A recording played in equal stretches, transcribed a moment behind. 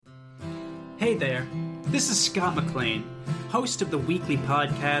Hey there, this is Scott McLean, host of the weekly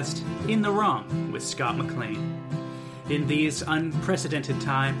podcast In the Wrong with Scott McLean. In these unprecedented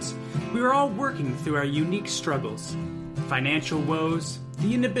times, we are all working through our unique struggles, financial woes,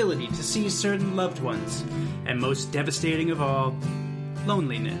 the inability to see certain loved ones, and most devastating of all,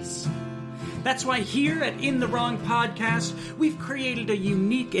 loneliness. That's why here at In the Wrong podcast, we've created a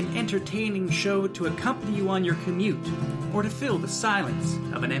unique and entertaining show to accompany you on your commute or to fill the silence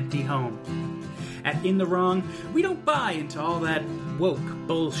of an empty home. At In the Wrong, we don't buy into all that woke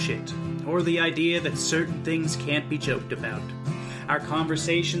bullshit or the idea that certain things can't be joked about. Our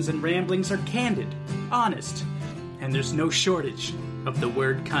conversations and ramblings are candid, honest, and there's no shortage of the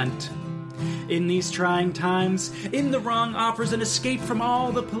word cunt. In these trying times, In the Wrong offers an escape from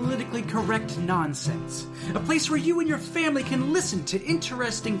all the politically correct nonsense. A place where you and your family can listen to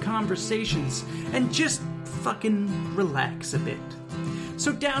interesting conversations and just fucking relax a bit.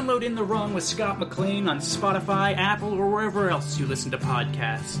 So download In the Wrong with Scott McLean on Spotify, Apple, or wherever else you listen to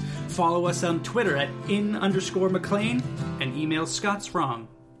podcasts. Follow us on Twitter at in_McLean and email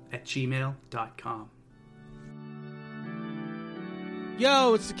scottswrong@gmail.com.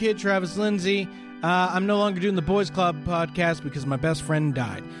 Yo, it's the kid, Travis Lindsay. I'm no longer doing the Boys Club podcast because my best friend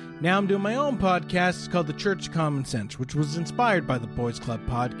died. Now I'm doing my own podcast. It's called The Church of Common Sense, which was inspired by the Boys Club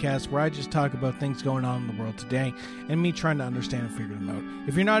podcast, where I just talk about things going on in the world today and me trying to understand and figure them out.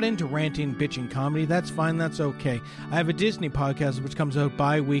 If you're not into ranting, bitching comedy, that's fine. That's okay. I have a Disney podcast, which comes out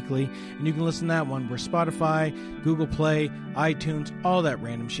bi-weekly, and you can listen to that one where Spotify, Google Play, iTunes, all that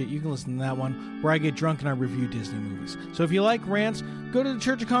random shit. You can listen to that one where I get drunk and I review Disney movies. So if you like rants, go to The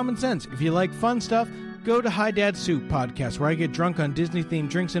Church of Common Sense. If you like fun stuff, go to Hi Dad Soup podcast, where I get drunk on Disney-themed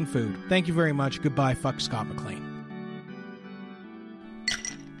drinks and food. Thank you very much. Goodbye. Fuck Scott McLean.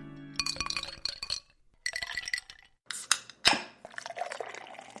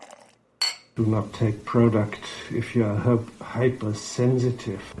 Do not take product if you are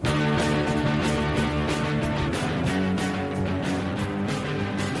hypersensitive.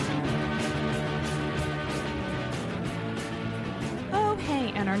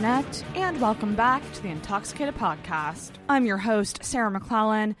 And welcome back to the Intoxicated Podcast. I'm your host, Sarah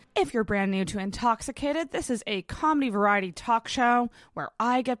McClellan. If you're brand new to Intoxicated, this is a comedy variety talk show where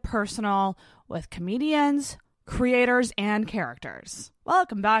I get personal with comedians, creators, and characters.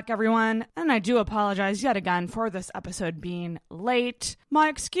 Welcome back, everyone, and I do apologize yet again for this episode being late. My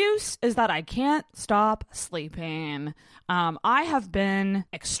excuse is that I can't stop sleeping. I have been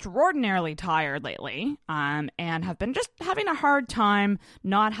extraordinarily tired lately, and have been just having a hard time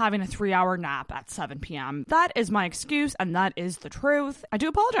not having a 3-hour nap at 7 p.m. That is my excuse, and that is the truth. I do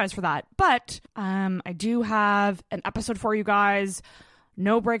apologize for that, but I do have an episode for you guys.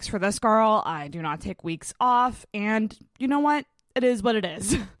 No breaks for this girl. I do not take weeks off, and you know what? It is what it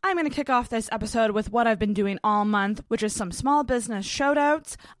is. I'm going to kick off this episode with what I've been doing all month, which is some small business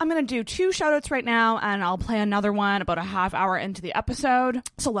shoutouts. I'm going to do 2 shoutouts right now, and I'll play another one about a half hour into the episode.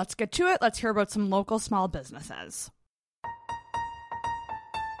 So let's get to it. Let's hear about some local small businesses.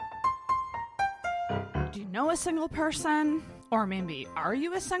 Do you know a single person? Or maybe, are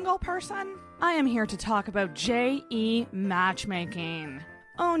you a single person? I am here to talk about J.E. Matchmaking.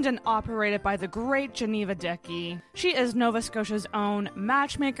 Owned and operated by the great Geneva Dickey. She is Nova Scotia's own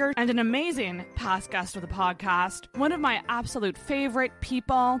matchmaker and an amazing past guest of the podcast. One of my absolute favorite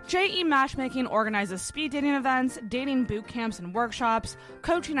people. J.E. Matchmaking organizes speed dating events, dating boot camps and workshops,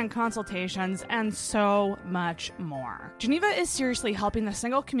 coaching and consultations, and so much more. Geneva is seriously helping the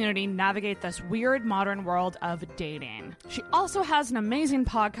single community navigate this weird modern world of dating. She also has an amazing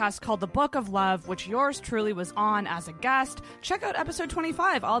podcast called The Book of Love, which yours truly was on as a guest. Check out episode 25.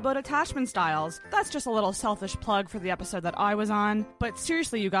 All about attachment styles. That's just a little selfish plug for the episode that I was on. But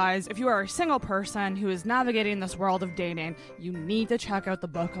seriously, you guys, if you are a single person who is navigating this world of dating, you need to check out the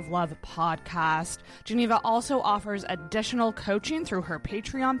Book of Love podcast. Geneva also offers additional coaching through her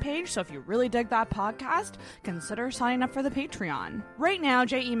Patreon page, so if you really dig that podcast, consider signing up for the Patreon. Right now,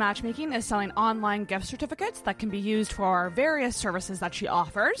 J.E. Matchmaking is selling online gift certificates that can be used for various services that she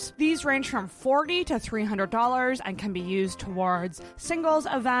offers. These range from $40 to $300 and can be used towards singles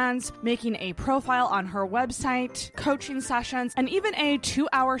events, making a profile on her website, coaching sessions, and even a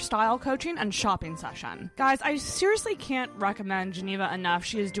 2-hour style coaching and shopping session. Guys, I seriously can't recommend Geneva enough.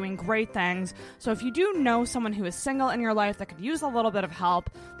 She is doing great things. So if you do know someone who is single in your life that could use a little bit of help,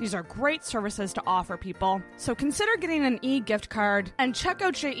 these are great services to offer people. So consider getting an e-gift card and check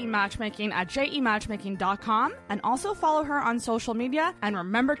out J.E. Matchmaking at jematchmaking.com, and also follow her on social media, and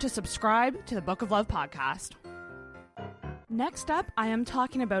remember to subscribe to the Book of Love podcast. Next up, I am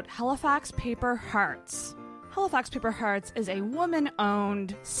talking about Halifax Paper Hearts. Halifax Paper Hearts is a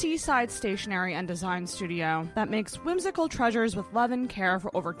woman-owned seaside stationery and design studio that makes whimsical treasures with love and care for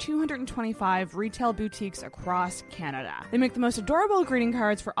over 225 retail boutiques across Canada. They make the most adorable greeting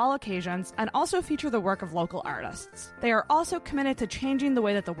cards for all occasions and also feature the work of local artists. They are also committed to changing the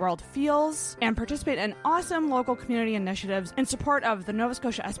way that the world feels and participate in awesome local community initiatives in support of the Nova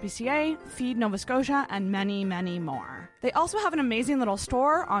Scotia SPCA, Feed Nova Scotia, and many, many more. They also have an amazing little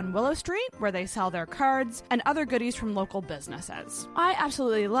store on Willow Street where they sell their cards and other goodies from local businesses. I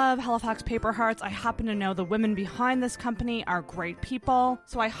absolutely love Halifax Paper Hearts. I happen to know the women behind this company are great people,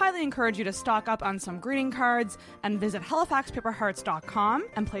 so I highly encourage you to stock up on some greeting cards and visit halifaxpaperhearts.com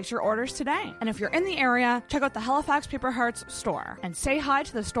and place your orders today. And if you're in the area, check out the Halifax Paper Hearts store and say hi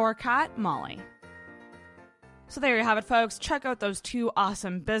to the store cat, Molly. So there you have it, folks. Check out those two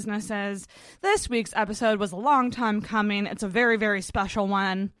awesome businesses. This week's episode was a long time coming. It's a very, very special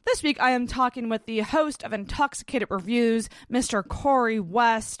one. This week, I am talking with the host of Intoxicated Reviews, Mr. Corey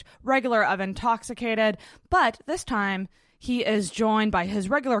West, regular of Intoxicated, but this time, he is joined by his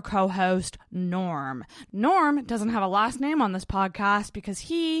regular co-host, Norm. Norm doesn't have a last name on this podcast because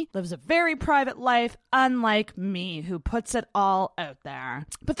he lives a very private life, unlike me, who puts it all out there.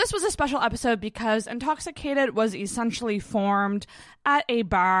 But this was a special episode because Intoxicated was essentially formed at a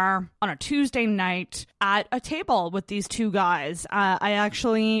bar on a Tuesday night at a table with these two guys. I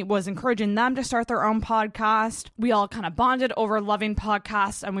actually was encouraging them to start their own podcast. We all kind of bonded over loving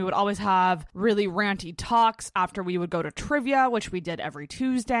podcasts, and we would always have really ranty talks after we would go to trivia, which we did every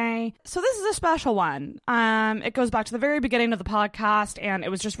Tuesday. So this is a special one. It goes back to the very beginning of the podcast, and it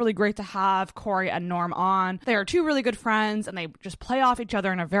was just really great to have Corey and Norm on. They are two really good friends, and they just play off each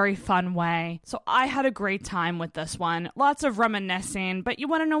other in a very fun way. So I had a great time with this one. Lots of reminiscing, but you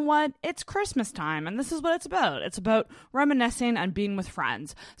want to know what? It's Christmas time, and this is what it's about. It's about reminiscing and being with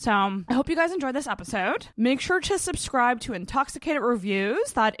friends. So I hope you guys enjoyed this episode. Make sure to subscribe to Intoxicated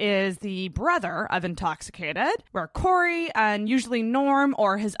Reviews. That is the brother of Intoxicated, where Corey and usually Norm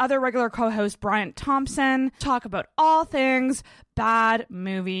or his other regular co-host Bryant Thompson talk about all things bad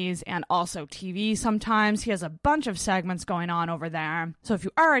movies and also TV sometimes. He has a bunch of segments going on over there. So if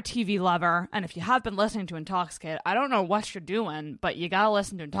you are a TV lover, and if you have been listening to Intoxicated, I don't know what you're doing, but you gotta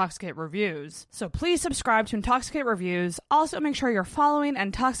listen to Intoxicated Reviews. So please subscribe to Intoxicated Reviews. Also make sure you're following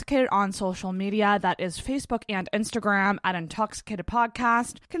Intoxicated on social media. That is Facebook and Instagram at Intoxicated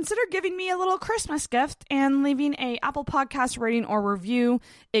Podcast. Consider giving me a little Christmas gift and leaving a Apple Podcast rating or review.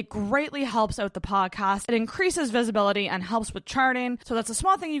 It greatly helps out the podcast. It increases visibility and helps with charting. So that's a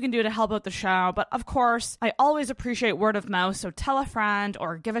small thing you can do to help out the show. But of course, I always appreciate word of mouth. So tell a friend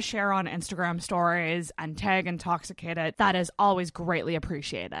or give a share on Instagram stories and tag Intoxicated. That is always greatly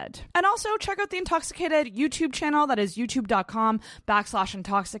appreciated. And also check out the Intoxicated YouTube channel. That is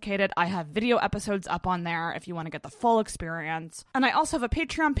youtube.com/Intoxicated. I have video episodes up on there if you want to get the full experience. And I also have a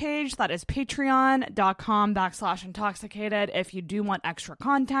Patreon page. That is patreon.com/Intoxicated. If you do want extra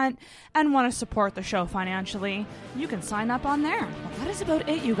content and want to support the show financially, you can sign up on there. Well, that is about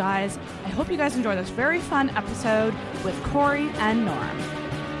it, you guys. I hope you guys enjoy this very fun episode with Corey and Norm.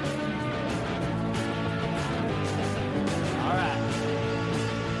 All right.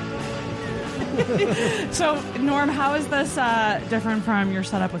 So, Norm, how is this different from your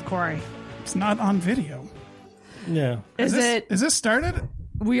setup with Corey? It's not on video. Yeah. Is this started?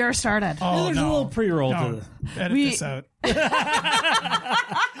 We are started. Oh, There's no. a little pre-roll No. to this. Edit this out.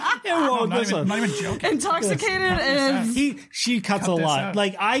 Yeah, well, I'm not this one. even joking. Intoxicated is... She cuts Cut a this lot. out.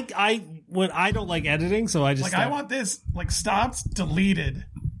 Like I don't like editing, so I just Like, I want this, like, stopped, deleted,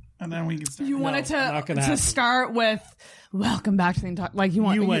 and then we can start. You wanted not gonna to happen. start with welcome back to the like you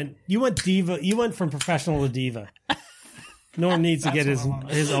want you went diva. You went from professional to diva. Norm needs to get his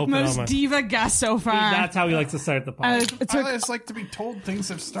open most on diva guest so far. That's how he likes to start the podcast. It took I just like to be told things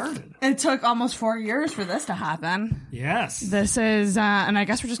have started. almost 4 years for this to happen. Yes. This is, and I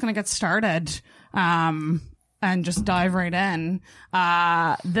guess we're just gonna get started, and just dive right in.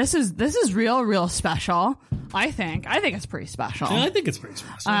 This is real special. I think it's pretty special. I think it's pretty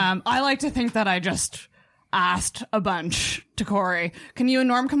special. I like to think that I just asked a bunch to Corey. Can you and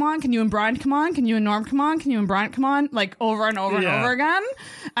Norm come on? Can you and Brian come on? Can you and Norm come on? Can you and Brian come on? Like over and over and over again.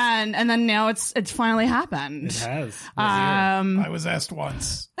 And then now it's finally happened. It has. I was asked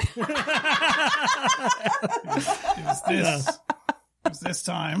once. it was this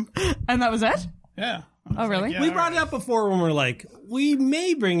time. And that was it? Yeah. Oh, really? We brought it up before when we're like, we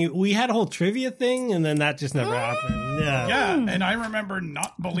may bring you. We had a whole trivia thing, and then that just never happened. Yeah. Yeah, and I remember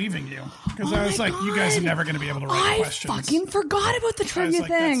not believing you because I was like, you guys are never going to be able to write questions. I fucking forgot about the trivia like,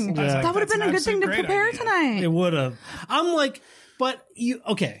 thing. that's- That would have that's been a an good thing to absolute great prepare idea. tonight. It would have. I'm like, but you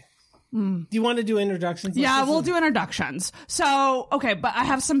okay? Do you want to do introductions? Yeah, we'll do introductions. So, okay, but I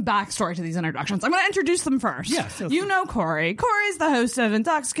have some backstory to these introductions. I'm going to introduce them first. Yes. You know Corey. Corey's the host of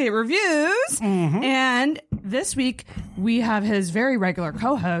Intoxicate Reviews. Mm-hmm. And this week, we have his very regular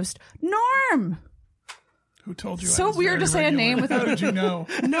co-host, Norm. Who told you? I So was weird very to say a regular? name without- How did you know?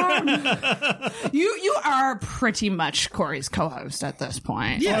 Norm. You are pretty much Corey's co-host at this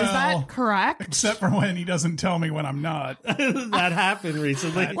point. Yeah. Is Well, that correct? Except for when he doesn't tell me when I'm not. That happened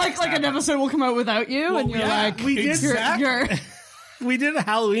recently. Like an episode will come out without you, and you're yeah, like, we did- exactly. you're We did a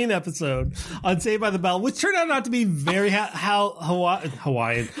Halloween episode on Saved by the Bell, which turned out not to be very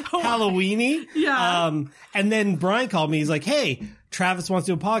Hawaiian, Halloweeny. Yeah. And then Brian called me. He's like, "Hey, Travis wants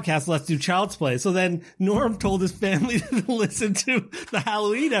to do a podcast. Let's do Child's Play." So then Norm told his family to listen to the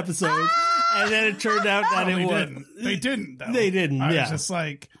Halloween episode, and then it turned out that No, it they was. didn't. They didn't. Though. They didn't, I yeah. was just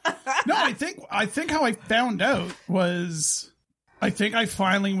like, no. I think how I found out was. I think I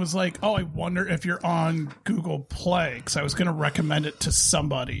finally was like, oh, I wonder if you're on Google Play, because I was going to recommend it to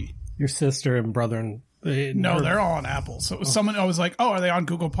somebody. Your sister and brother and No, they're all on Apple. So it was someone, I was like, oh, are they on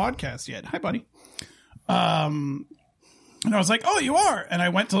Google Podcast yet? Hi, buddy. And I was like, oh, you are. And I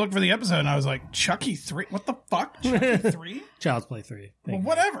went to look for the episode, and I was like, Chucky 3? What the fuck? Chucky 3? Child's Play 3. Well,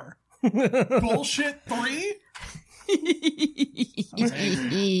 whatever. Bullshit 3?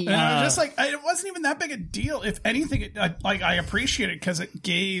 And I was just like, it wasn't even that big a deal. If anything, I appreciate it because it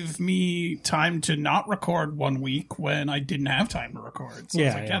gave me time to not record 1 week when I didn't have time to record. So I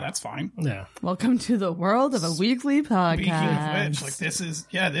was like, yeah, that's fine. Yeah. welcome to the world of a weekly podcast. Speaking of which,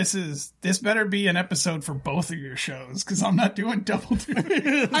 like this better be an episode for both of your shows because I'm not doing double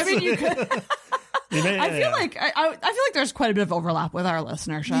duty. I mean, you could. I feel like I feel like there's quite a bit of overlap with our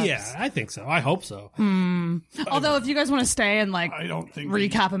listenership. Yeah, I think so. I hope so. Although, if you guys want to stay and like I don't think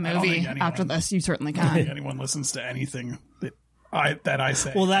recap a I don't movie think anyone- after this, you certainly I don't think can. anyone listens to anything that I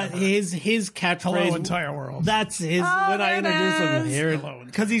say. Well, that his catchphrase. hello entire world. That's his when I there it introduce him is. here Hello.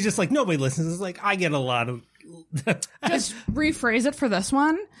 because he's just like nobody listens. It's like I get a lot of. Just rephrase it for this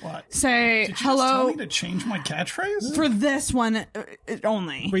one. What? Say Did you just tell hello me to change my catchphrase? for this one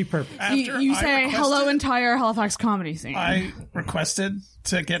only. repurpose. You say hello entire Halifax comedy scene. I requested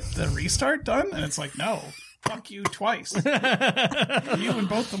to get the restart done, and it's like, no, fuck you twice. You and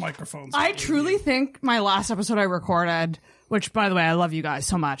both the microphones. I truly think my last episode I recorded, which by the way, I love you guys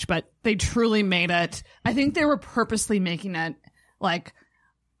so much, but they truly made it. I think they were purposely making it like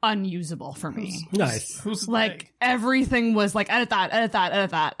unusable for me. Nice. Who's the Like everything was like edit that, edit that,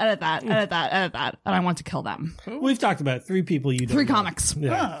 edit that, edit that, edit that, edit that, and I want to kill them. We've talked about it. 3 people you don't 3 know. comics.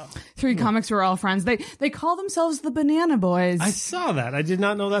 Yeah. 3 comics who are all friends. They call themselves the Banana Boys. I saw that. I did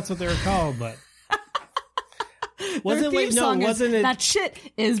not know that's what they were called, but Their theme song is, That shit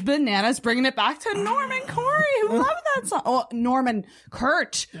is bananas, bringing it back to Norm and Corey, who love that song. Oh, Norm and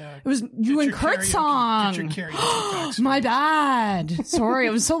Kurt. It was you and Kurt's song. Get your karaoke facts. My bad. Sorry, it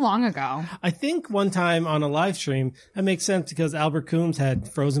was so long ago. I think one time on a live stream that makes sense because Albert Coombs had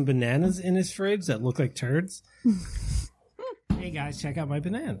frozen bananas in his fridge that looked like turds. Hey guys, check out my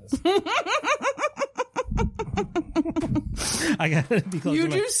bananas. I gotta be close. You to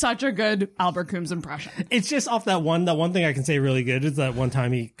my- do such a good Albert Coombs impression. It's just off that one thing I can say really good is that one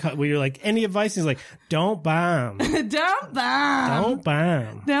time he cut where you're like, any advice? He's like, don't bomb. Don't bomb. Don't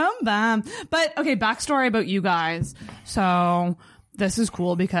bomb. Don't bomb. But okay, backstory about you guys. So this is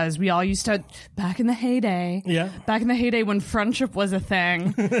cool because we all used to back in the heyday. Yeah. Back in the heyday when friendship was a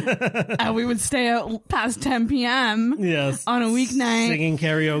thing, and we would stay out past 10 p.m. Yes. on a weeknight. Singing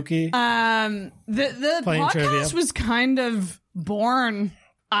karaoke. The Playing podcast trivia. was kind of born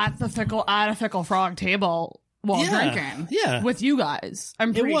at a Fickle Frog table while drinking. Yeah. With you guys. I'm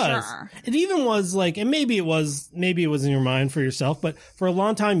It pretty was. sure. It even was like, and maybe it was in your mind for yourself, but for a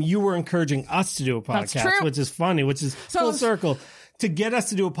long time you were encouraging us to do a That's podcast, true. which is funny, which is full circle. To get us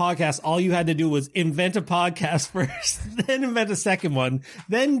to do a podcast, all you had to do was invent a podcast first, then invent a second one,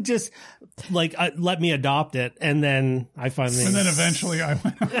 then just like let me adopt it, and then I finally. And then eventually I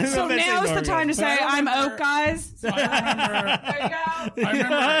went. So now's the time to say, I'm remember- out, guys. I There you go.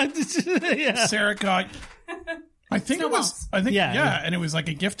 remember yeah. Sarah got. I think it was. I think Yeah. yeah, and it was like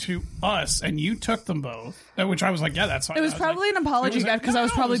a gift to us, and you took them both, which I was like, yeah, that's fine. It was I probably like- an apology it was gift because I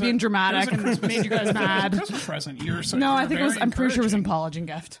was probably being dramatic it was and made you guys mad. Christmas present. You were so, No, you I were think it was. very I'm pretty sure it was an encouraging. apology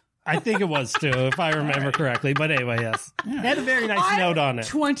gift. I think it was too, if I remember correctly. But anyway, yes, it had a very nice note on it.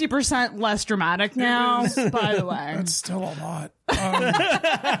 20% less dramatic now. By the way, It's still a lot.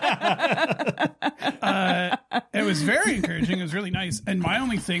 It was very encouraging. It was really nice. And my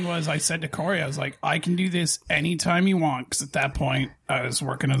only thing was, I said to Corey, I was like, I can do this anytime you want. Because at that point, I was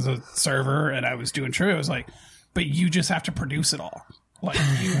working as a server and I was doing trivia. I was like, but you just have to produce it all. Like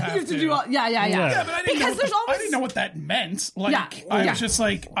you have to do all, yeah. Yeah, but I didn't because know, there's always I didn't know what that meant. Like Yeah. I was just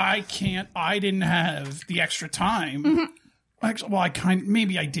like, I didn't have the extra time. Actually, well,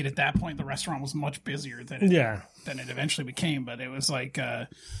 maybe I did at that point. The restaurant was much busier than it eventually became. But it was like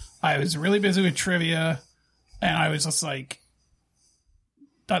I was really busy with trivia, and I was just like,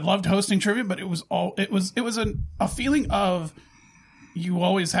 I loved hosting trivia, but it was a feeling of you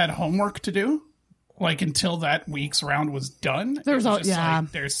always had homework to do. Like until that week's round was done, there's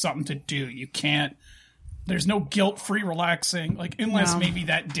something to do. You can't. There's no guilt-free relaxing. Like unless maybe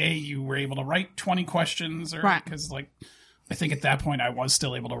that day you were able to write 20 questions, or because like I think at that point I was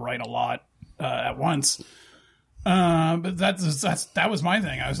still able to write a lot at once. But that was my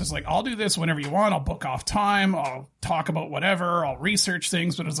thing. I was just like, I'll do this whenever you want. I'll book off time. I'll talk about whatever. I'll research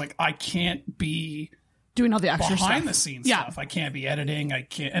things. But it's like I can't be doing all the extra behind the scenes stuff. I can't be editing. I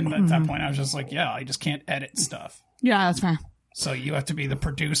can't. And at that point, I was just like, I just can't edit stuff. Yeah, that's fair. So you have to be the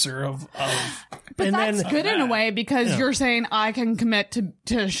producer of But and that's then, good in a way because you're saying I can commit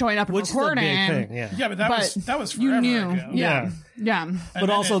to showing up and which recording. is a big thing, yeah, but that was forever you knew, ago. yeah. But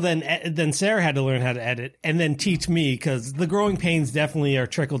also then Sarah had to learn how to edit and then teach me because the growing pains definitely are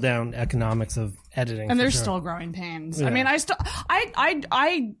trickle down economics of editing. And there's still growing pains. Yeah. I mean,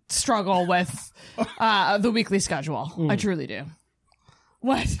 I struggle with the weekly schedule. I truly do.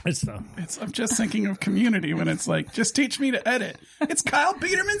 What? I'm just thinking of Community when it's like, just teach me to edit. It's Kyle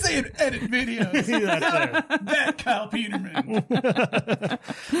Peterman's edit videos. That Kyle Peterman.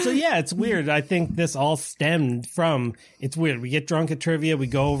 So yeah, it's weird. I think this all stemmed from, it's weird. We get drunk at trivia, we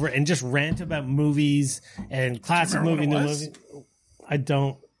go over and just rant about movies and classic movie, new movie. I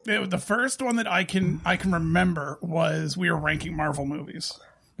don't. The first one that I can remember was we were ranking Marvel movies.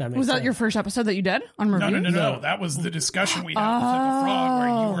 Was that your first episode that you did on review? No. That was the discussion we had with Flip Frog, where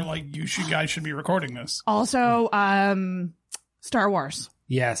you were like, guys should be recording this. Also, Star Wars.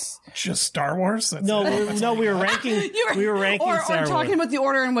 Yes. Just Star Wars? We were ranking. We were ranking or Star Wars. talking about the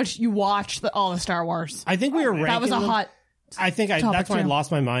order in which you watched all the Star Wars. I think we were ranking. That was a hot. I think that's why I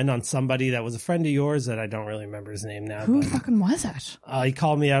lost my mind on somebody that was a friend of yours that I don't really remember his name now. Who fucking was it? He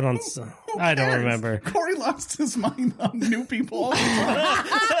called me out on. I don't remember. Corey lost his mind on new people.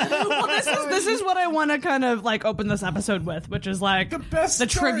 Well, this is what I want to kind of like open this episode with, which is like the best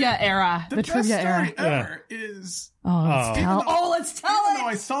trivia era. The trivia era ever is. Let's tell it. No,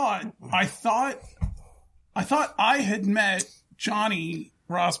 I thought I had met Johnny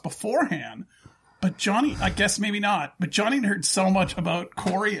Ross beforehand. But Johnny, I guess maybe not. But Johnny had heard so much about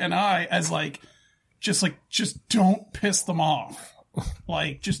Corey and I as just don't piss them off.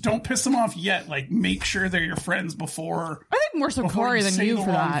 Like, just don't piss them off yet. Like, make sure they're your friends before. I think more so Corey than you for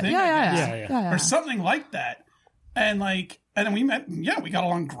that. Yeah. Or something like that. And then we met. Yeah, we got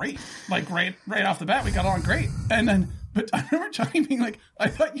along great. Like right off the bat, we got along great. But I remember Johnny being like, I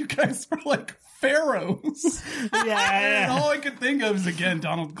thought you guys were like pharaohs. Yeah. And all I could think of is, again,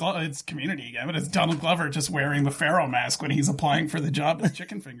 Donald Glover. It's Community again, but it's Donald Glover just wearing the pharaoh mask when he's applying for the job as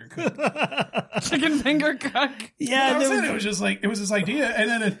chicken finger cook. Chicken finger cook. Yeah. It was just like, it was this idea. And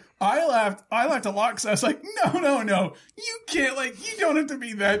then I laughed a lot because I was like, no. You can't, you don't have to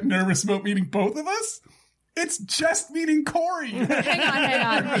be that nervous about meeting both of us. It's just meeting Corey.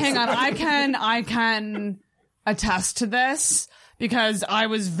 Hang on. I can attest to this because I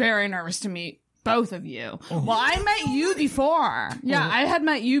was very nervous to meet both of you. Well, I met you before. Yeah, I had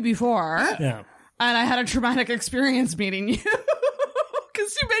met you before. Yeah. And I had a traumatic experience meeting you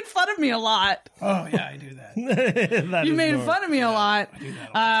because you made fun of me a lot. Oh, yeah, I do that. You made fun of me a lot. I do that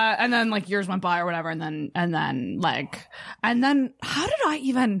a lot. And then years went by or whatever. And then how did I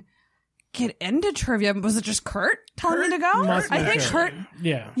even get into trivia? Was it just Kurt telling me to go? I think Kurt.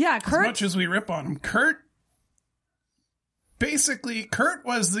 Yeah. Yeah, Kurt. As much as we rip on him, Kurt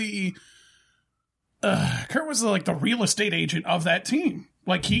was the the real estate agent of that team.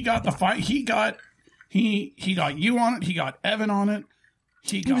 Like he got he got you on it. He got Evan on it.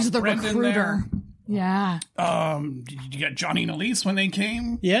 He was the Brendan recruiter. There. Yeah. You got Johnny and Elise when they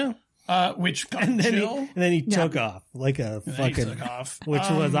came. Yeah. Which got Jill. And then he took off like a fucking. Took off. Which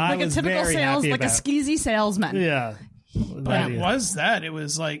was I was a typical very sales, happy like about. a skeezy salesman. Yeah. But it was that. It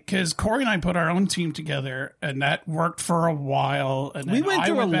was because Corey and I put our own team together, and that worked for a while. And we went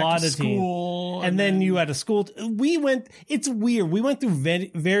through a lot of school, and then you had a school. It's weird. We went through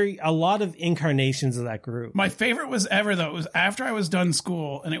a lot of incarnations of that group. My favorite was ever, though. It was after I was done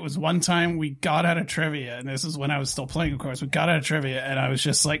school, and it was one time we got out of trivia, and this is when I was still playing, of course. We got out of trivia, and I was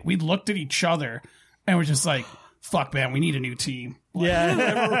just like, we looked at each other, and we're just like, fuck, man, we need a new team.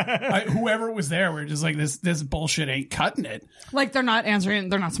 Whoever was there, we're just like, this bullshit ain't cutting it. Like they're not answering,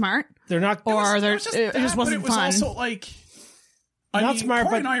 they're not smart. They're not, or it just wasn't fun. Also Not smart,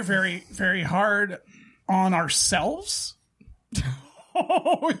 Corey but and I are very, very hard on ourselves.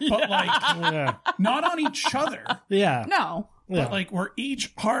 But like, yeah, not on each other. yeah, No. yeah. But like, we're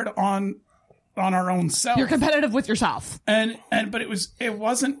each hard on our own self. You're competitive with yourself. But it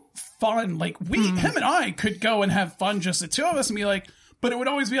wasn't fun. Like him and I could go and have fun, just the two of us, and be like, but it would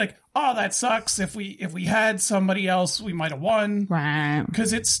always be like, oh, that sucks. If we had somebody else, we might have won. Right.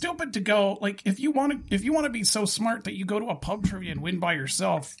 Because it's stupid to go, like, if you want to be so smart that you go to a pub trivia and win by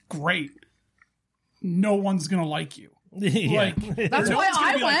yourself, great. No one's gonna like you. Yeah. Like, That's no why one's gonna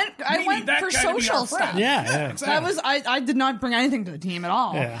I be like, went. I "We went need that for guy to be our social friend." stuff. Yeah. Exactly. That was I did not bring anything to the team at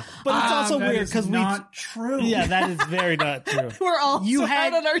all. Yeah. But it's also That weird is because we. not true. Yeah, that is very not true. We're all You so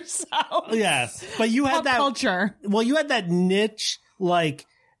had- out on ourselves. Yes, but you had Pop that. culture. Well, you had that niche, like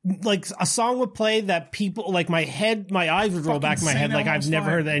a song would play that people like my eyes would roll back in my head, like I've never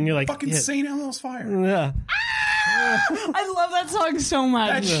heard that, and you're like, fucking yeah. St. Elmo's Fire. Yeah. I love that song so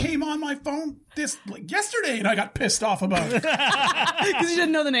much That came on my phone yesterday, and I got pissed off about it. because you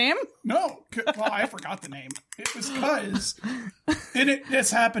didn't know the name. No, well, I forgot the name. It was because, and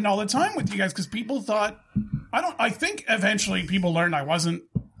this happened all the time with you guys because people thought I think eventually people learned I wasn't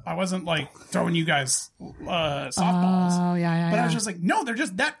like throwing you guys softballs. Oh yeah. But I was just like, no, they're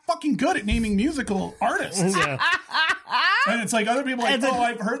just that fucking good at naming musical artists. Yeah. And it's like other people are like, oh,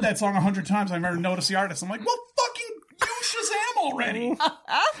 I've heard that song 100 times. I've never noticed the artist. I'm like, well, fucking use Shazam already.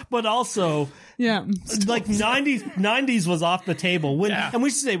 But also, yeah. like 90s was off the table when, Yeah. and we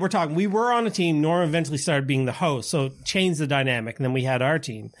should say we were on a team. Norm eventually started being the host, so it changed the dynamic. And then we had our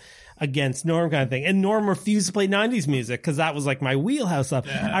team against Norm kind of thing. And Norm refused to play 90s music because that was like my wheelhouse stuff.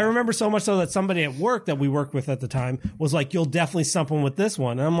 Yeah. I remember so much so that somebody at work that we worked with at the time was like, you'll definitely stump him with this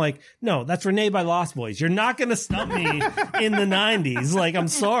one. And I'm like, no, that's Renee by Lost Boys. You're not going to stump me in the 90s. Like, I'm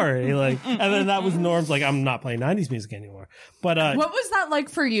sorry. Like, and then that was Norm's like, I'm not playing 90s music anymore. But, What was that like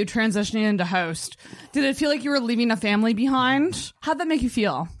for you transitioning into host? Did it feel like you were leaving a family behind? How'd that make you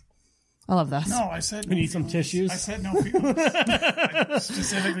feel? I love this. No, I said we need some tissues. I said no feelings. I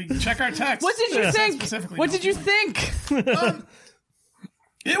specifically, check our text. What did you think? Specifically, What no did you feelings. think?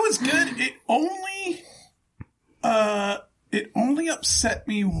 It was good. It only upset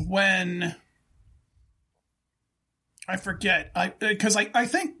me when I forget. Because I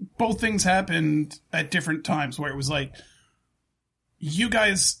think both things happened at different times where it was like you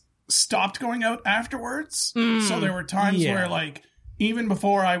guys stopped going out afterwards. So there were times Yeah. where like even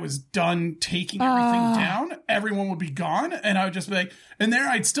before I was done taking everything down, everyone would be gone, and I would just be like, and there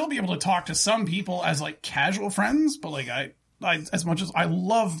I'd still be able to talk to some people as like casual friends, but like I as much as I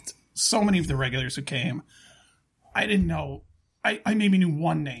loved so many of the regulars who came, I didn't know. I maybe knew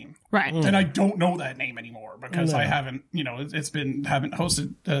one name, Right. and I don't know that name anymore because I haven't, haven't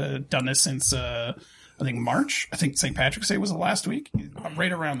hosted, done this since I think March. I think St. Patrick's Day was the last week,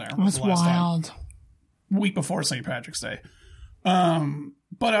 right around there. Was That's the last wild. time. Week before St. Patrick's Day.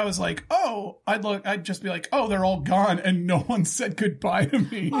 But I was like, I'd just be like, oh, they're all gone, and no one said goodbye to me.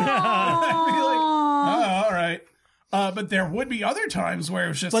 I'd be like, oh, all right. But there would be other times where it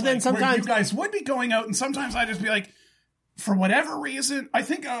was just But then where sometimes- you guys would be going out, and sometimes I'd just be like, for whatever reason, I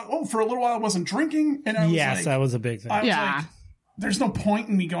think, for a little while I wasn't drinking, and I was Yes, like, that was a big thing. I was Yeah. like, there's no point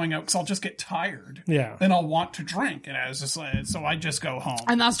in me going out because I'll just get tired. Yeah. And I'll want to drink, and I was just like, so I just go home.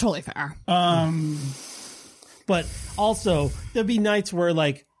 And that's totally fair. But also, there'd be nights where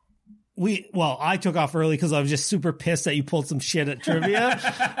like I took off early because I was just super pissed that you pulled some shit at trivia.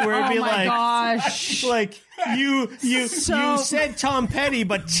 Where it'd Oh be my like, gosh. like you So- said Tom Petty,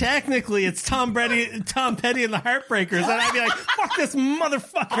 but technically it's Tom Petty and the Heartbreakers, and I'd be like, fuck this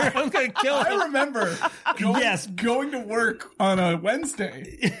motherfucker, I'm gonna kill I him. remember going to work on a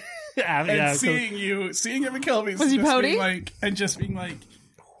Wednesday Yeah, and yeah, seeing him and Kelby. Was he pouty? And just being like,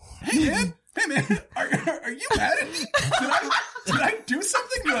 hey man, are you mad at me? Did I do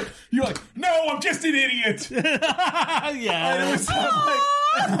something? You're like, no, I'm just an idiot. And yeah. it was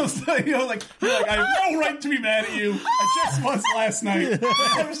I was like, you're like, I have no right to be mad at you. I just was last night. And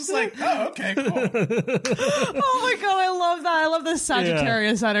I was just like, oh, okay, cool. Oh my god, I love that. I love the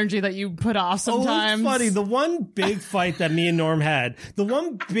Sagittarius energy that you put off sometimes. Oh, it's funny. The one big fight that me and Norm had, the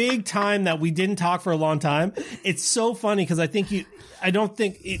one big time that we didn't talk for a long time, it's so funny because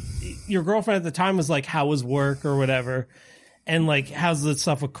your girlfriend at the time was like, how was work or whatever? And like, how's the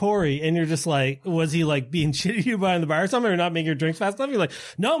stuff with Corey? And you're just like, was he like being shitty to you behind the bar or something, or not making your drinks fast enough? You're like,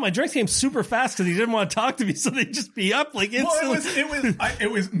 no, my drinks came super fast because he didn't want to talk to me, so they'd just be up like instantly. Well,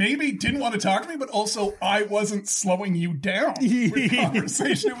 it was maybe didn't want to talk to me, but also I wasn't slowing you down with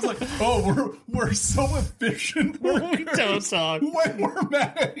conversation. It was like, oh, we're so efficient. We don't talk. When we're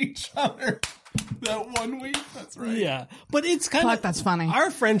mad at each other. That 1 week? That's right. Yeah. But it's kind Fuck, of... that's funny. Our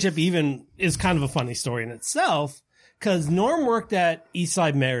friendship even is kind of a funny story in itself, because Norm worked at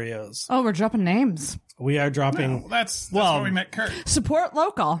Eastside Mario's. Oh, we're dropping names. We are dropping... No, that's Well, where we met Kurt. Support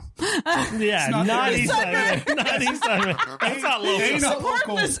local. Yeah, not not there. Eastside. Not Eastside. That's not local. They not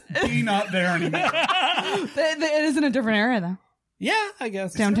local. Be not there anymore. It is in a different area, though. Yeah, I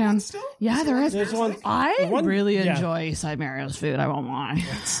guess. Downtown. still? Yeah, there is. There's one. I one- really yeah. enjoy Eastside Mario's food. I won't lie.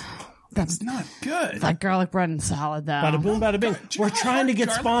 That's not good. That garlic bread and salad, though. Bada boom, bada bing. Do you We're know how trying to hard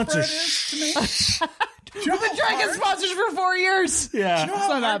get garlic bread sponsors. is to make? Do you know We've been trying to get sponsors for 4 years. Yeah. Do you know It's how not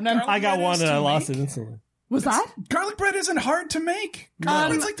hard happening. garlic I got bread one is and to I lost make? it instantly. Was that? Garlic bread isn't hard to make. Garlic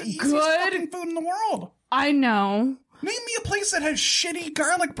bread's like the easiest good. fucking food in the world. I know. Name me a place that has shitty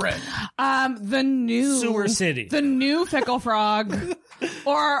garlic bread. The new Sewer City. The new Fickle Frog.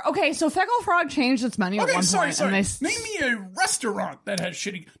 Or okay, so Fickle Frog changed its menu at Okay, one sorry. point, and they Name me a restaurant that has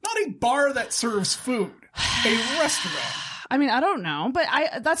shitty, not a bar that serves food. A restaurant. I mean, I don't know, but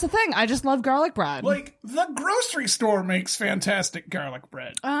that's the thing. I just love garlic bread. Like, the grocery store makes fantastic garlic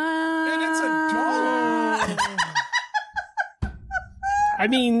bread. And it's $1. I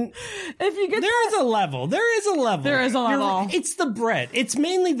mean, if you get there is a level. There is a level. There is a You're level. right. It's the bread. It's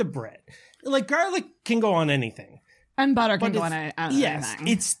mainly the bread. Like, garlic can go on anything. and butter can But go on it's- it. yes,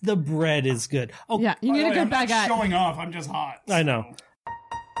 it's the bread is good. Oh, Yeah, you need a good I'm not baguette. showing off. I'm just hot. I know.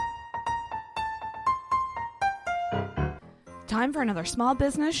 Time for another small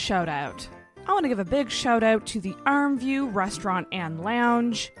business shout out. I want to give a big shout out to the Armview Restaurant and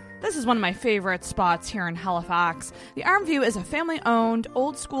Lounge. This is one of my favorite spots here in Halifax. The Armview is a family-owned,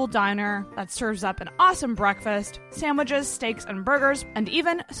 old-school diner that serves up an awesome breakfast, sandwiches, steaks, and burgers, and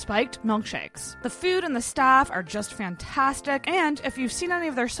even spiked milkshakes. The food and the staff are just fantastic, and if you've seen any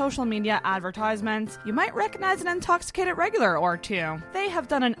of their social media advertisements, you might recognize an intoxicated regular or two. They have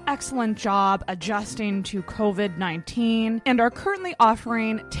done an excellent job adjusting to COVID-19 and are currently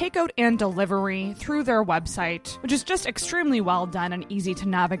offering takeout and delivery through their website, which is just extremely well done and easy to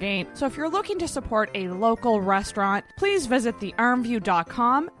navigate. So if you're looking to support a local restaurant, please visit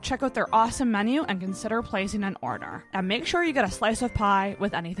thearmview.com, check out their awesome menu, and consider placing an order. And make sure you get a slice of pie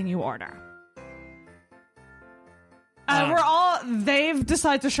with anything you order. They've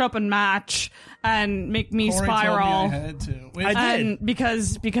decided to show up and match and make me Corey spiral. told me I had to. Wait, I did. And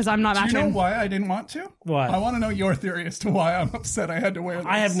because I'm not do you matching. know why I didn't want to? What? I want to know your theory as to why I'm upset I had to wear this.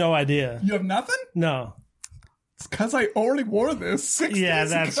 I have no idea. You have nothing? No. It's because I already wore this 6 Yeah, days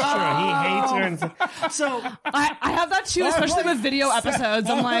that's ago. true. He hates her. And so, I have that too, especially with video episodes.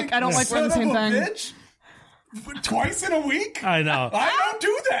 I'm like, I don't like wearing the same Son of a thing. bitch. Twice in a week? I know. I don't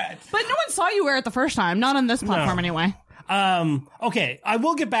do that. But no one saw you wear it the first time. Not on this platform anyway. Okay, I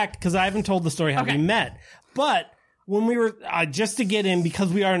will get back because I haven't told the story how Okay. we met. But when we were, just to get in,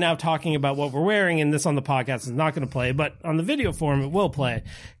 because we are now talking about what we're wearing, and this on the podcast is not going to play, but on the video form it will play,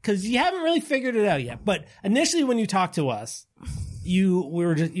 because you haven't really figured it out yet. But initially when you talked to us, you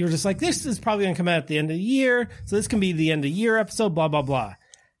were just like, this is probably going to come out at the end of the year, so this can be the end of year episode, blah, blah, blah.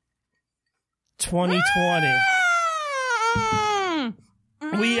 2020.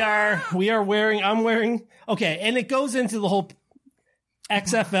 I'm wearing, okay, and it goes into the whole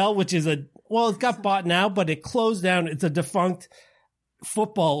XFL, which is it got bought now, but it closed down. It's a defunct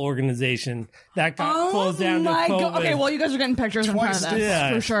football organization that got closed down to my COVID. God. Okay, well, you guys are getting pictures in front of Twice, this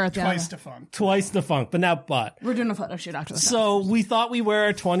yeah. for sure. At the Twice end. defunct. Twice defunct, but now bought. We're doing a photo shoot after this. So we thought we wear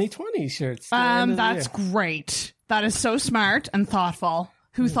our 2020 shirts. till the end of the That's year. great. That is so smart and thoughtful.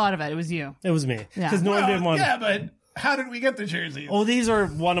 Who thought of it? It was you. It was me. Yeah. Because Norm didn't want Yeah, but how did we get the jerseys? Oh, these are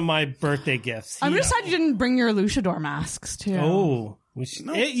one of my birthday gifts. I'm just sad you didn't bring your luchador masks too. Oh.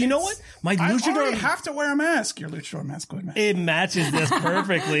 You know what? My I already luchador... have to wear a mask. Your luchador mask would match. It matches this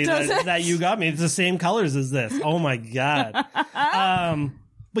perfectly Does it? that you got me. It's the same colors as this. Oh my God.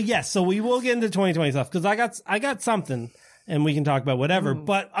 But yes, so we will get into 2020 stuff because I got something and we can talk about whatever,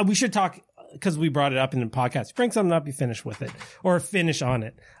 but we should talk because we brought it up in the podcast. Bring something up, you finish with it or finish on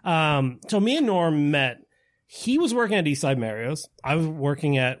it. So me and Norm met. He was working at Eastside Mario's. I was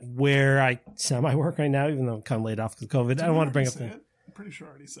working at where I semi-work right now, even though I'm kind of laid off because of COVID. I don't want to bring up the... I'm pretty sure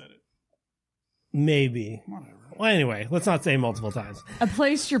I already said it. Maybe. Whatever. Well, anyway, let's not say multiple times. A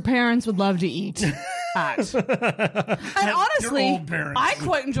place your parents would love to eat at. And honestly, old parents. I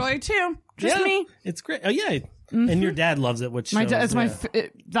quite enjoy it too. Just Yeah, me. It's great. Oh, yeah. And your dad loves it, which My shows, dad. It's yeah.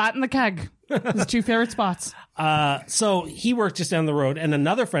 that and the keg. His two favorite spots. So he worked just down the road, and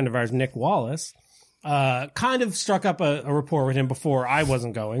another friend of ours, Nick Wallace, kind of struck up a rapport with him before I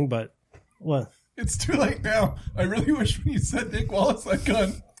wasn't going, but what? It's too late now. I really wish when you said Nick Wallace, I'd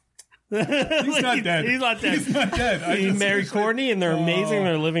gone, He's not dead. He's not dead. He's not dead. He married Courtney, and they're amazing.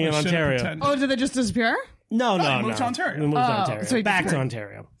 They're living in Ontario. Oh, did they just disappear? No. He moved to Ontario. He moved to Ontario. So he Back to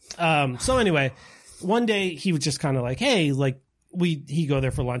Ontario. So anyway, one day he was just kind of like, hey, like he'd go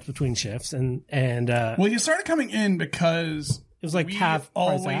there for lunch between shifts, and well, you started coming in because it was like half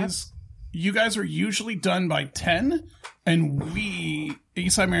price always. You guys are usually done by 10, and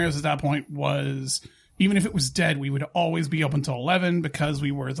Eastside Mario's at that point was, even if it was dead, we would always be open till 11 because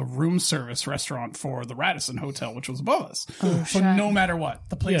we were the room service restaurant for the Radisson Hotel, which was above us. Oh, so no matter what,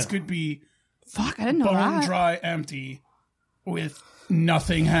 the place could be Fuck, I didn't know bone that. dry empty with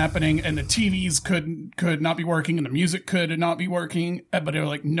nothing happening, and the TVs could not be working, and the music could not be working, but they were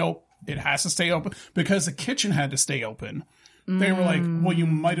like, nope, it has to stay open because the kitchen had to stay open. They were like, well, you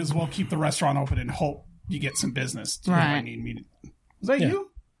might as well keep the restaurant open and hope you get some business. You Right. might need me to... Was that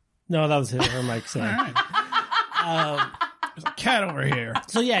you? no, that was him or Mike saying. All right. There's a cat over here.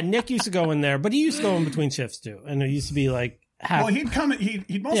 So yeah, Nick used to go in there, but he used to go in between shifts too, and it used to be like half. Well, he'd come.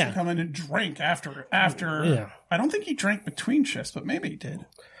 He'd mostly come in and drink after. Yeah. I don't think he drank between shifts, but maybe he did.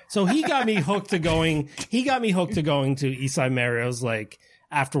 So he got me hooked to going. He got me hooked to going to Eastside Mario's like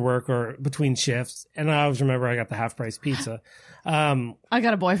after work or between shifts, and I always remember I got the half price pizza. I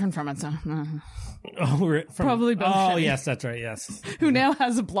got a boyfriend from it, so Probably both Oh shitty. yes, that's right. Yes. who now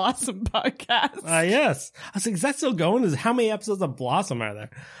has a Blossom podcast. Yes. I was like, is that still going? How many episodes of Blossom are there?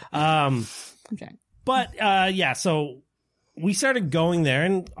 Okay. But yeah, so we started going there,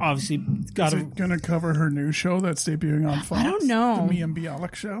 and obviously got Is a. it going to cover her new show that's debuting on Fox? I don't know. The Me and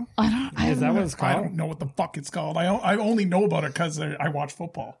Bialik show. Is that what it's I called? don't know what the fuck it's called. I only know about it because I watch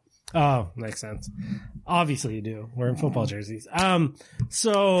football. Oh, makes sense. Obviously you do. We're in football jerseys.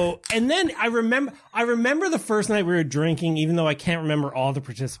 So, and then I remember the first night we were drinking, even though I can't remember all the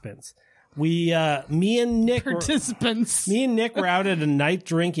participants. Me and Nick were out at a night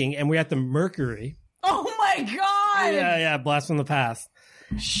drinking, and we're at the Mercury. Oh my god! Yeah, blast from the past.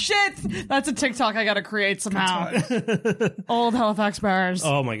 Shit! That's a TikTok I gotta create somehow. Old Halifax bars.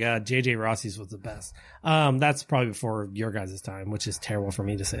 Oh my god, JJ Rossi's was the best. That's probably before your guys' time, which is terrible for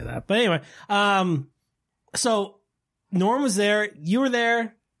me to say that. But anyway, so Norm was there, you were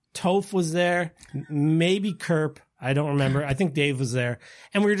there, Toph was there, maybe Kerp. I don't remember. I think Dave was there.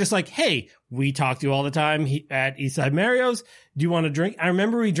 And we were just like, hey, we talk to you all the time at Eastside Mario's. Do you want to drink? I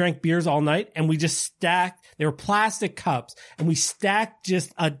remember we drank beers all night, and we just stacked. They were plastic cups, and we stacked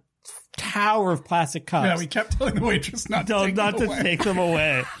just a tower of plastic cups. Yeah, we kept telling the waitress not to take them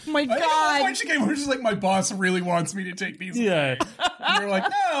away. Oh my I god! when she came, we were just like, my boss really wants me to take these. Yeah. And we were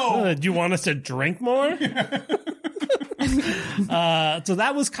like, no. Do you want us to drink more? So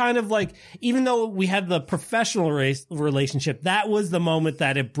that was kind of like, even though we had the professional relationship, that was the moment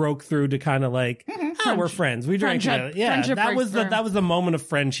that it broke through to kind of like, we're friends. We drank together. Yeah, that was the moment of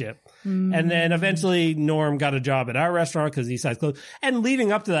friendship. And then eventually Norm got a job at our restaurant because Eastside's closed. And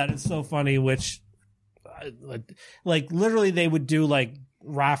leading up to that, it's so funny, which like literally they would do like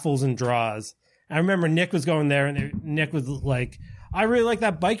raffles and draws. I remember Nick was going there, and Nick was like, I really like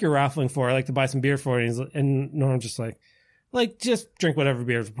that bike you're raffling for. I like to buy some beer for it. And Norm's just like, just drink whatever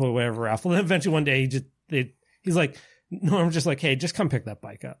beers, put whatever raffle. And eventually one day he's like, Norm's just like, hey, just come pick that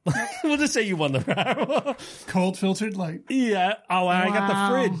bike up. We'll just say you won the raffle. Cold filtered light. Yeah. Oh, and I got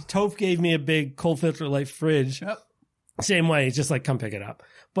the fridge. Toph gave me a big cold filter light fridge. Yep. Same way. It's just like, come pick it up.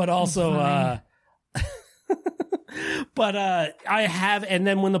 But also, but I have, and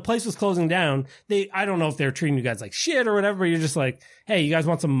then when the place was closing down, I don't know if they were treating you guys like shit or whatever, but you're just like, hey, you guys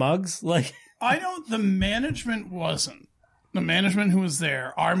want some mugs? Like, I don't, the management wasn't. The management who was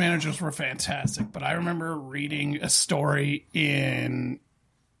there, our managers were fantastic, but I remember reading a story it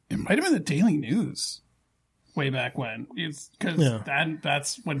might have been the Daily News way back when. It's because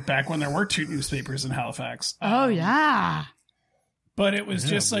that's back when there were two newspapers in Halifax. Oh yeah. But it was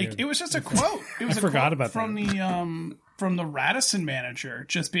just like, it was just a quote. It was I forgot about from that. from the Radisson manager,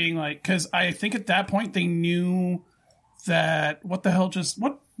 just being like, because I think at that point they knew that what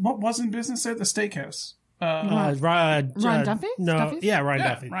was in business there? The steakhouse. Ryan Duffy? No, Duffy's? yeah, Ryan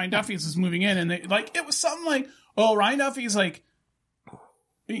Duffy. Ryan Duffy's was moving in, and they like it was something like, oh, Ryan Duffy's like,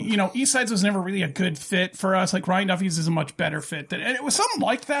 you know, Eastside's was never really a good fit for us. Like Ryan Duffy's is a much better fit, and it was something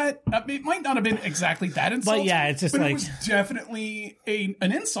like that. It might not have been exactly that insult, But yeah, it's just but like, it was definitely an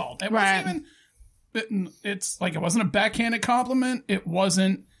insult. It wasn't even. It's like it wasn't a backhanded compliment. It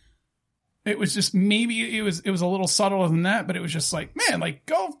wasn't. It was just maybe it was a little subtler than that, but it was just like, man, like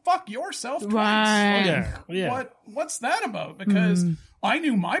go fuck yourself twice. Right. Like, Yeah. What's that about? Because I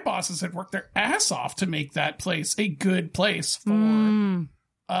knew my bosses had worked their ass off to make that place a good place for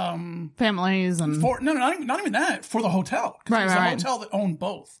Families and not even that, for the hotel. Because it was the hotel that owned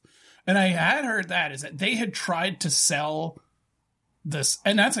both. And I had heard that is that they had tried to sell this,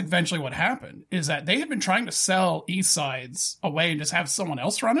 and that's eventually what happened, is that they had been trying to sell East Sides away and just have someone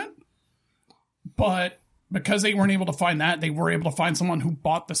else run it. But because they weren't able to find that, they were able to find someone who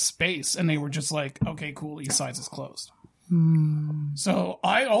bought the space, and they were just like, okay, cool, East Sides is closed. So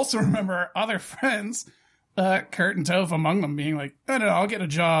I also remember other friends, Kurt and Toph among them, being like, no, I'll get a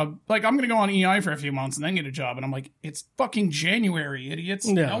job. Like, I'm going to go on EI for a few months and then get a job. And I'm like, it's fucking January, idiots.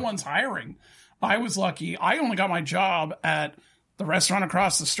 Yeah. No one's hiring. I was lucky. I only got my job at the restaurant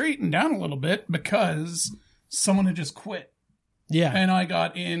across the street and down a little bit because someone had just quit. Yeah. And I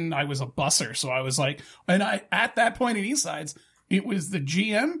got in, I was a busser. So I was like, and at that point at East Sides, it was the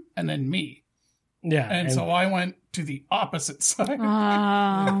GM and then me. Yeah. And so I went to the opposite side.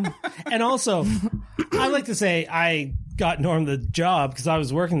 And also, I like to say I got Norm the job because I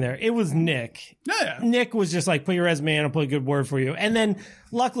was working there. It was Nick. Yeah. Nick was just like, put your resume in, I'll put a good word for you. And then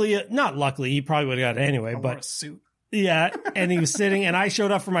not luckily, he probably would have got it anyway. I wore a But suit. yeah, and he was sitting, and I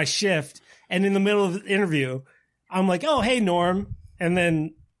showed up for my shift. And in the middle of the interview, I'm like, oh, hey, Norm. And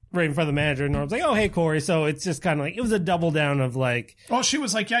then right in front of the manager, Norm's like, oh, hey, Corey. So it's just kind of like, it was a double down of like. Well, she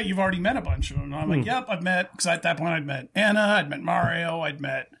was like, yeah, you've already met a bunch of them. And I'm like, yep, I've met, because at that point I'd met Anna, I'd met Mario, I'd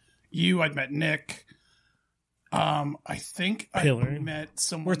met you, I'd met Nick. I think I Hillary. met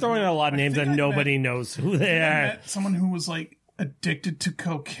someone. We're throwing out a lot of names that nobody knows who they I are. met someone who was like addicted to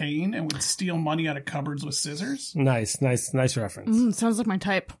cocaine and would steal money out of cupboards with scissors. Nice reference. Sounds like my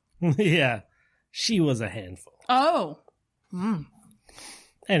type. Yeah. She was a handful. Oh,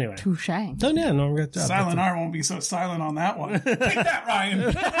 Anyway. touche. So yeah, Norm got the job. Silent R won't be so silent on that one. Take that,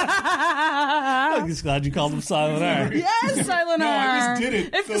 Ryan. I'm just glad you called him Silent R. Yes, Silent No, I R. just did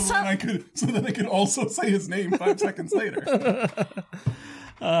it If so that I could also say his name 5 seconds later.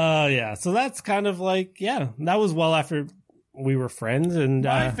 Yeah. So that's kind of like, yeah, that was well after we were friends. And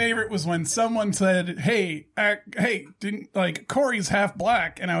My favorite was when someone said, hey, didn't like Corey's half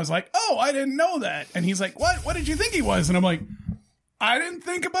black, and I was like, oh, I didn't know that. And he's like, what did you think he was? And I'm like, I didn't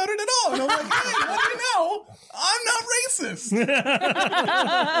think about it at all. And I'm like, hey, what do you know? I'm not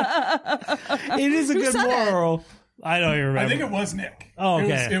racist. it is a good said moral. I don't even remember. I think it was Nick. Oh,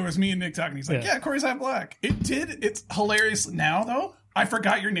 okay. It was me and Nick talking. He's like, yeah, Corey's half black. It's hilarious now, though. I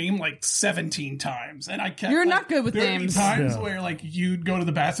forgot your name like 17 times. And I kept. You're like, not good with there names. Would be times Yeah. where like you'd go to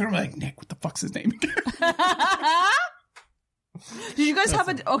the bathroom, like, Nick, what the fuck's his name again? Did you guys have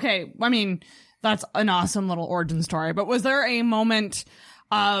okay, I mean, that's an awesome little origin story, but was there a moment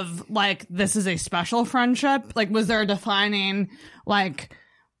of like, this is a special friendship? Like, was there a defining like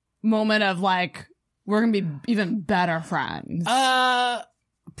moment of like, we're gonna be even better friends?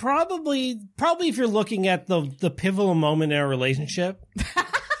 Probably if you're looking at the pivotal moment in our relationship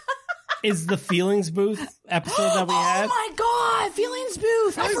is the Feelings Booth episode that we had. Oh my god, Feelings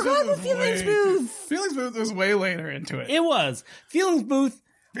Booth! I forgot about Feelings Booth. Feelings Booth was way later into it. It was Feelings Booth.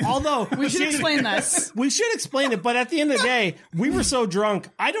 Although We should explain this. we should explain it, but at the end of the day, we were so drunk.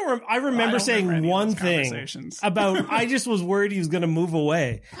 I remember saying remember any of one those thing conversations. about I just was worried he was going to move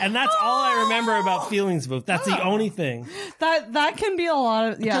away, and that's all I remember about Feelings Booth. That's the only thing. That can be a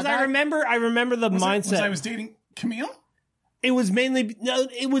lot of Because I remember the mindset. I was dating Camille? It was mainly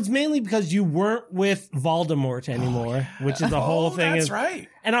because you weren't with Voldemort anymore, which is the whole thing. That's right.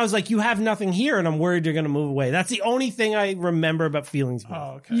 And I was like, you have nothing here, and I'm worried you're going to move away. That's the only thing I remember about Feelings Booth.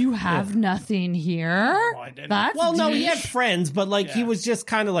 Oh, okay. You have nothing here. I didn't. That's Well, no, he had niche. friends, but like he was just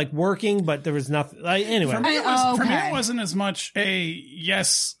kind of like working, but there was nothing. Like, anyway, For me, okay. it wasn't as much a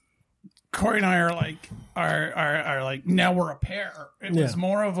yes. Corey and I are like now we're a pair. It was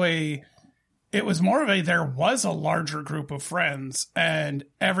more of a. It was more of a. There was a larger group of friends, and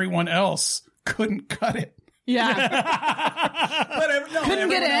everyone else couldn't cut it. Yeah. But Couldn't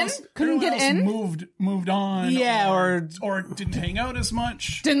get in? Couldn't get in? Moved on. Yeah, or didn't hang out as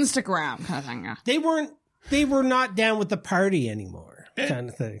much. Didn't stick around kind of thing. Yeah. they were not down with the party anymore, kind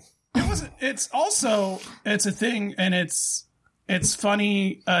of thing. It wasn't. It's a thing, and it's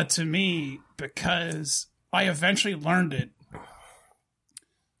funny to me because I eventually learned it.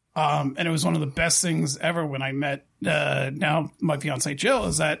 And it was one of the best things ever when I met now my fiance Jill,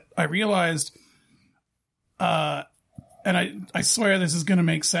 is that I realized, and I swear this is going to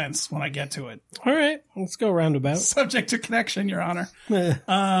make sense when I get to it. All right, let's go roundabout. Subject to connection, Your Honor.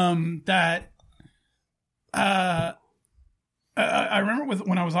 I remember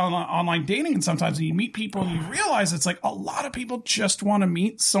when I was on online dating, and sometimes when you meet people, you realize it's like a lot of people just want to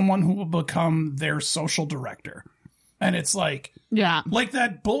meet someone who will become their social director. And it's like, Yeah. like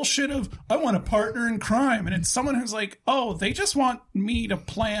that bullshit of, I want a partner in crime. And it's someone who's like, oh, they just want me to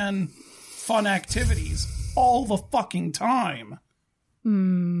plan fun activities all the fucking time.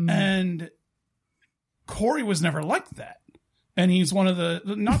 And And Corey was never like that. And he's one of the,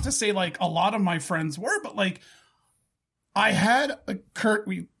 not to say like a lot of my friends were, but like I had Kurt,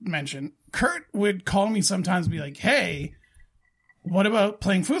 we mentioned, Kurt would call me sometimes and be like, hey, what about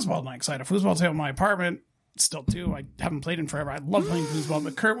playing foosball tonight? Because I had a foosball table in my apartment, still do. I haven't played in forever. I love playing foosball.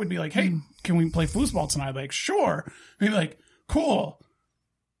 But Kurt would be like, hey, can we play foosball tonight? I'd be like, sure. And he'd be like, cool.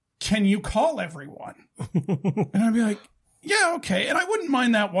 Can you call everyone? And I'd be like, yeah, okay. And I wouldn't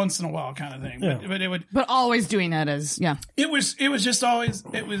mind that once in a while kind of thing. But it would. But always doing it is, yeah. It was just always,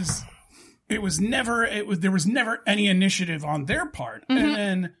 there was never any initiative on their part. Mm-hmm. And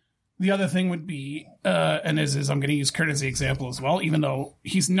then the other thing would be, and as is, I'm going to use Kurt as the example as well, even though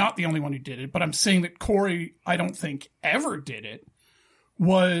he's not the only one who did it, but I'm saying that Corey, I don't think ever did it,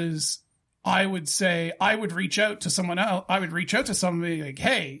 was I would say, I would reach out to someone else. I would reach out to somebody like,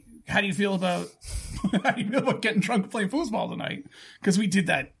 hey, how do you feel about getting drunk and playing foosball tonight? Because we did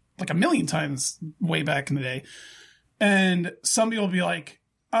that like a million times way back in the day. And somebody will be like,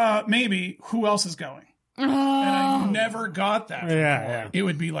 maybe, who else is going? And I never got that. Yeah. It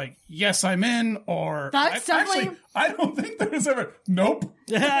would be like, yes, I'm in, or That's definitely. actually, I don't think there's ever. Nope.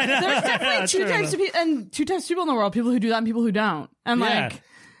 There's definitely two types of people, and two types of people in the world: people who do that and people who don't. And like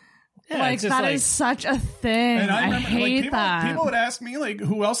that is such a thing. And I remember, hate that. People would ask me like,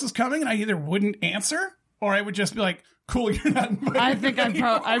 who else is coming, and I either wouldn't answer, or I would just be like, cool, you're not invited. I think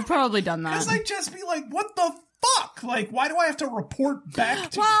I've probably done that. Because I'd just be like, what the fuck? Like, why do I have to report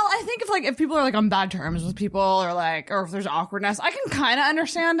back to Well, I think if people are like on bad terms with people, or if there's awkwardness, I can kind of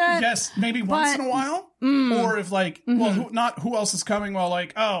understand it. Yes, maybe once in a while. Or if like, well, who else is coming? Well,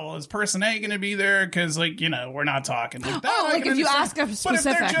 like, oh, is person A going to be there? Because like, we're not talking. Like, that I can if you understand. ask a specific.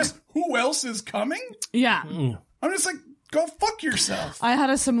 But if they're just, who else is coming? Yeah. I'm just like, go fuck yourself. I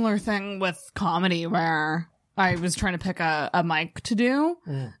had a similar thing with comedy where I was trying to pick a mic to do,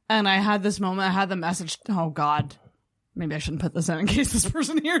 and I had this moment. I had the message. Oh God, maybe I shouldn't put this in case this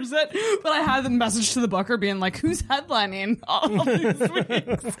person hears it. But I had the message to the booker being like, "Who's headlining all these weeks?" And I'm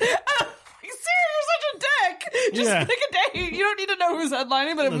like, "Sir, you're such a dick. Just pick a day. You don't need to know who's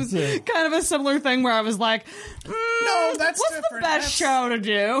headlining." But it was kind of a similar thing where I was like, "No, that's what's different. the best show to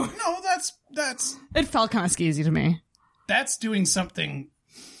do?" No, that's. It felt kind of skeezy to me. That's doing something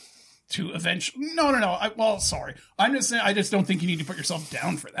to eventually. No. Sorry. I'm just saying. I just don't think you need to put yourself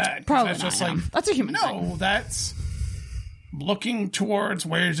down for that. Probably that's just not, like that's a human thing. No, that's looking towards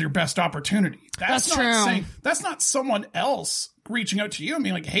where's your best opportunity. That's not true. Saying, that's not someone else reaching out to you and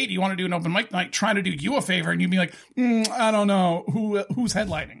being like, "Hey, do you want to do an open mic night?" Trying to do you a favor, and you'd be like, "I don't know who's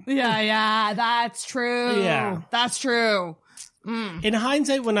headlining." Yeah, that's true. Yeah, that's true. In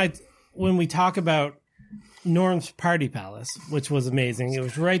hindsight, when we talk about Norm's Party Palace, which was amazing. It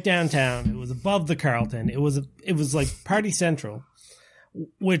was right downtown. It was above the Carlton. It was like Party Central,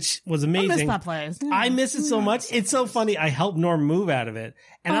 which was amazing. I miss that place. Yeah. I miss it so much. It's so funny. I helped Norm move out of it.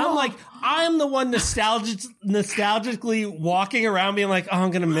 And I'm like, I'm the one nostalgically walking around being like, oh,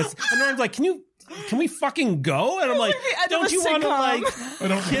 I'm going to miss it. And Norm's like, can we fucking go? And I'm like, don't you want to like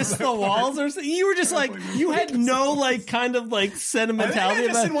kiss the walls or something? You were just like, you had no like kind of like sentimentality. I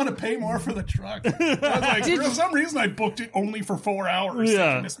just didn't want to pay more for the truck. I was like, for some reason I booked it only for 4 hours.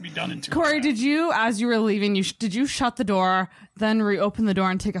 Yeah. So it to be done in 2 Corey, hours. did you, as you were leaving, did you shut the door, then reopen the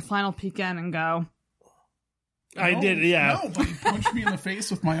door and take a final peek in and go? I did, yeah. No, but he punched me in the face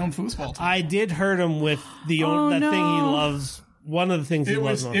with my own foosball team. I did hurt him with the thing he loves. One of the things he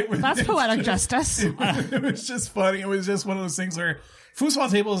loves. That's poetic justice. It was just funny. It was just one of those things where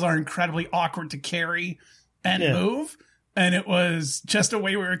foosball tables are incredibly awkward to carry and move. And it was just a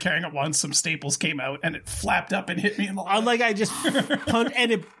way we were carrying it once. Some staples came out and it flapped up and hit me in the lip. Like I just punched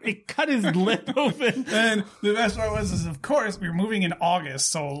and it cut his lip open. And the best part was, of course, we were moving in August.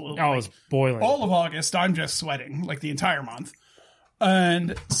 So it was boiling. All of August, I'm just sweating like the entire month.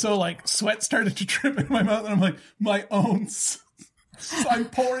 And so like sweat started to drip in my mouth. And I'm like, my own... I'm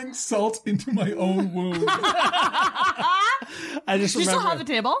pouring salt into my own wound. I just Do you still have the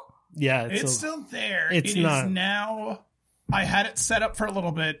table? Yeah. It's still there. It's not. Is now... I had it set up for a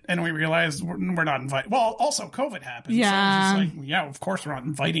little bit, and we realized we're not invited. Well, also COVID happened. Yeah. So it was just like, yeah, of course we're not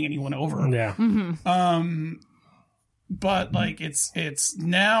inviting anyone over. Yeah. Mm-hmm. But like it's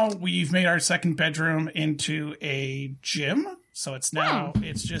now we've made our second bedroom into a gym. So it's now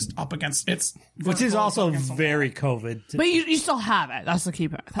it's just up against which is also very COVID. But you still have it. That's the key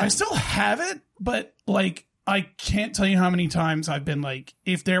part. I still have it, but like I can't tell you how many times I've been like,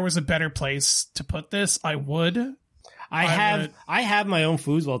 if there was a better place to put this, I would. I have my own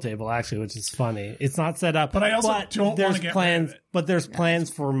foosball table actually, which is funny. It's not set up, but I also don't want to get plans. rid of it. But there's plans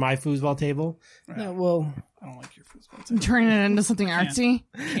for my foosball table. Right. Yeah, well, I don't like your foosball. Turning it into something artsy.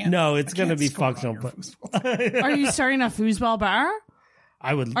 No, it's going to be functional. But Are you starting a foosball bar?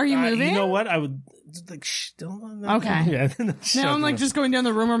 I would. Are you moving? You know what? I would just like. Shh, don't. Okay. Yeah. Now I'm like just going down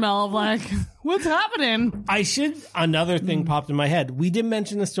the rumor mill of like, what's happening? I should. Another thing popped in my head. We did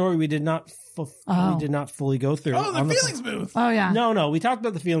mention a story we did not. We did not fully go through. Oh, the feelings booth. Oh yeah. No. We talked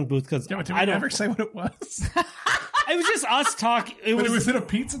about the feelings booth because Did we I don't ever say what it was? It was just us talking. It was in a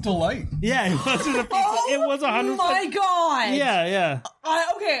Pizza Delight. Yeah, it wasn't a pizza. It was 100%. Oh my god. Yeah.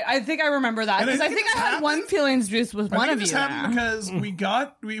 Okay, I think I remember that because I think I had one feelings juice with one of you. This happened because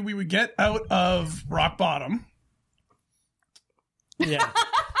we would get out of rock bottom. Yeah.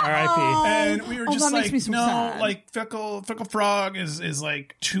 R.I.P. And we were just that makes like, me so no, sad. like Fickle Frog is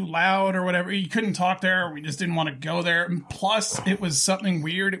like too loud or whatever. You couldn't talk there. We just didn't want to go there. And plus, it was something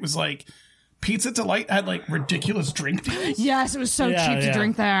weird. It was like Pizza Delight had like ridiculous drink deals. Yes, it was so cheap to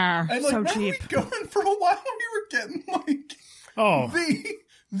drink there. And like, So remember cheap. we going for a while. We were getting like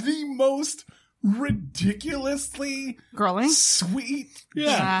the most ridiculously Girly? sweet.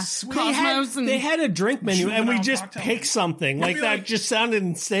 Yeah. Sweet. Cosmos and They had a drink menu and we Juvenile just cocktail. picked something. Like be that like- just sounded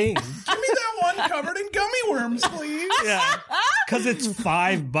insane. Give me that one covered in gummy worms, please. Yeah. Because it's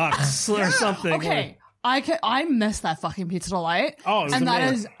 $5 or something. Okay. I miss that fucking Pizza Delight. Oh, it was and that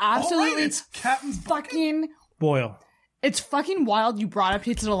amazing. is All absolutely right, it's Captain's Bucket. fucking Boyle. it's fucking wild you brought up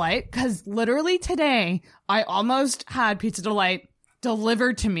Pizza Delight because literally today I almost had Pizza Delight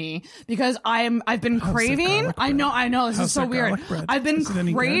delivered to me because I've been craving. I know this is so that weird. garlic bread? I've been Is it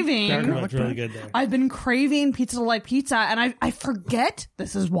any good? craving. Garlic It's really good there. I've been craving Pizza Delight pizza, and I forget.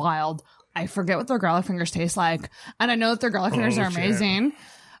 This is wild. I forget what their garlic fingers taste like, and I know that their garlic fingers are shit. amazing.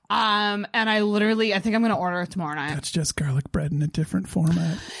 And I think I'm gonna order it tomorrow night. It's just garlic bread in a different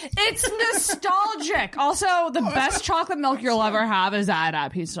format. It's nostalgic. Also, the best chocolate milk you'll ever have is at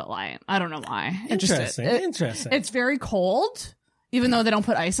Pizza Delight. I don't know why. Interesting. Interesting. It's very cold, even though they don't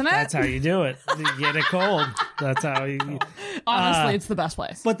put ice in it. That's how you do it. You get it cold. That's how you. Honestly, it's the best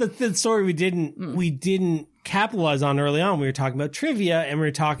place. But the story we didn't capitalize on early on. We were talking about trivia, and we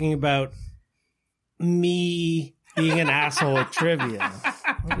were talking about me being an asshole at trivia.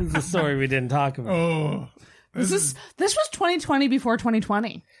 This is the story we didn't talk about. Oh, This was 2020 before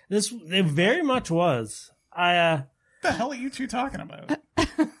 2020. It very much was. what the hell are you two talking about?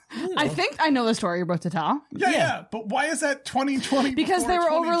 I think I know the story you're about to tell Yeah. But why is that 2020? because they were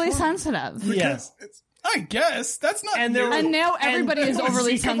before overly 2020? sensitive. Yes. I guess that's not. And there new. And now everybody is it was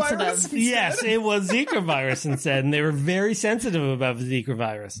overly Zika virus sensitive. instead? Yes, it was Zika virus instead, and they were very sensitive about Zika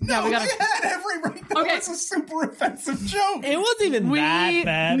virus. No, we gotta- they had every right. That Okay. was a super offensive joke. It wasn't even We that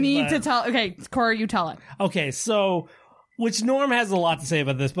bad. need but- to tell. Okay, Corey, you tell it. Okay, so which Norm has a lot to say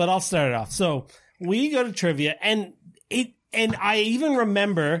about this, but I'll start it off. So we go to trivia, and I even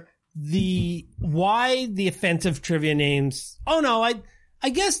remember why the offensive trivia names. Oh no, I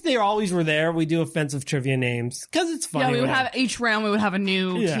guess they always were there. We do offensive trivia names because it's funny. Yeah, we would whatever. have each round. We would have a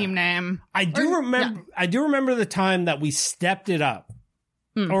new team name. I do remember the time that we stepped it up.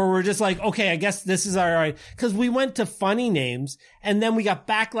 Or we're just like, okay, I guess this is our right. Because we went to funny names, and then we got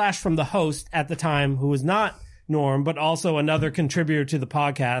backlash from the host at the time, who was not Norm, but also another contributor to the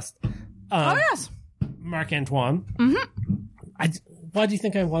podcast, Oh yes. Marc Antoine. Mm-hmm. Why do you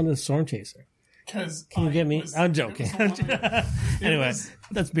think I wanted a Storm Chaser? Because Can you get me? I'm joking. Anyway,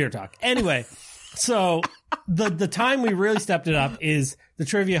 that's beer talk. Anyway, so the time we really stepped it up is the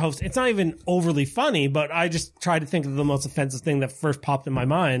trivia host. It's not even overly funny, but I just tried to think of the most offensive thing that first popped in my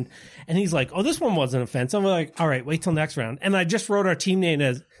mind. And he's like, "Oh, this one wasn't offensive." I'm like, "All right, wait till next round." And I just wrote our team name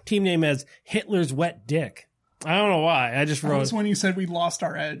as Hitler's Wet Dick. I don't know why. I just that wrote. was when you said we lost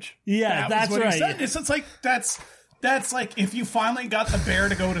our edge. Yeah, That was that's what you right. said. It's like that's like if you finally got the bear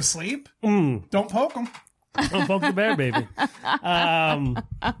to go to sleep, don't poke him. Don't poke the bear, baby.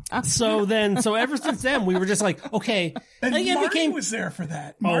 So ever since then, we were just like, okay. And it Marty was there for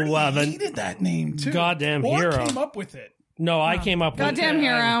that. Marty wow, then- hated that name too. Goddamn or hero. came up with it. No, I came up with Goddamn it.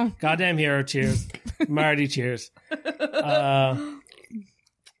 hero. Goddamn hero. Cheers. Marty, cheers.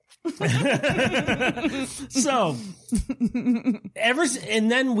 So,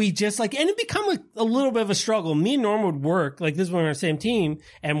 and then we just like, and it become a little bit of a struggle. Me and Norm would work, like this is when we were on the same team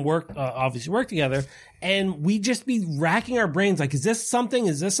and obviously work together. And we'd just be racking our brains like, is this something?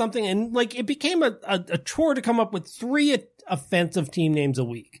 Is this something? And like, it became a chore to come up with 3 offensive team names a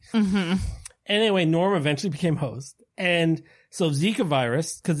week. Mm-hmm. Anyway, Norm eventually became host. And so Zika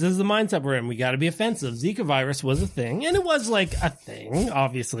virus, because this is the mindset we're in, we got to be offensive. Zika virus was a thing, and it was like a thing,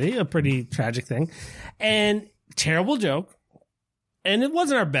 obviously, a pretty tragic thing, and terrible joke. And it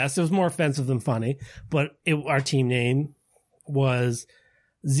wasn't our best; it was more offensive than funny. But our team name was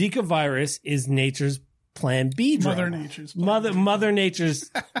Zika virus is nature's Plan B drug. Mother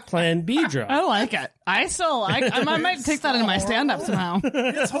Nature's Plan B drug. I like it. I might take that into my stand-up somehow.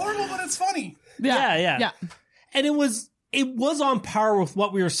 It's horrible, but it's funny. Yeah. And it was on par with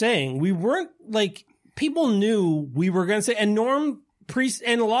what we were saying. We weren't like, people knew we were going to say, and Norm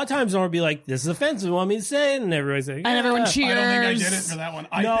and a lot of times Norm would be like, this is offensive, you want me to say it? And everybody's like, and everyone cheers. I don't think I did it for that one.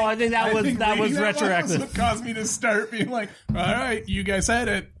 I think that was retroactive. That's what caused me to start being like, all right, you guys said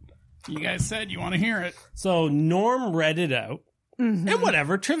it. You guys said you want to hear it. So Norm read it out. Mm-hmm. And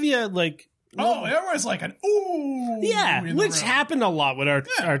whatever, trivia, like... Oh, everyone's like an ooh. Yeah, which happened a lot with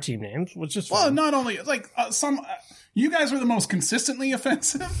our team names, which is fun. Well, not only, like, you guys were the most consistently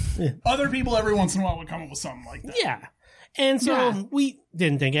offensive. Yeah. Other people every once in a while would come up with something like that. Yeah. And so we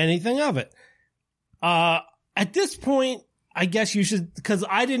didn't think anything of it. At this point, I guess you should, because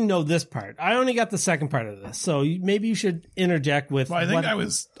I didn't know this part. I only got the second part of this, so maybe you should interject with. Well, I think I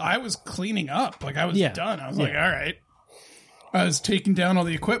was cleaning up, like I was done. I was like, all right. I was taking down all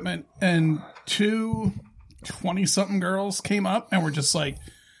the equipment, and 2 20-something girls came up and were just like,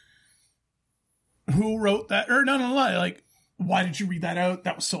 "Who wrote that?" Or no, like, "Why did you read that out?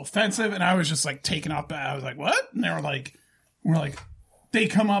 That was so offensive." And I was just like taken up. I was like, "What?" And they were like, they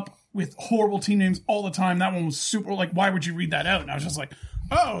come up with horrible team names all the time. That one was super, like, why would you read that out? And I was just like,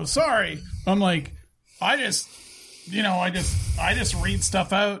 oh, sorry. I'm like, I just read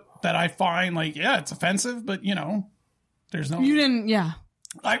stuff out that I find, like, yeah, it's offensive, but, there's no... You didn't, yeah.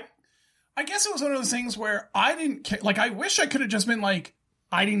 I guess it was one of those things where I didn't care. Like, I wish I could have just been like,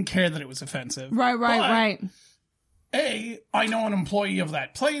 I didn't care that it was offensive. Right. A, I know an employee of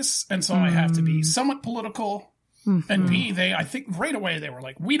that place, and so I have to be somewhat political. Mm-hmm. And B, I think right away they were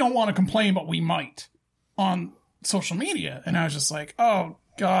like, we don't want to complain, but we might on social media. And I was just like, oh,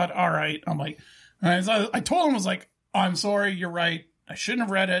 God, all right. I'm like, I told him, I was like, I'm sorry, you're right. I shouldn't have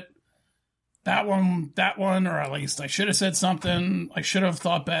read it. That one, or at least I should have said something. I should have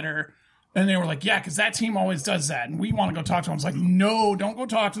thought better. And they were like, yeah, because that team always does that. And we want to go talk to them. I was like, no, don't go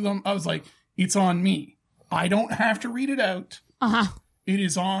talk to them. I was like, it's on me. I don't have to read it out. Uh-huh. It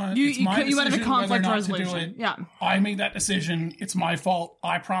is on. It's my decision. You wanted a conflict resolution. To do it. Yeah. I made that decision. It's my fault.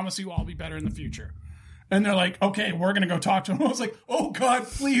 I promise you I'll be better in the future. And they're like, okay, we're going to go talk to him. I was like, oh, God,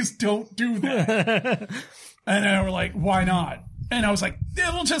 please don't do that. And they were like, why not? And I was like,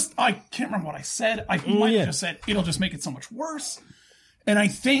 I can't remember what I said. I might have just said, it'll just make it so much worse. And I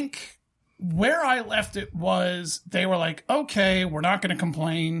think where I left it was they were like, okay, we're not going to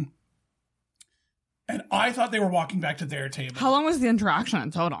complain. And I thought they were walking back to their table. How long was the interaction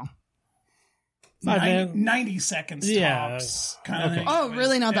in total? 90 seconds tops. Kind of thing. Oh,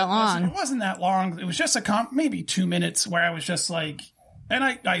 really? Not that long? It wasn't that long. It was just maybe 2 minutes where I was just like, and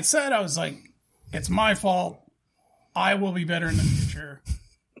I said, I was like, it's my fault. I will be better in the future.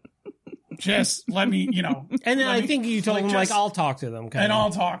 Just let me, And then I think you told them, like, I'll talk to them.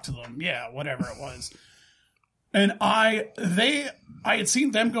 I'll talk to them. Yeah, whatever it was. And I had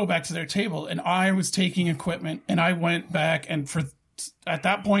seen them go back to their table, and I was taking equipment, and I went back, and at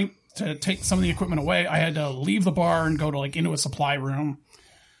that point, to take some of the equipment away, I had to leave the bar and go to, like, into a supply room.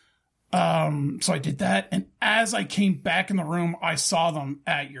 So I did that, and as I came back in the room, I saw them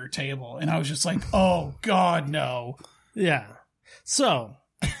at your table, and I was just like, oh, God, no. Yeah. So...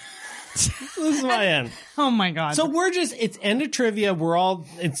 this is my end. Oh my God. So it's end of trivia.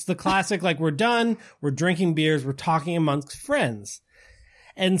 It's the classic, like, we're done. We're drinking beers. We're talking amongst friends.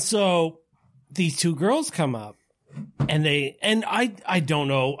 And so these 2 girls come up and I don't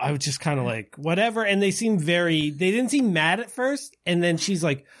know. I was just kind of like, whatever. And they didn't seem mad at first. And then she's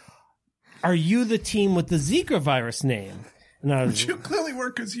like, are you the team with the Zika virus name? And I was, you clearly were,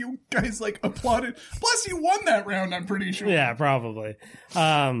 because you guys, like, applauded. Plus you won that round, I'm pretty sure. Yeah, probably.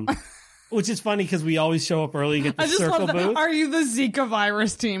 Which is funny because we always show up early, get the circle booth. Are you the Zika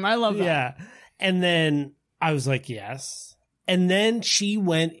virus team? I love that. Yeah. And then I was like, yes. And then she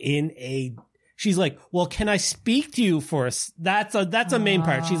went she's like, well, can I speak to you for that's a main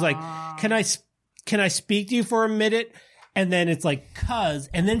part. She's like, can I speak to you for a minute? And then it's like,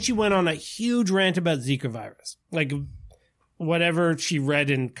 and then she went on a huge rant about Zika virus. Like, whatever she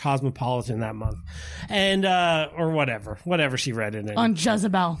read in Cosmopolitan that month. And, or whatever she read in it. On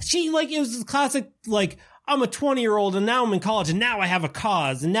Jezebel. It was this classic, like, I'm a 20-year-old and now I'm in college and now I have a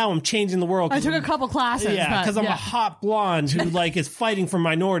cause and now I'm changing the world. I took a couple classes. Yeah, because I'm a hot blonde who, like, is fighting for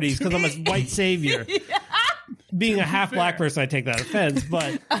minorities because I'm a white savior. Being a half black person, I take that offense,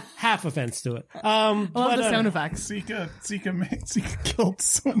 but half offense to it. I love the sound effects. Zika killed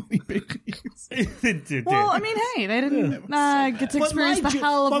so many babies. Well, I mean, hey, they didn't get to experience the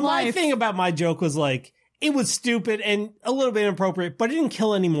hell of life. But my thing about my joke was, like, it was stupid and a little bit inappropriate, but it didn't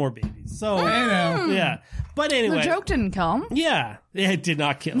kill any more babies. So I know. yeah. But anyway, The joke didn't kill him. yeah, it did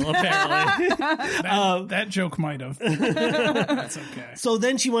not kill. Apparently. That joke might have. That's okay. So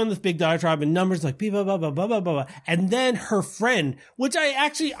then she went on this big diatribe and numbers like blah, blah, blah, blah, blah, blah, blah. And then her friend, which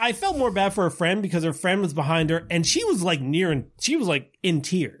I felt more bad for her friend because her friend was behind her and she was like she was like in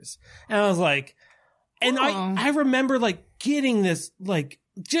tears. And I was like, and I remember like getting this, like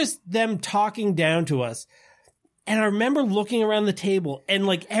just them talking down to us. And I remember looking around the table and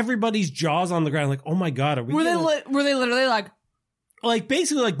like everybody's jaws on the ground, like, oh my God, are we Were they literally like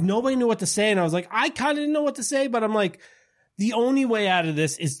basically like nobody knew what to say. And I was like, I kind of didn't know what to say, but I'm like, the only way out of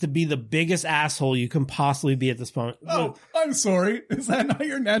this is to be the biggest asshole you can possibly be at this point. Oh, I'm sorry. Is that not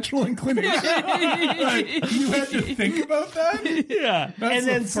your natural inclination? Like, you had to think about that? Yeah. That's and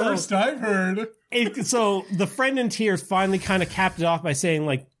then the first I've heard. So the friend in tears finally kind of capped it off by saying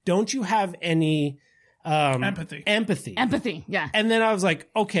like, don't you have any Empathy. empathy? Yeah. And then I was like,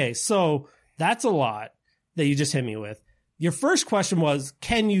 okay, so that's a lot that you just hit me with. Your first question was,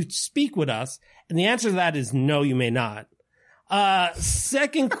 can you speak with us? And the answer to that is no, you may not.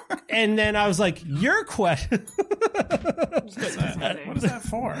 Second, and then I was like, your question. What is that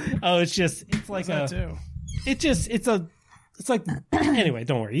for? Oh, it's like it's like, anyway,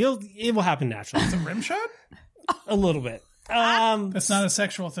 don't worry. It will happen naturally. It's a rim shot? A little bit. That's not a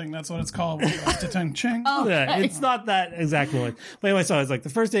sexual thing. That's what it's called. Ching. Oh, Yeah, it's not that exact noise. But anyway, so I was like, the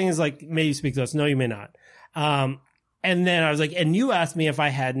first thing is like, may you speak to us? No, you may not. And then I was like, and you asked me if I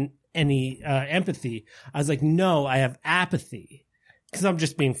had any empathy. I was like, no, I have apathy. Because I'm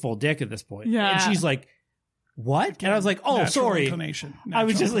just being full dick at this point. Yeah. And she's like, what? And I was like, oh, Natural sorry. inclination. I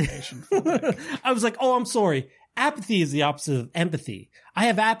was just Natural like, inclination. I was like, oh, I'm sorry. Apathy is the opposite of empathy. I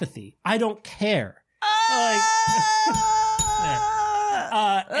have apathy. I don't care.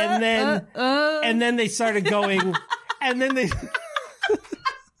 And then they started going, and then they.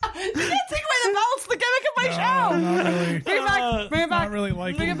 You can't take away the bell. It's the gimmick of my show. Not really. Bring it back. Bring it back. Not really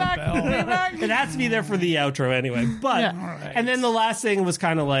liking Bring it the back. bell. Bring it back. It has to be there for the outro anyway. But Yeah. All right. and then the last thing was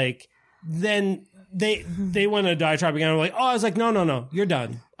kind of like, then they went on a diatribe again. I'm like, oh, I was like, no, you're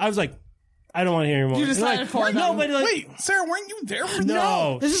done. I was like, I don't want to hear anymore. You decided like, for no, them. but like, Wait, Sarah, weren't you there for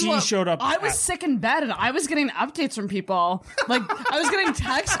no, This is she what- showed up. I was sick in bed and I was getting updates from people. Like I was getting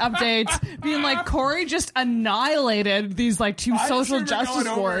text updates being like, Corey just annihilated these like two social justice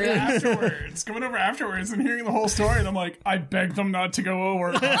warriors. Going over afterwards and hearing the whole story, and I'm like, I begged them not to go over.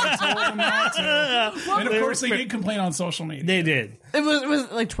 I told them not to. And of course, they did complain on social media. They did. It was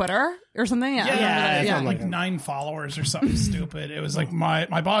like Twitter or something. Yeah, I remember that. yeah, Had like 9 followers or something stupid. It was like my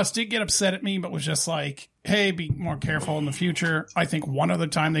boss did get upset at me, but was just like, hey, be more careful in the future. I think one other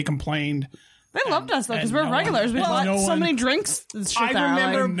time they complained. They loved us though because and we're no regulars. one- We bought no so one- many drinks. And shit I there,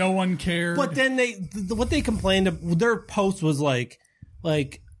 remember- like- No one cared. But then what they complained of, their post was like,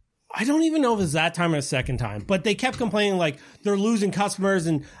 I don't even know if it's that time or the second time, but they kept complaining like they're losing customers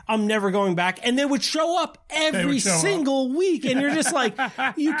and I'm never going back. And they would show up every show single week. And you're just like,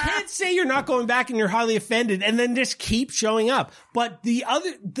 you can't say you're not going back and you're highly offended and then just keep showing up. But the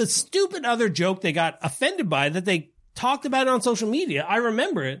stupid other joke they got offended by that they talked about it on social media. I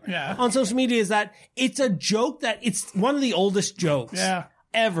remember it on social media is that it's a joke that it's one of the oldest jokes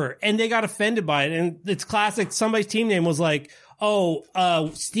ever. And they got offended by it. And it's classic. Somebody's team name was like,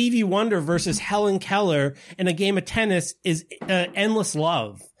 Stevie Wonder versus Helen Keller in a game of tennis is endless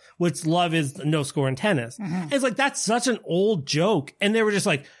love, which love is no score in tennis. Mm-hmm. It's like, that's such an old joke. And they were just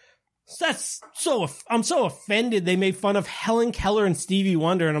like, I'm so offended. They made fun of Helen Keller and Stevie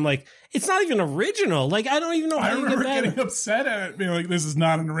Wonder. And I'm like, it's not even original. Like, I don't even know how I you remember get getting upset at it, being like, this is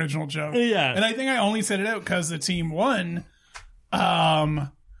not an original joke. Yeah. And I think I only said it out because the team won.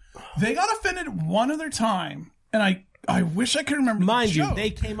 They got offended one other time. And I wish I could remember. Mind you, joke.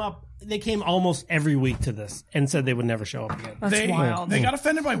 they came almost every week to this and said they would never show up again. That's wild. They got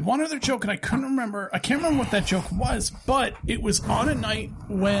offended by one other joke, and I couldn't remember. I can't remember what that joke was, but it was on a night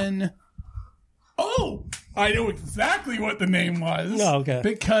when. Oh, I know exactly what the name was. Oh, okay.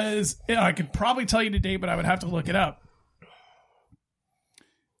 Because I could probably tell you today, but I would have to look it up.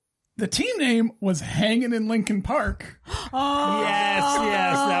 The team name was Hanging in Lincoln Park. Yes,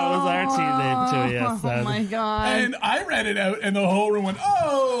 that was our team name too. Yes, Oh my god. And I read it out, and the whole room went,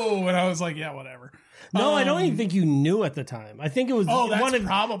 oh! And I was like, yeah, whatever. No, I don't even think you knew at the time. I think it was that's one of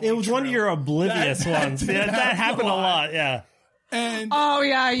probably it was one of true. your oblivious That ones. did Yeah, that happen happened a a lot. lot. Yeah. And Oh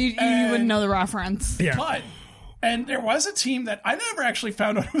yeah, you wouldn't know the reference. But, and there was a team that I never actually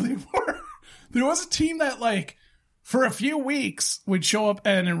found out who they were. There was a team that, like, for a few weeks would show up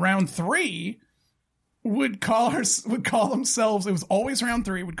and in round 3 would call themselves, it was always round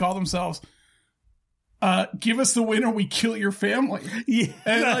 3, would call themselves give us the win or we kill your family. Yeah,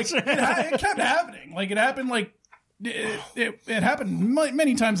 And like that's right. it kept happening. Like it happened like it happened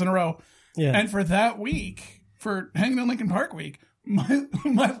many times in a row. Yeah. And for that week, for Hanging in Lincoln Park week,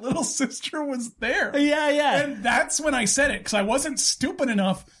 my little sister was there. Yeah. And that's when I said it, because I wasn't stupid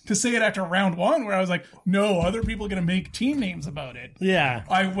enough to say it after round one, where I was like, no, other people are going to make team names about it. Yeah.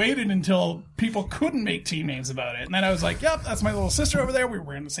 I waited until people couldn't make team names about it. And then I was like, yep, that's my little sister over there. We were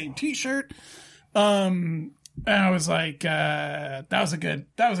wearing the same t-shirt. And I was like, that was a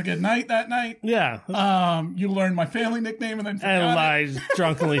good night that night. Yeah. You learned my family nickname and then forgot And it. I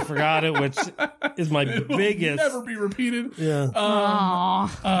drunkenly forgot it, which is my It will biggest. never be repeated. Yeah.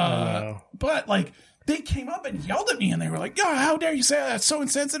 But like they came up and yelled at me and they were like, "Yo, how dare you say that? That's so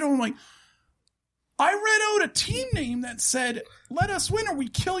insensitive." I'm like, I read out a team name that said, "Let us win or we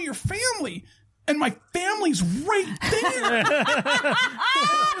kill your family." And my family's right there.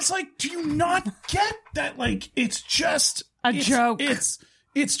 I was like, do you not get that? Like, it's just A joke. It's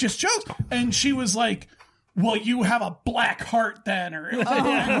just jokes. And she was like, well, you have a black heart then, or a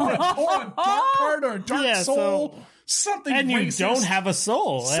dark heart, or a dark soul. Something And you racist. don't have a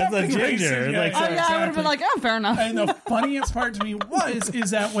soul as a Something ginger. racist, yeah, Like, Oh, yeah, I would have been like, oh, fair enough. And the funniest part to me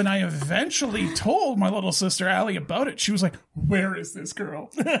is that when I eventually told my little sister Allie about it, she was like, "Where is this girl?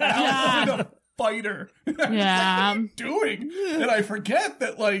 I'm going to fight her." And I was Yeah. like, what are you doing? And I forget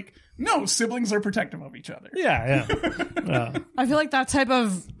that, like, no, siblings are protective of each other. yeah. I feel like that type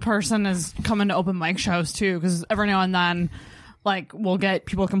of person is coming to open mic shows too, because every now and then, like, we'll get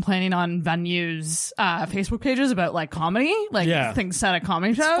people complaining on venues' Facebook pages about like comedy, like things said at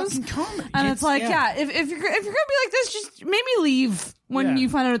comedy shows, fucking comedy. and it's like, if you're gonna be like this, just maybe leave when you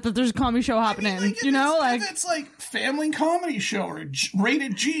find out that there's a comedy show happening. Like, you know, like it's like family comedy show or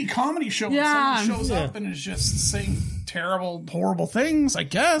rated G comedy show. And someone shows up and is just saying terrible, horrible things, I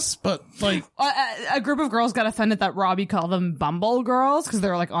guess. But like, a group of girls got offended that Robbie called them Bumble girls because they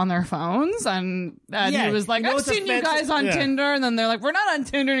were like on their phones, and he was like, "I've seen you guys on Tinder," and then they're like, "We're not on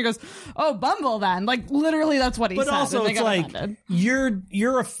Tinder," and he goes, "Oh, Bumble then." Like literally, that's what he said. But also, and they it's got like offended.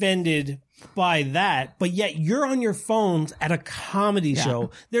 you're offended by that, but yet you're on your phones at a comedy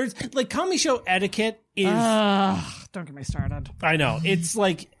show. There's like comedy show etiquette is. Don't get me started. I know it's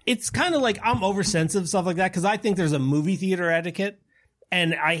like it's kind of like I'm oversensitive stuff like that because I think there's a movie theater etiquette,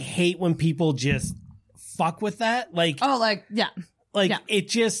 and I hate when people just fuck with that. Like it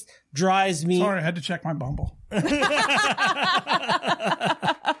just drives me. sorry, I had to check my Bumble.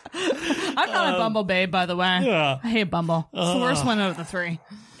 I'm not a Bumble babe, by the way. Yeah. I hate Bumble. It's the worst one out of the three.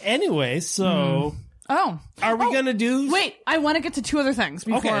 Anyway, so are we gonna do? Wait, I want to get to two other things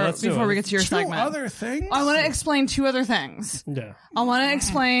before let's do it. we get to your Two segment. other things. I want to explain two other things. Yeah. I want to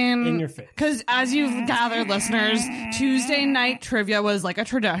explain In your face. because as you've gathered, listeners, Tuesday night trivia was like a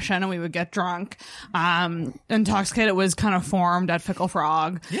tradition, and we would get drunk. Intoxicated was kind of formed at Fickle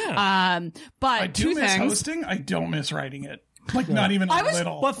Frog. Yeah. But I do two miss things. hosting. I don't miss writing it. Like not even a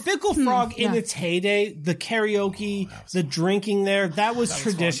little. But Fickle Frog in its heyday, the karaoke, the drinking there, that was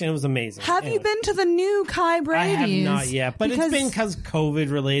tradition. It was amazing. Have you been to the new Kai I Brady's? have not yet, but Because it's been because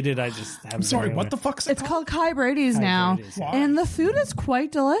COVID related. I just haven't. I'm sorry, been what the anywhere. fuck's it It's called Kai Brady's now, Brady's, yeah. and the food is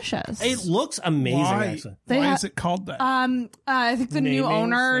quite delicious. It looks amazing. Why, Actually, why is it called that? I think the new Namings,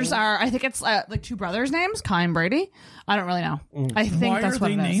 owners yeah. are. I think it's like two brothers' names, Kai and Brady. I don't really know. I think Why that's are what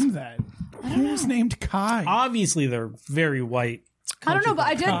they it is. named that? Who's named Kai? obviously they're very white. I don't know,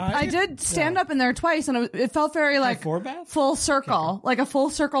 but Kai? I did stand up in there twice, and it felt very like Forbath? full circle, like a full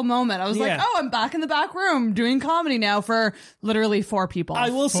circle moment. I was like, Yeah. oh, I'm back in the back room doing comedy now for literally 4 people.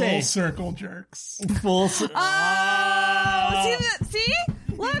 I will Full say circle jerks. full. See,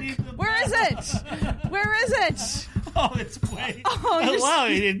 look, where is it? Where is it? Oh, it's way. Oh, wow!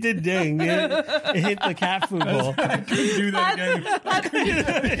 It did ding. It hit the cat food bowl. I couldn't do that again. I couldn't do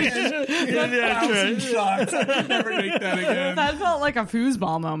that again. Yeah, 1,000 shots. I could never make that again. That felt like a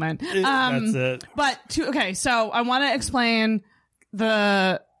foosball moment. That's it. But so I want to explain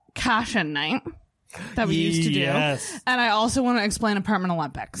the cash-in night that we used to do. Yes. And I also want to explain Apartment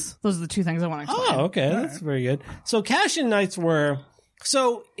Olympics. Those are the two things I want to explain. Oh, okay, that's very good. So cash-in nights were.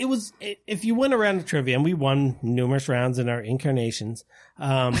 So it was if you went around the trivia, and we won numerous rounds in our incarnations. We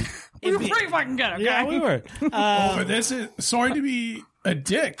were pretty fucking good, okay? Yeah, we were. But this is, sorry to be a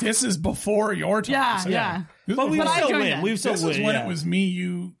dick, this is before your time. Yeah, So yeah. This But is we before- I still joined win. it. We still This win. is when yeah. it was me,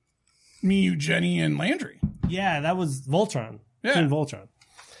 you, Jenny, and Landry. Yeah, that was Voltron. Yeah. Team Voltron.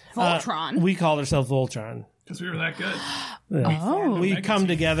 Voltron. We called ourselves Voltron. Because we were that good. We come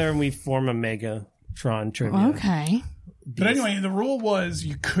together and we form a Megatron trivia. Okay. But anyway, the rule was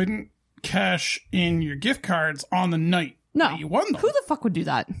you couldn't cash in your gift cards on the night No. that you won them. Who the fuck would do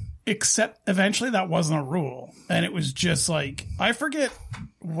that? Except eventually that wasn't a rule. And it was just like, I forget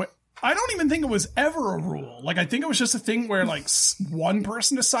what, I don't even think it was ever a rule. Like, I think it was just a thing where like one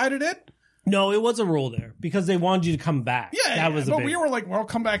person decided it. No, it was a rule there because they wanted you to come back. Yeah, that was. But we were like, well,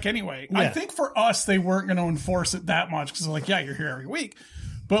 come back anyway. Yeah. I think for us, they weren't going to enforce it that much because they're like, yeah, you're here every week.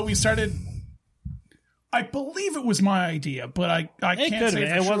 But we started. I believe it was my idea, but I can't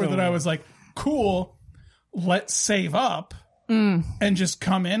say for sure that I was like, cool. Let's save up and just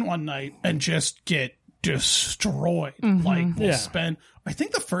come in one night and just get destroyed. Like we'll spend. I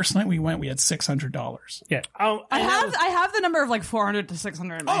think the first night we went, we had $600. Yeah. I have the number of like 400 to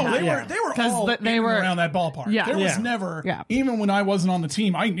 600. In my head. They were all around that ballpark. Yeah. There was never, even when I wasn't on the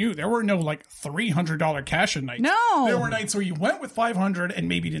team, I knew there were no like $300 cash in nights. No. There were nights where you went with $500 and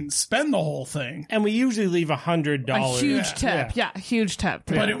maybe didn't spend the whole thing. And we usually leave $100. A huge tip. Yeah, huge tip.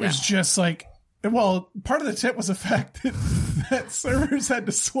 But it was just like, well, part of the tip was the fact that servers had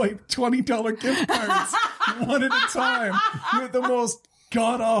to swipe $20 gift cards one at a time with the most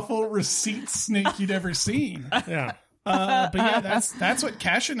god-awful receipt snake you'd ever seen. Yeah. But yeah, that's what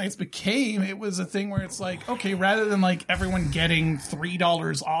Cash at Nights became. It was a thing where it's like, okay, rather than like everyone getting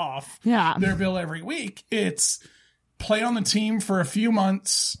 $3 off their bill every week, it's play on the team for a few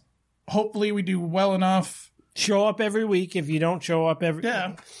months. Hopefully we do well enough. Show up every week. If you don't show up every...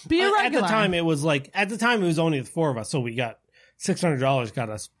 Yeah. Be a regular. At the time, it was only the four of us, so we got $600 got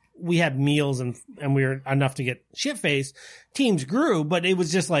us. We had meals and we were enough to get shit-faced. Teams grew, but it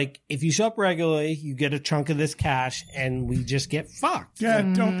was just like, if you show up regularly, you get a chunk of this cash, and we just get fucked. Yeah,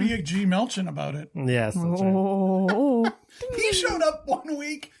 don't be a G. Melchin about it. Yes, that's right. He showed up one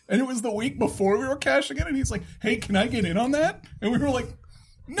week, and it was the week before we were cashing in, and he's like, hey, can I get in on that? And we were like,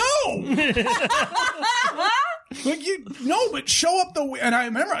 no! But show up and I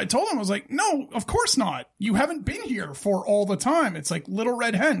remember I told him, I was like, no, of course not. You haven't been here for all the time. It's like Little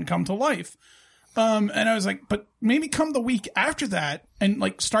Red Hen come to life. And I was like, but maybe come the week after that and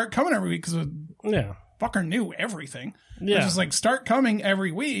like start coming every week because fucker knew everything. Yeah. It's just like start coming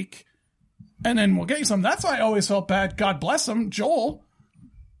every week and then we'll get you some. That's why I always felt bad. God bless him, Joel,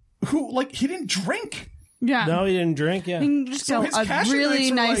 who like he didn't drink. Yeah. No, he didn't drink. Yeah. You can just go a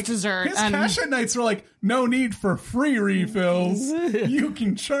really nice dessert. His cash at nights were like, no need for free refills. You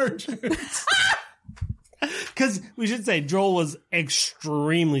can charge it. Because we should say Joel was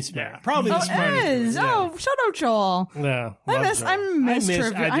extremely smart. Probably the smartest. Oh, shout out Joel. Yeah.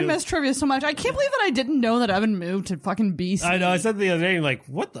 I miss trivia so much. I can't believe that I didn't know that Evan moved to fucking BC. I know. I said the other day, like,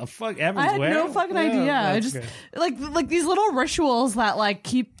 what the fuck? Evan's I had no fucking idea. I just like these little rituals that like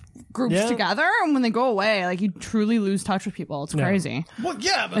keep groups together, and when they go away, like you truly lose touch with people. It's crazy. Well,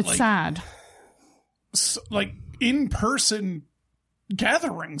 yeah, but it's like, sad. So, like in-person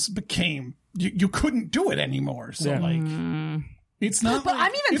gatherings became you couldn't do it anymore. So like it's not. But like,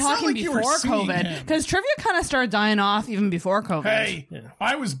 I'm even talking like before COVID because trivia kind of started dying off even before COVID. Hey,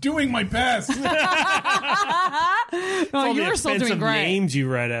 I was doing my best. No, you were still doing great. Names you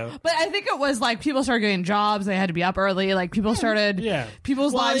read out, but I think it was like people started getting jobs. They had to be up early. Like people started.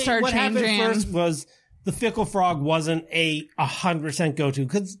 People's lives started changing. What happened first was the Fickle Frog wasn't a 100% go-to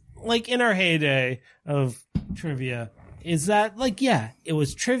because, like, in our heyday of trivia. Is that like, it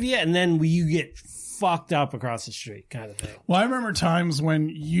was trivia and then you get fucked up across the street kind of thing. Well, I remember times when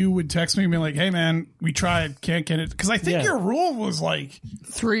you would text me and be like, hey man, we tried, can't get it. Because I think your rule was like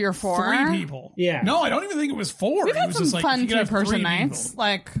 3 or 4. 3 people. Yeah. No, I don't even think it was 4. We've it had was some just like, fun 2-person nights.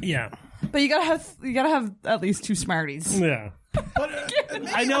 Like, but you gotta have at least 2 Smarties. Yeah. But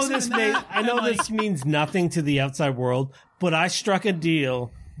I know this means nothing to the outside world, but I struck a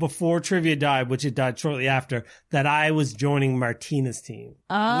deal before trivia died, which it died shortly after, that I was joining Martina's team, which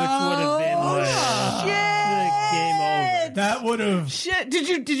would have been like game over. That would have shit. Did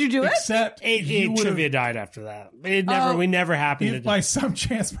you do it? Except trivia died after that. It never. We never happened. If by some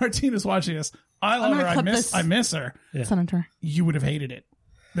chance Martina's watching this, I love her. I miss her. Yeah. Senator, you would have hated it.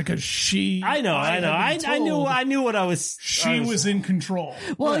 Because she, I know. I knew what I was. She was in control.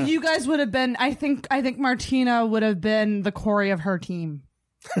 Well, you guys would have been. I think Martina would have been the Corey of her team.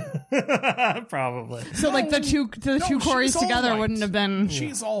 Probably. So like the two Corys together wouldn't have been.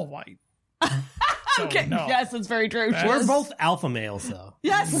 She's all white. So, okay. No. Yes, that's very true. We're both alpha males, though.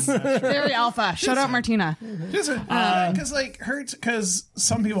 Yes, very alpha. Shout out Martina. Because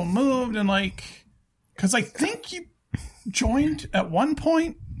some people moved and because I think you joined at one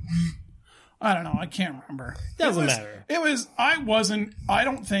point. I don't know. I can't remember. Doesn't matter. I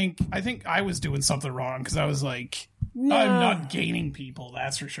think I was doing something wrong because I was like, I'm not gaining people,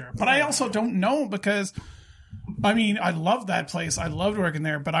 that's for sure. But I also don't know because I mean, I loved that place. I loved working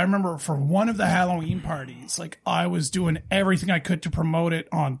there. But I remember for one of the Halloween parties, like I was doing everything I could to promote it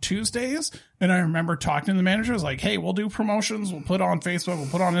on Tuesdays. And I remember talking to the manager. I was like, hey, we'll do promotions. We'll put it on Facebook. We'll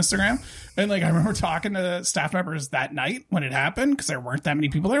put it on Instagram. And like, I remember talking to staff members that night when it happened because there weren't that many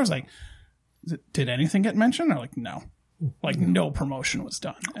people there. I was like, did anything get mentioned? They're like, no. Like no promotion was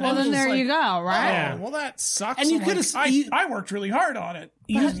done. And Well, I was then just there like, you go, right? Oh, well, that sucks. And you I'm could've- like, you- I worked really hard on it.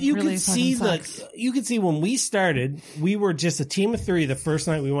 You really could see fucking sucks. you could see when we started, we were just a team of 3 the first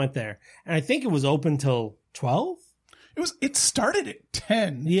night we went there. And I think it was open till 12. It started at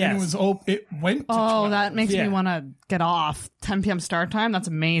 10. Yes. And it went to Oh, 12. that makes Yeah. me want to get off. 10 p.m. start time. That's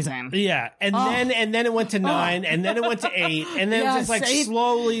amazing. Yeah. And then it went to 9 and then it went to 8 and then Yes, just like 8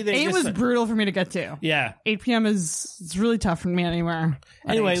 slowly they 8 just was brutal for me to get to. yeah. 8 p.m. it's really tough for me anywhere.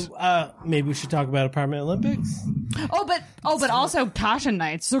 at Anyway, 8. maybe we should talk about Apartment Olympics. but also Cashin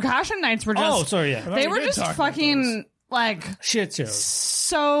nights. So Cashin nights were just Oh, sorry, yeah. they we were did just talk about fucking like Shit shows.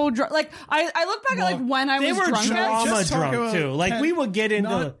 so drunk. Like I look back at like when I They was were drunk. drama Just talk drunk about too. Like Ken- we would get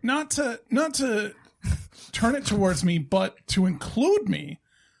into not to turn it towards me, but to include me.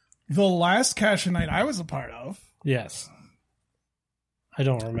 The last Cash night I was a part of, yes. I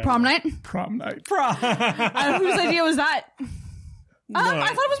don't remember. Prom night. prom night, Whose idea was that? I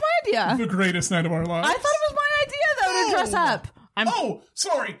thought it was my idea. the greatest night of our lives. I thought it was my idea though to dress up. Oh,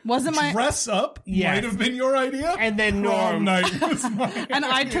 sorry. Wasn't my- dress up? Yes. Might have been your idea. And then prom Norm. night was my And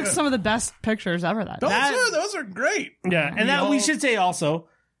I idea. took some of the best pictures ever that day. Those are great. Yeah, and that we should say also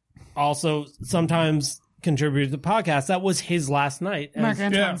sometimes contributed to the podcast. That was his last night as Mark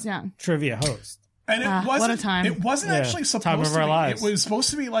Antoine's, yeah. trivia host. And it what wasn't. a time. It wasn't Yeah, actually time supposed of to our be. lives. It was supposed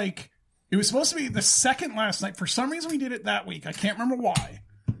to be like. It was supposed to be the second last night. For some reason, we did it that week. I can't remember why.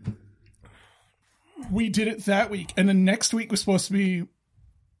 We did it that week, and the next week was supposed to be.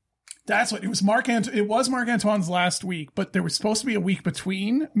 That's what it was. It was Mark Antoine's last week, but there was supposed to be a week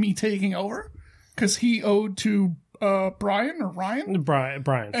between me taking over because he owed to Brian or Ryan.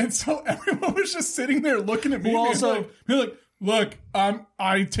 Brian. And so everyone was just sitting there looking at me. Who being also- like, look,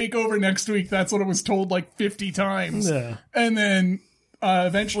 I take over next week. That's what it was told like 50 times. Yeah. And then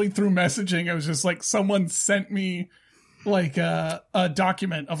eventually through messaging, it was just like someone sent me like a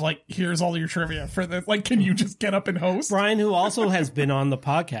document of like, here's all your trivia for the, like, can you just get up and host? Brian, who also has been on the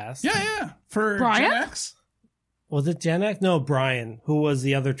podcast. Yeah. For Brian? Gen X. Was it Gen X? No, Brian, who was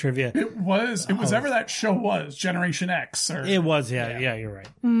the other trivia. It was ever that show was Generation X or It was, yeah, you're right.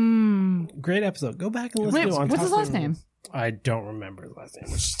 Great episode. Go back and listen Wait, to it. on what's his Top last Three. name? I don't remember his last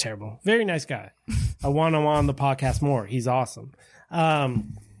name, which is terrible. Very nice guy. I want him on the podcast more. He's awesome.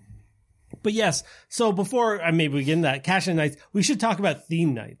 But yes, so before maybe we get into that, Cash and Nights, we should talk about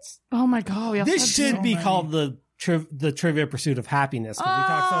theme nights. Oh my god, we also This had should be called the Trivia Pursuit of Happiness because we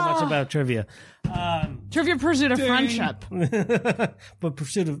talk so much about trivia. Trivia Pursuit of Friendship. But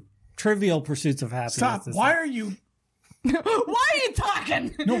trivial pursuits of happiness. stop. is- Why are you? Why are you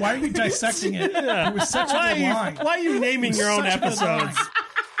talking? No, why are you dissecting it? It was such a Why are good you, line. why are you naming your own Such a good episodes?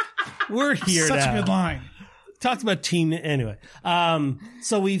 We're here Such now. a good line. Talked about team anyway.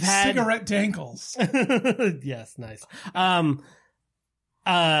 So we've had Cigarette dangles. yes, nice.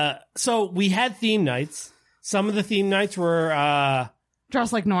 So we had theme nights. Some of the theme nights were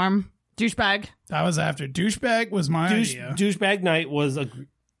Dress like Norm. Douchebag. That was after douchebag was my idea. douchebag night was a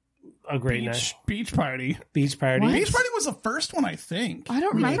great night. Beach party. Beach party. What? Beach party was the first one, I think. I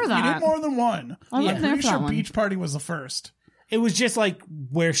don't remember We that. did more than one. I wasn't I'm there pretty for that sure one. beach party was the first. It was just like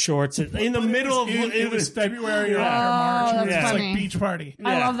wear shorts in the middle of It was February or Yeah. March. Oh, It was that's just funny. like beach party.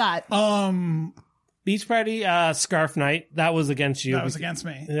 I love that. beach party. Scarf night. That was against you. That was against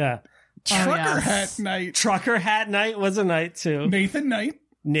me. Yeah. Trucker yes. hat night. Trucker hat night was a night too. Nathan night.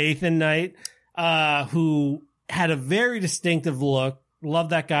 Nathan Knight, who had a very distinctive look. Love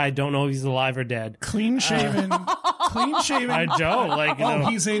that guy. Don't know if he's alive or dead. Clean shaven. Clean shaven. I don't like. You know,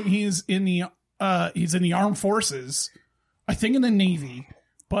 he's in the armed forces. I think in the Navy.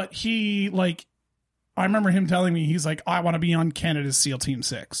 But I remember him telling me, he's like, I want to be on Canada's SEAL Team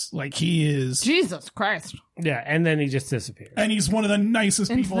 6. Like, he is. Jesus Christ. yeah, and then he just disappeared. And he's one of the nicest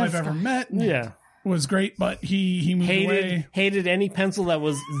Into people the I've ever sky. met. Yeah, Was great, but he moved away. hated any pencil that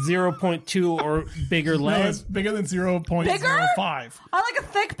was 0.2 or bigger No, lead. it's bigger than 0.05. I like a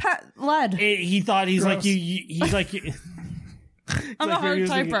thick lead. He thought he's Gross. like you. He's like. I'm a hard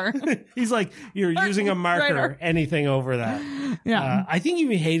typer. He's like you're using a marker. Writer. Anything over that. Yeah. I think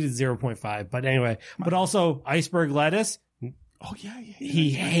he hated 0.5. But anyway, but also iceberg lettuce. Oh yeah. He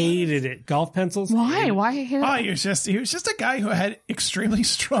hated it. Golf pencils. Why? Why hate it? Oh, he was just a guy who had extremely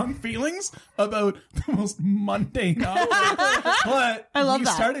strong feelings about the most mundane object. But I love he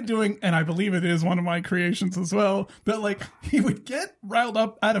that. started doing, and I believe it is one of my creations as well, that like he would get riled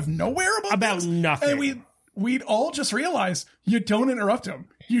up out of nowhere about things, nothing. and we'd all just realize you don't interrupt him.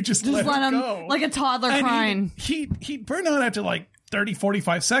 You just let let him him go. like a toddler And crying. He'd burn out after like 30,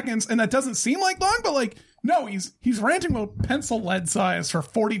 45 seconds, and that doesn't seem like long, but like, no, he's ranting about pencil lead size for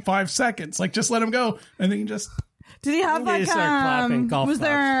 45 seconds. Like, just let him go, and then you just... Did he have They like start clapping golf was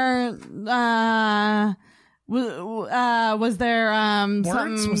there was there Words?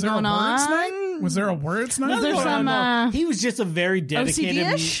 something Was there a going words on? night? Was there a words night? Was there some He was just a very dedicated.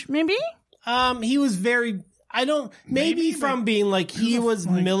 OCD-ish, maybe? He was very. I don't. Maybe but from being like he was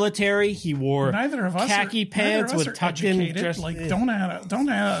military. He wore Neither of us khaki pants with tucked in dress. Like, don't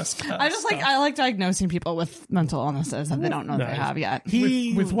ask. I just I like diagnosing people with mental illnesses that they don't know they have yet.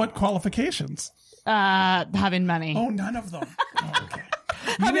 with what qualifications? Having many. Oh, none of them. Oh, okay.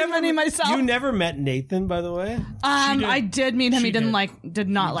 Having many myself. You never met Nathan, by the way. I did meet him. He did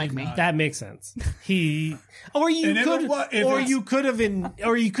not like me. That makes sense. Or you could have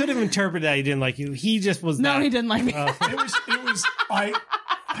interpreted that he didn't like you. He just was. No, he didn't like me. It was. I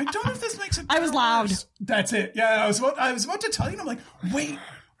don't know if this makes it. I was loud. Worse. That's it. Yeah, I was about to tell you. And I'm like, wait.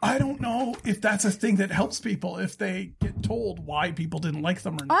 I don't know if that's a thing that helps people if they get told why people didn't like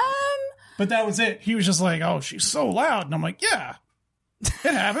them or not. But that was it. He was just like, "Oh, she's so loud," and I'm like, "Yeah,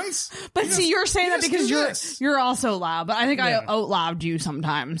 it happens." But see, you're saying that because you're you're also loud. But I think I out loud you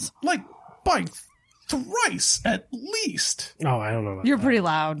sometimes. like by thrice at least. Oh, I don't know. About You're that. pretty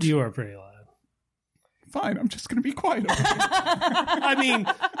loud. You are pretty loud. Fine, I'm just gonna be quiet. Over here. I mean,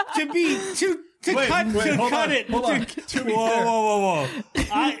 cut it. Hold on. To be fair, Whoa.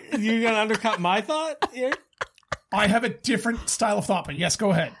 You're gonna undercut my thought here? I have a different style of thought, but yes,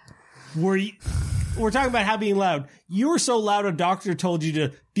 go ahead. We're talking about how being loud. You were so loud a doctor told you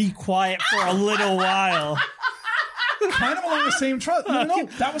to be quiet for a little while. Kind of along the same trend. No,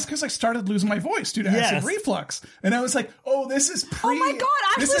 that was because I started losing my voice due to acid reflux, and I was like, "Oh, this is Oh my God,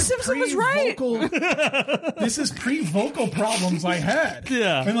 Ashley Simpson was right. This is pre-vocal problems I had.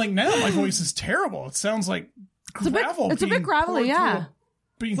 Yeah, and like now my voice is terrible. It sounds like gravel. It's a bit gravelly, yeah.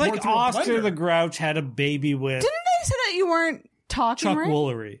 Being like poured through a Oscar blender. the Grouch had a baby with Didn't they say that you weren't talking Chuck right?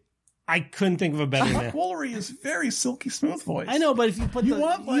 Woolery. I couldn't think of a better Chuck name. Woolery is very silky smooth voice. I know, but if you put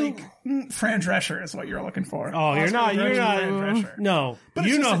Fran Drescher is what you're looking for. Oh, you're not. Fran Drescher. No, But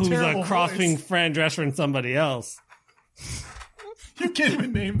you it's know just a who's terrible cross between voice. Fran Drescher and somebody else. You can't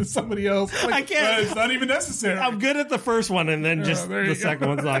even name to somebody else. Like, I can't. It's not even necessary. I'm good at the first one, and then just there you the go. second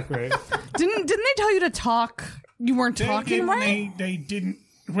one's not great. Didn't they tell you to talk? You weren't talking right? They didn't.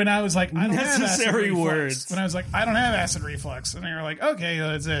 When I was like, I don't have Necessary acid reflux. words. When I was like, I don't have acid reflux, and they were like, okay,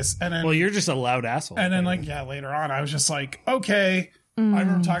 it's this, and then Well, you're just a loud asshole. and then like later on, I was just like, okay. I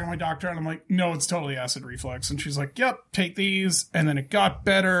remember talking to my doctor, and I'm like, no, it's totally acid reflux, and she's like, yep, take these, and then it got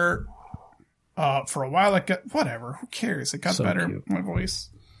better. For a while, it got whatever. Who cares? It got So better. cute. My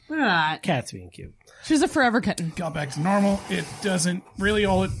voice Cat's being cute. She's a forever kitten. got back to normal. It doesn't really.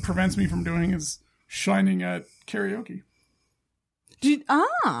 All it prevents me from doing is shining at karaoke.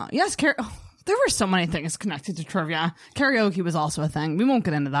 Yes, there were so many things connected to trivia. Karaoke was also a thing. We won't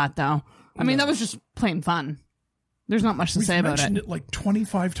get into that though. I mean, that was just plain fun. There's not much to say about mentioned it. it like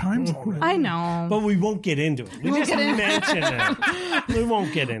 25 times already. I know, But we won't get into it. We won't just get in- mention it. We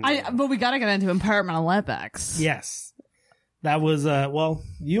won't get into it. but we got to get into Empowerment Olympics. Yes. That was, well,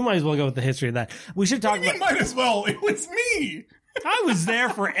 you might as well go with the history of that. We should talk You about... might as well. It was me. I was there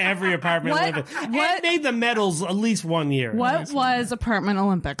for every apartment What? Olympics. What? It made the medals at least 1 year. What was Apartment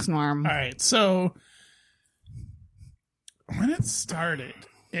Olympics, Norm? All right. So when it started,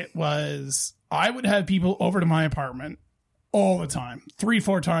 it was I would have people over to my apartment all the time,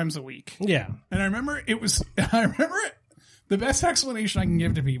 3-4 times a week. Yeah. And I remember the best explanation I can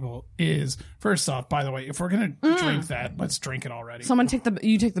give to people is, first off, by the way, if we're going to drink that, let's drink it already. Someone take the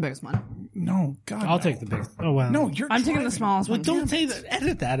biggest one. No, God, I'll no. take the big... Oh, wow. No, you're I'm taking the driving. smallest Well, one. don't say that.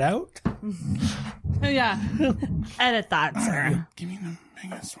 Edit that out. Yeah, edit that, sir. Give me the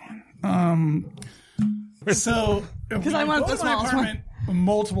biggest one. So, because I want the smallest one. apartment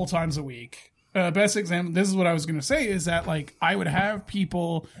multiple times a week. Best example. This is what I was going to say is that like I would have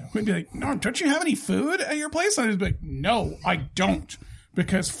people who would be like, "No, don't you have any food at your place?" And I'd be like, "No, I don't,"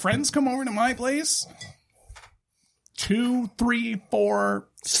 because friends come over to my place 2, 3, 4,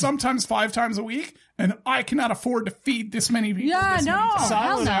 sometimes 5 times a week, and I cannot afford to feed this many people. Yeah, this many no. times.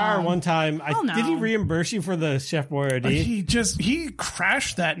 Silent no. Hour one time. Hell no. Did he reimburse you for the Chef Boyardee? He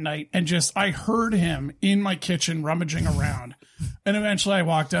crashed that night, and I heard him in my kitchen rummaging around. And eventually I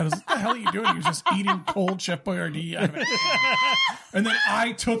walked out. I was like, what the hell are you doing? He was just eating cold Chef Boyardee out of it. And then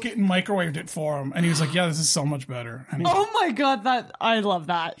I took it and microwaved it for him. And he was like, yeah, this is so much better. And Oh my god, I love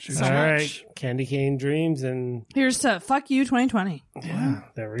that so All much. right, Candy cane dreams, and Here's to fuck you 2020.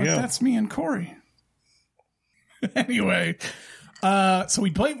 there we but go. that's me and Corey. Anyway, so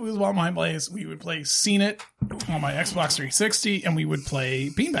we'd play While Mine Plays. We would play Seen It on my Xbox 360, and we would play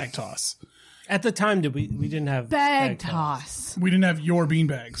Beanbag Toss. At the time, we didn't have Bag toss. We didn't have your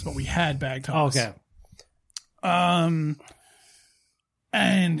beanbags, but we had bag toss. Okay.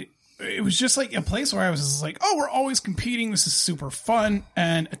 And it was just like a place where I was just like, oh, we're always competing. This is super fun.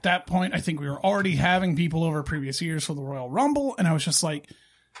 And at that point, I think we were already having people over previous years for the Royal Rumble. And I was just like,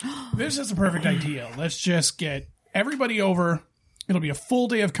 this is a perfect idea. Let's just get everybody over. It'll be a full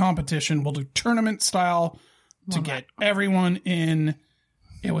day of competition. We'll do tournament style to get everyone in.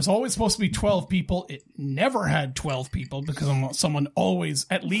 It was always supposed to be 12 people. It never had 12 people because someone always,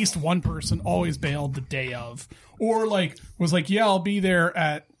 at least one person, always bailed the day of. Or like was like, yeah, I'll be there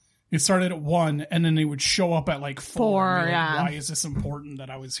at, it started at 1, and then they would show up at like 4. And be like, yeah. why is this important that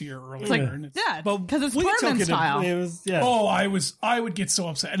I was here earlier? Like, And it's, yeah, because it's We took tournament it. style. It was Oh, I would get so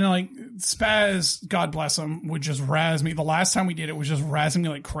upset. And then, like, Spaz, God bless him, would just razz me. The last time we did it was just razzing me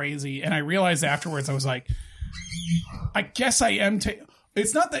like crazy. And I realized afterwards, I was like, I guess I am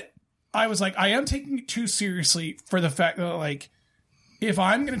it's not that I was like, I am taking it too seriously for the fact that, like, if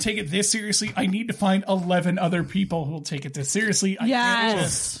I'm going to take it this seriously, I need to find 11 other people who will take it this seriously. I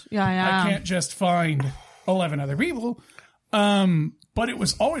can't just find 11 other people. But it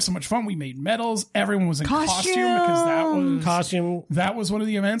was always so much fun. We made medals. Everyone was in costume because that was one of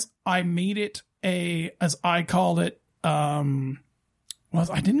the events. I made it as I called it,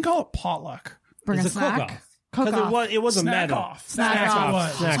 I didn't call it potluck. Bring a It's a snack. because it was a Snack medal. off. Snack That's what it off.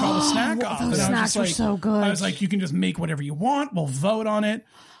 was. Snack It's called a snack off. Those And I was snacks just were like- so good. I was like, you can just make whatever you want. We'll vote on it.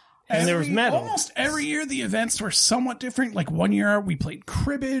 And there was medals. Almost every year, the events were somewhat different. Like one year, we played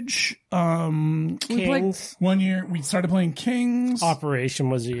cribbage. Kings. One year, we started playing Kings. Operation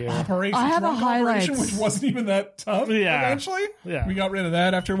was a year. Operation I have a Drunk Operation, highlights. which wasn't even that tough. Yeah. Eventually, Yeah. we got rid of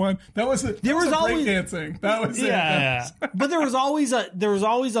that after one. That was the There was always- dancing. That was Yeah, it. but there was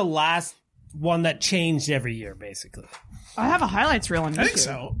always a last one that changed every year, basically. I have a highlights reel on I think YouTube.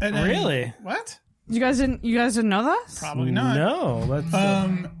 so. And then- Really? What? You guys didn't know that? Probably not. No,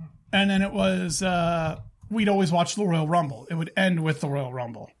 that's And then it was we'd always watch the Royal Rumble. It would end with the Royal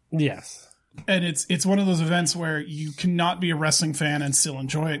Rumble. yes. And it's one of those events where you cannot be a wrestling fan and still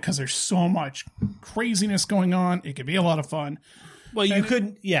enjoy it because there's so much craziness going on. It could be a lot of fun. Well, you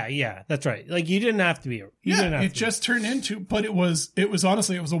couldn't. Yeah, that's right. Like you didn't have to be. It just turned into, but it was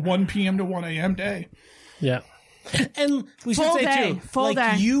honestly, it was a 1 p.m. to 1 a.m. day. Yeah. And we should Full say day, too, full like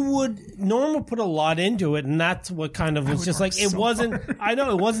day. Norm would put a lot into it, and that's what kind of was just like it wasn't. I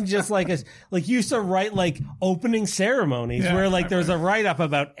know it wasn't just like like you used to write like opening ceremonies Yeah, where like I there's a write up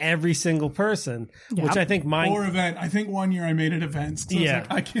about every single person, which I think mine. Or event. I think one year I made it events. 'Cause I was Yeah.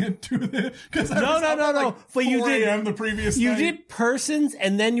 like, I can't do this. Because No. But you did. the previous You night. did persons,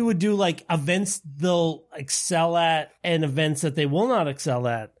 and then you would do like events they'll excel at and events that they will not excel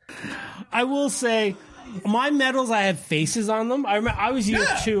at. I will say, my medals, I have faces on them. I remember I was year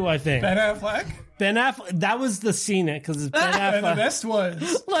 2, I think. Ben Affleck. Ben Affleck. That was the scene it because it's Ben And the Affleck. best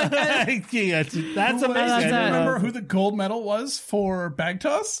was. Yeah, that's amazing. That's Do you it. remember who the gold medal was for bag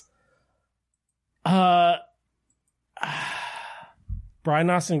toss? Brian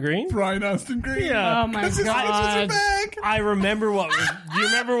Austin Green. Brian Austin Green. Yeah. Oh my Because his face was in god. bag. I remember what. Do you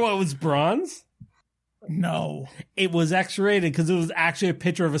remember what was bronze? No. It was X-rated because it was actually a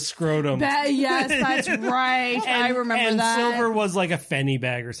picture of a scrotum. Yes, that's right. I remember and that. silver was like a Fenny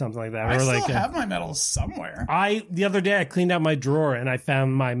bag or something like that. I or still like have my medals somewhere. the other day I cleaned out my drawer and I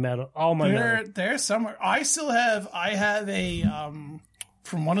found my medal, all my medals. They're somewhere. I have a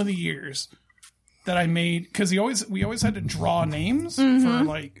from one of the years that I made because we always had to draw names for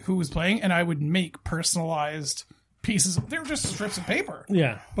like who was playing, and I would make personalized pieces. They were just strips of paper,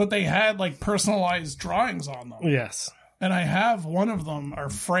 Yeah. but they had like personalized drawings on them. Yes. And I have one of them are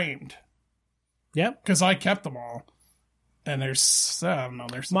framed Yep. because I kept them all. And there's I don't know.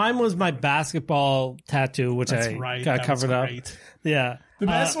 There's Mine was my basketball tattoo, which that's I right. got That covered was up. great. Yeah. The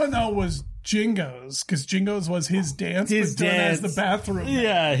best one though was Jingo's because Jingo's was his dance, His but done as dance. the bathroom.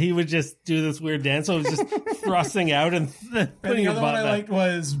 Yeah, he would just do this weird dance. So it was just thrusting out and And putting the your other butt one I back. liked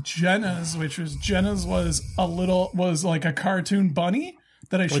was Jenna's, which was was like a cartoon bunny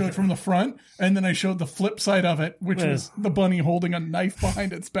that I showed from the front, and then I showed the flip side of it, which was the bunny holding a knife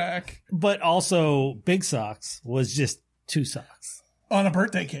behind its back But also, Big Socks was just 2 socks. on a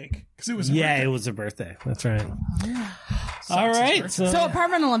birthday cake because it was a Yeah, birthday. it was a birthday. That's right. All right. So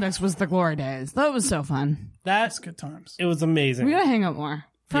Apartment Olympics was the glory days. That was so fun. That's good times. It was amazing. We gotta hang out more.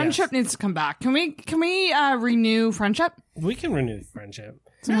 Friendship needs to come back. Can we renew friendship? We can renew friendship.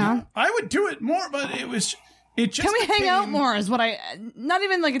 Yeah. I would do it more, but it just Can we hang out more? Is what not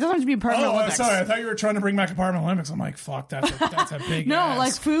even like it doesn't have to be Apartment Olympics. Sorry, I thought you were trying to bring back Apartment Olympics. I'm like, fuck, that's a big No, ass.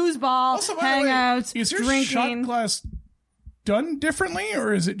 like foosball, Also, by the way, hangouts, is your drinking. shot glass done differently,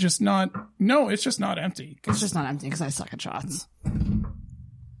 or is it just not? No, it's just not empty. It's just not empty because I suck at shots.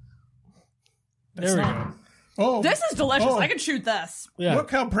 There we go. Oh, This is delicious. Oh. I could shoot this. Yeah.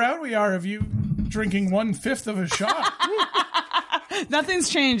 look how proud we are of you drinking 1/5 of a shot. Nothing's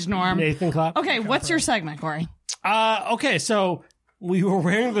changed, Norm. Nathan clap. Okay, what's your segment, Corey? Okay, so we were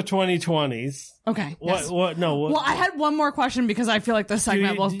wearing the 2020s. Okay. yes. What? No. What, Well, I had one more question because I feel like this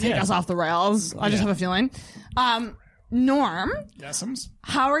segment will take us off the rails. I just have a feeling. Norm, Yesums.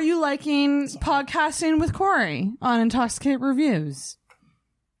 how are you liking podcasting with Corey on Intoxicate Reviews?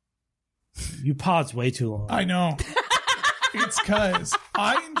 you paused way too long. I know. It's because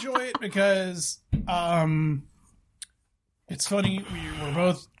I enjoy it because it's funny. We're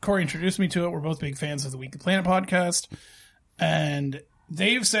both, Corey introduced me to it. We're both big fans of the Weekly Planet podcast. And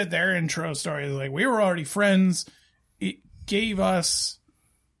they've said their intro story. Like, we were already friends. It gave us,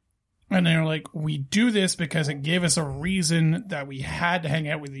 and they're like, we do this because it gave us a reason that we had to hang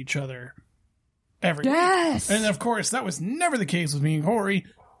out with each other every week. Yes. And of course, that was never the case with me and Corey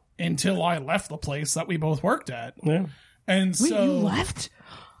until I left the place that we both worked at. Yeah. And Wait, so, you left?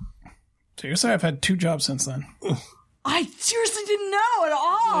 seriously, I've had 2 jobs since then. I seriously didn't know at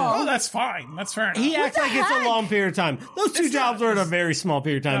all. Oh, that's fine. That's fair enough. He acts like it's a long period of time. Those 2 jobs were in a very small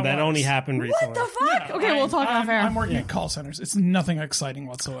period of time that was. only happened recently. What the fuck? Yeah, Okay, we'll talk off air. I'm working at call centers. It's nothing exciting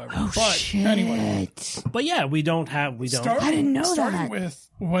whatsoever. Oh, but shit. anyway, But yeah, we don't. I didn't know starting that. with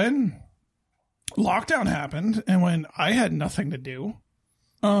when lockdown happened and when I had nothing to do,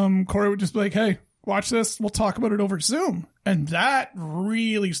 Corey would just be like, hey, watch this. We'll talk about it over Zoom. And that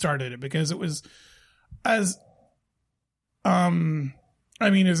really started it because it was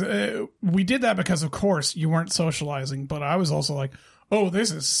we did that because, of course, you weren't socializing, but I was also like, oh,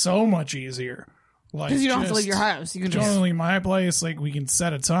 this is so much easier. Like, Because you don't have to just leave your house. You can don't just... leave my place. Like, we can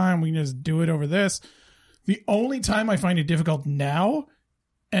set a time. We can just do it over this. The only time I find it difficult now,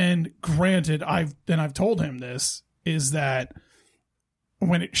 and granted, I've told him this, is that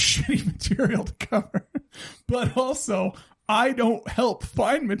when it's shitty material to cover, but also I don't help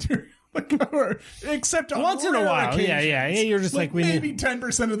find material to cover, except on Once in a rare while. Yeah. occasions. You're just like we maybe need.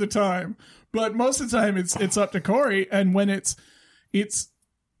 10% of the time, but most of the time it's up to Corey. And when it's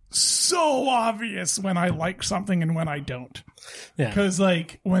so obvious when I like something and when I don't. Yeah. Because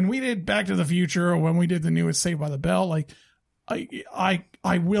like when we did Back to the Future or when we did the newest Saved by the Bell, like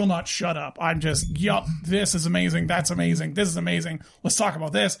I will not shut up. I'm just, yup, this is amazing. That's amazing. This is amazing. Let's talk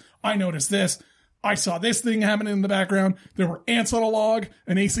about this. I noticed this. I saw this thing happening in the background. There were ants on a log,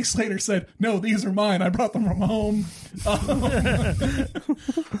 and AC Slater said, no, these are mine. I brought them from home.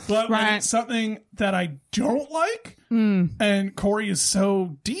 But when it's something that I don't like, and Corey is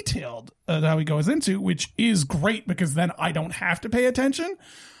so detailed at how he goes into, which is great because then I don't have to pay attention.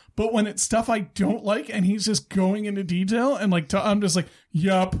 But when it's stuff I don't like and he's just going into detail and like, I'm just like,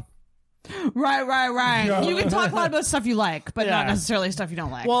 yup. Right. Yeah. You can talk a lot about stuff you like, but not Yeah. necessarily stuff you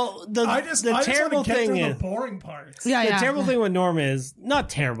don't like. Well, the I just terrible want to get thing through is the boring parts. yeah, the terrible thing with Norm is not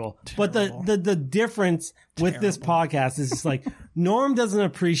terrible, but the difference with this podcast is just like Norm doesn't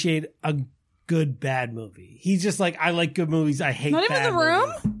appreciate a good bad movie. He's just like, I like good movies. I hate Not even bad The Room?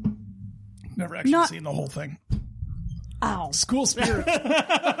 movies. Never actually Not- seen the whole thing. Ow. School Spirit.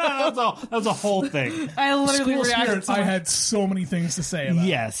 That was a whole thing. I literally School reacted Spirit. so I much. had so many things to say about.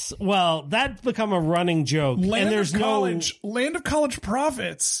 Yes. Well, that's become a running joke. Land and there's of College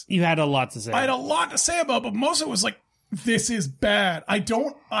Profits. you had a lot to say. I had a lot to say about, but most of it was like, this is bad.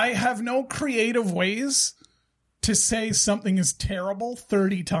 I have no creative ways to say something is terrible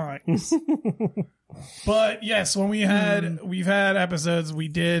 30 times. But yes, when we've had episodes, we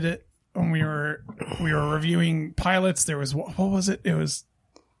did when we were reviewing pilots, there was, what was it? It was,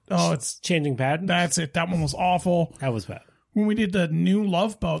 it's Changing Pad. that's it. That one was awful. That was bad. When we did the new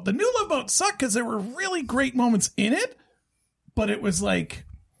Love Boat sucked because there were really great moments in it, but it was like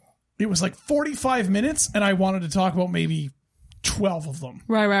 45 minutes and I wanted to talk about maybe 12 of them.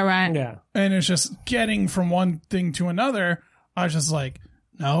 Right. Yeah. And it's just getting from one thing to another. I was just like,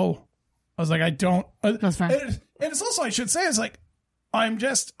 no. I was like, I don't. That's fine. And it's also, I should say, it's like,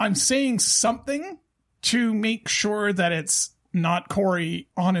 I'm saying something to make sure that it's not Corey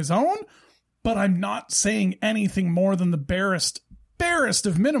on his own, but I'm not saying anything more than the barest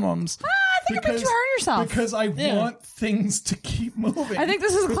of minimums. I you hurt yourself? Because I want things to keep moving. I think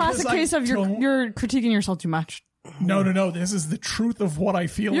this is a classic case of you're critiquing yourself too much. No. This is the truth of what I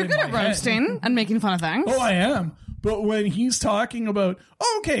feel. You're good at roasting and making fun of things. Oh, I am. But when he's talking about,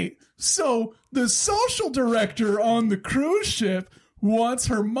 okay, so the social director on the cruise ship wants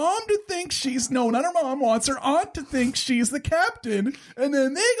her mom to think not her mom, wants her aunt to think she's the captain, and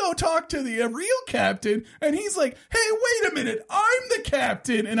then they go talk to the real captain, and he's like, hey, wait a minute, I'm the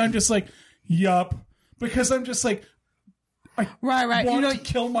captain, and I'm just like, yup, because I'm just like, I want to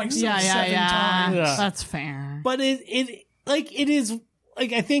kill myself 7 times. Yeah. That's fair. But it is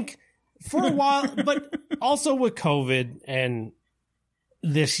like, I think for a while, but also with COVID and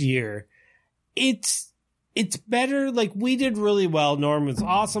this year, it's better. Like, we did really well. Norm was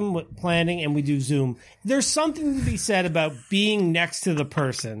awesome with planning, and we do Zoom. There's something to be said about being next to the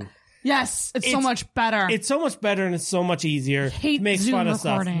person. Yes, it's so much better. It's so much better, and it's so much easier to make Zoom fun of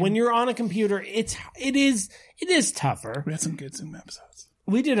recording. stuff. When you're on a computer, it is tougher. We had some good Zoom episodes.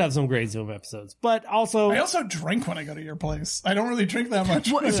 We did have some great Zoom episodes, but also I also drink when I go to your place. I don't really drink that much.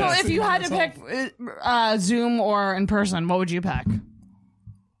 So if you had to pick Zoom or in person, what would you pick?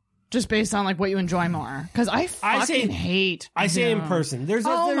 Just based on like what you enjoy more, because I hate. I say in Zoom. person. There's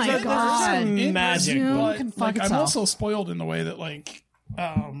God. there's some magic. Zoom But can fuck I'm itself. also spoiled in the way that like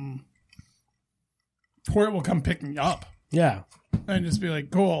Tori will come pick me up yeah, and just be like,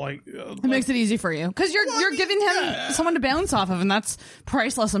 cool, like It makes it easy for you because you're giving him someone to bounce off of, and that's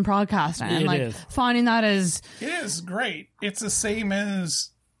priceless in broadcasting. And It like is. finding that is it is great. It's the same as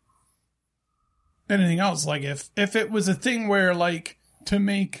anything else. Like if it was a thing where like to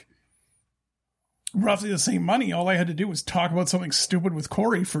make roughly the same money, all I had to do was talk about something stupid with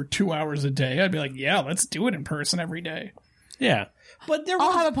Corey for 2 hours a day, I'd be like, yeah, let's do it in person every day. yeah. But there I'll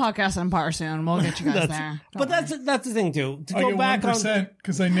was, have a podcast empire soon. We'll get you guys there. but that's the thing too. To I go get back on 1%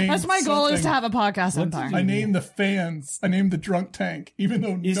 because I named That's my goal, is to something. have a podcast empire. I named the fans. I named the drunk tank, even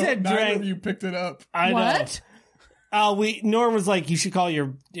though said neither drank. of you picked it up. I What? Norm was like, you should call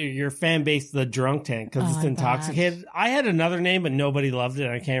your fan base the drunk tank because it's intoxicated. I had another name, but nobody loved it.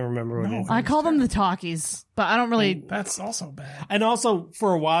 I can't remember what it is. I call them the talkies, but I don't really. That's also bad. And also,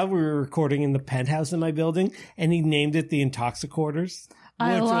 for a while, we were recording in the penthouse in my building, and he named it the Intoxicorders.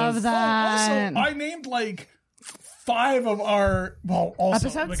 I which love was- that. Also, I named like 5 of our also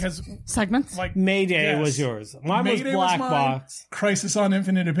Episodes? because Segments. like Mayday yes. was yours. Mine Mayday was Black mine. Box. Crisis on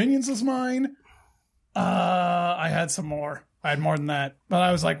Infinite Opinions was mine. I had some more. I had more than that, but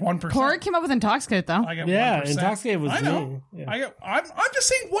I was like 1%. Corey came up with intoxicate though. I got Yeah, 1%. Intoxicated was I know. me. Yeah. I got. I'm just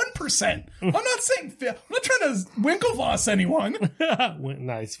saying 1%. I'm not saying. I'm not trying to Winklevoss anyone.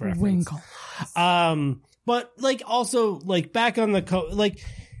 Nice reference. Winkle. But like also like back on the like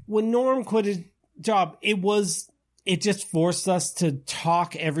when Norm quit his job, it just forced us to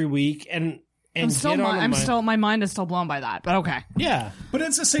talk every week and my mind is still blown by that, but okay. yeah. But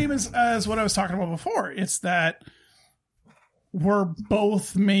it's the same as what I was talking about before. It's that we're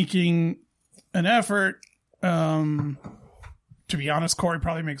both making an effort. To be honest, Corey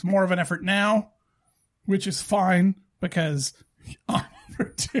probably makes more of an effort now, which is fine because I'm over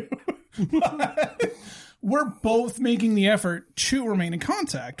too. But we're both making the effort to remain in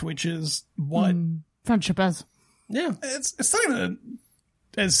contact, which is what Friendship is. Yeah. it's not even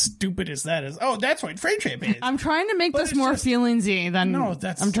as stupid as that is. Oh, that's what friendship is. I'm trying to make But this it's more just- feelingsy than No,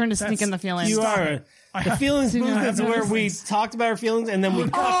 that's- I'm trying to sneak that's- in the feelings. You Stop are. it. The feelings See, booth I is have where no we talked about our feelings and then we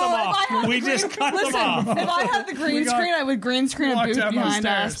cut them off. We just cut them off. If I had the green got screen, I would green screen a locked booth down behind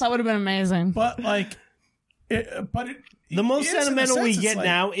downstairs. us. That would have been amazing. But like, The it most is in a sentimental we sense, it's get like-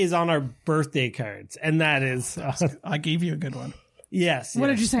 now is on our birthday cards, and that is I gave you a good one. yes. What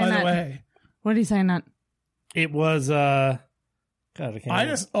did you say in By that? the way, What did he say in that? It was God, I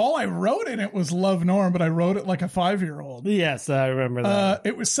can't. all I wrote in it was love Norm, but I wrote it like a 5-year-old. Yes, I remember that.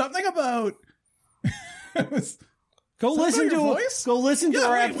 It was something about. It was Go something listen about to your voice? go listen to Yeah,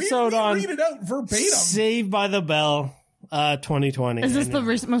 our wait, episode we on read it out verbatim. Saved by the Bell 2020. Is this the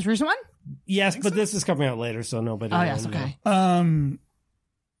most recent one? Yes, but this is coming out later, so nobody. Oh, will yes, know. okay.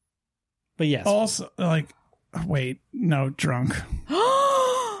 But yes. Also, like, wait, no, drunk.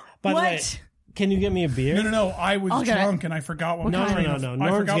 By the way, can you get me a beer? No. I was I'll get it. drunk and I forgot what. No, my train no, of- no. I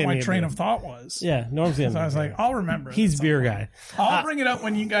Norm's forgot getting my me a train beer. of thought was. Yeah, Norm's So gonna. I was like, I'll remember. it he's at some beer point. guy. I'll bring it up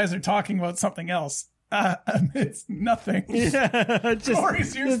when you guys are talking about something else. It's nothing. just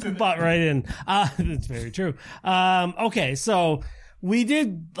Corey's used to it. butt right in. That's very true. Okay, so we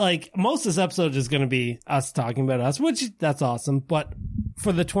did like most of this episode is going to be us talking about us, which that's awesome. But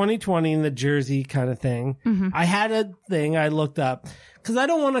for the 2020 and the Jersey kind of thing, I had a thing I looked up because I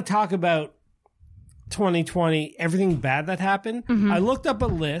don't want to talk about 2020 everything bad that happened. I looked up a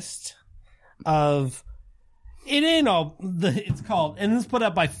list of it ain't all it's called, and it's put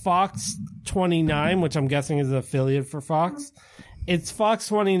up by Fox 29, which I'm guessing is an affiliate for Fox. It's Fox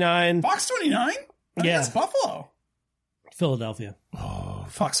 29. Fox 29? Yeah. That's Buffalo. Philadelphia. Oh,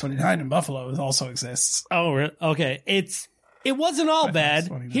 Fox 29 in Buffalo also exists. Oh, really? Okay. It wasn't all Fox bad.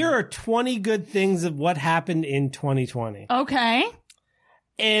 29. Here are 20 good things of what happened in 2020. Okay.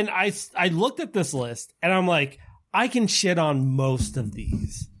 And I looked at this list, and I'm like, I can shit on most of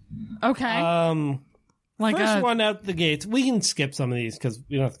these. Okay. Like First one out the gates. We can skip some of these because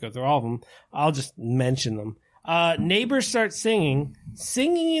we don't have to go through all of them. I'll just mention them. Neighbors start singing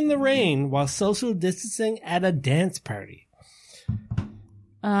in the rain while social distancing at a dance party.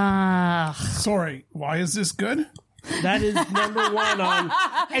 Sorry, why is this good? That is number one on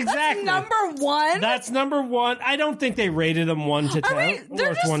exactly. number one. That's number one. I don't think they rated them 1 to 10. Right,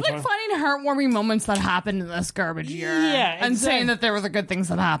 they're just like finding heartwarming moments that happened in this garbage year. Yeah, and exactly. saying that there were the good things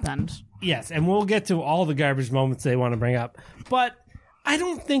that happened. Yes, and we'll get to all the garbage moments they want to bring up. But I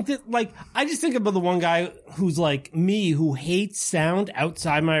don't think that, like, I just think about the one guy who's like me who hates sound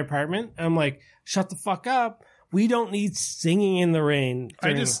outside my apartment. And I'm like, shut the fuck up. We don't need singing in the rain.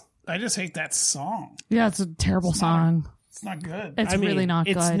 I just hate that song. Yeah, it's a terrible song. It's not good. It's really not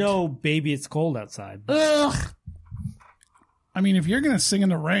good. It's no Baby It's Cold Outside. Ugh. I mean, if you're going to sing in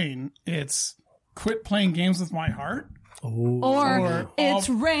the rain, it's Quit Playing Games With My Heart. Or It's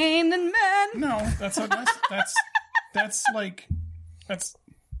Raining Men. No, that's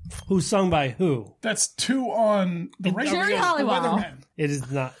Who's sung by who? that's two on the radio. Jerry The Halliwell. Weathermen. It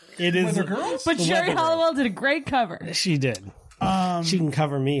is not. It is. Weather Girls? But Jerry Weather Halliwell did a great cover. She did. She can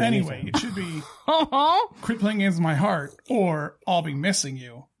cover me. Anyway, anytime. it should be Uh-huh. Quit Playing Games With My Heart or I'll Be Missing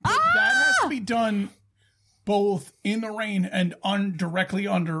You. But that has to be done both in the rain and directly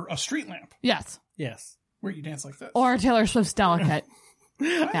under a street lamp Yes. Yes. where you dance like this. Or Taylor Swift's Delicate.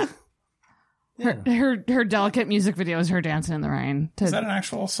 Yeah. Her Delicate music video is her dancing in the rain. Is that an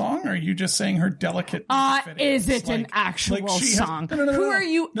actual song, or are you just saying her delicate music video? Is it an Like actual she has- song? No, Who are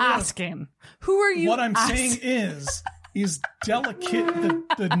you asking? Who are you What I'm asking? saying is delicate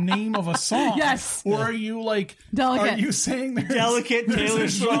the name of a song? Yes. Or are you like Delicate. Are you saying there's Delicate there's Taylor a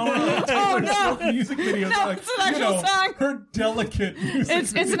genre of Oh, Taylor no. Swift music videos? No, like, it's an actual song. Her delicate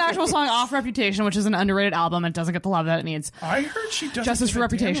music. It's an actual song off Reputation, which is an underrated album. It doesn't get the love that it needs. I heard she doesn't Justice give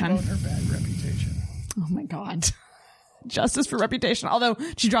for a damn Reputation. about her bad reputation. Oh my god. Justice for Reputation. Although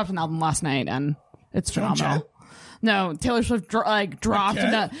she dropped an album last night and it's phenomenal. Jett? No, Taylor Swift dropped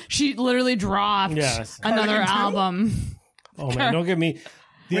Okay. she literally dropped Yes. another Cardigan too? album. Oh man, don't get me.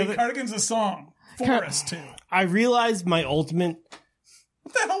 Wait, Cardigan's a song. Forest too. I realized my ultimate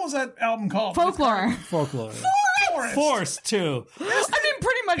What the hell was that album called? Folklore. folklore. Forest. Forest too. I mean,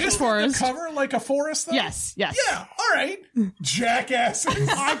 pretty much just Isn't the Forest. cover like a forest though? Yes, yes. Yeah, all right. Jackasses.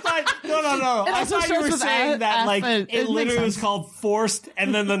 I thought no. It I also thought you starts were with saying F, that like but it it makes literally was sense. called Forced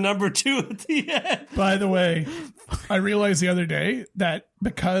and then the number 2 at the end. By the way, I realized the other day that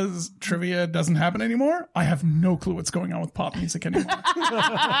because trivia doesn't happen anymore, I have no clue what's going on with pop music anymore.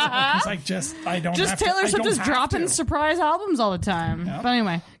 Because I don't Just have Taylor to, Swift is dropping to. surprise albums all the time. But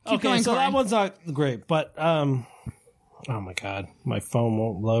anyway, keep Okay, going, so Corey. that one's not great, but oh my god, my phone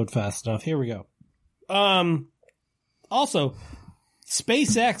won't load fast enough. Here we go. Also,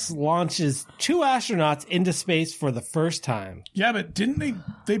 SpaceX launches 2 astronauts into space for the first time. Yeah, but didn't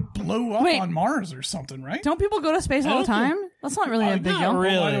they blew up Wait. on Mars or something, right? Don't people go to space all the time? That's not really a big not deal.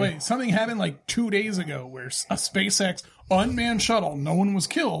 really. By the way, something happened like 2 days ago where a SpaceX unmanned shuttle, no one was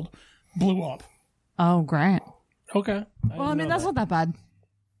killed, blew up. Oh, great. Okay. Well, I mean, that's not that bad.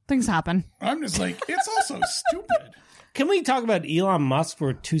 Things happen. I'm just like, it's also stupid. Can we talk about Elon Musk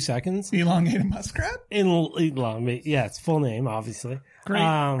for 2 seconds? Elongated muskrat? Elon, yeah, it's full name, obviously.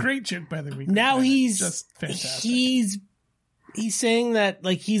 Great joke by the week. Now he's just fantastic. He's saying that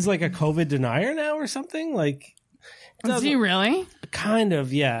like he's like a COVID denier now or something. Like, Is he really? kind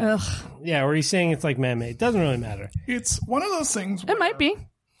of, yeah, Ugh. yeah. Or he's saying it's like man-made. Doesn't really matter. It's one of those things. Where, It might be.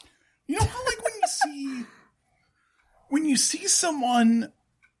 You know how like when you see someone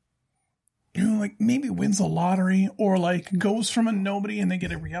who like maybe wins a lottery or like goes from a nobody and they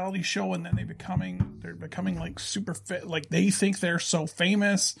get a reality show and then they're becoming like super fit, like they think they're so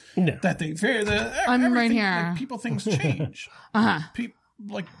famous No. that they I'm right everything, here. like, people things change.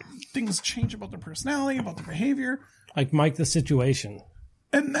 Like things change about their personality, about their behavior. Like Mike the Situation.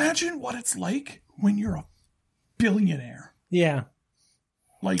 Imagine what it's like when you're a billionaire. Yeah.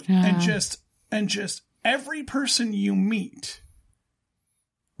 Like Yeah. and just every person you meet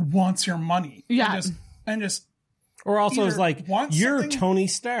wants your money. Yeah. And just Or also Either it's like want you're something- Tony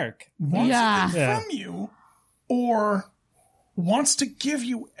Stark. wants Yeah. something Yeah. from you, or wants to give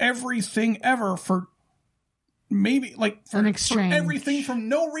you everything ever for maybe like for, An for exchange. everything from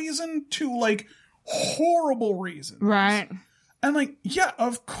no reason to like horrible reason. Right. And like, yeah,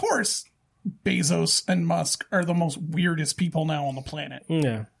 of course, Bezos and Musk are the most weirdest people now on the planet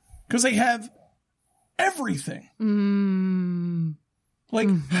Yeah. because they have everything. Like,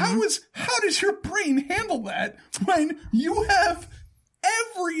 how does your brain handle that when you have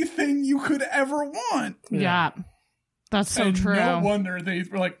everything you could ever want? Yeah. That's so and true. No wonder they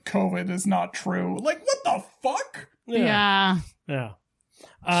were like, COVID is not true. Like, what the fuck? Yeah. Yeah.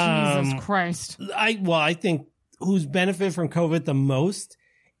 Jesus Christ. I think who's benefited from COVID the most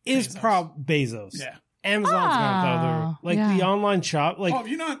is Bezos. Yeah. Amazon's got the other, like the online shop. Like, Oh,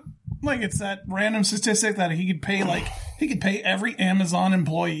 you not like it's that random statistic that he could pay every Amazon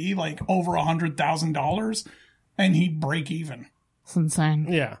employee like over $100,000 and he'd break even. It's insane.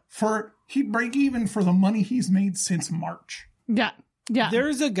 yeah. He'd break even for the money he's made since March. Yeah. Yeah.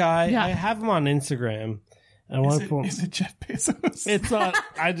 There's a guy, Yeah. I have him on Instagram. I want to pull. Is it Jeff Bezos? It's not.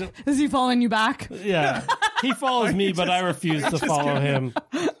 I just, Is he following you back? yeah. He follows me, but I refuse to follow him.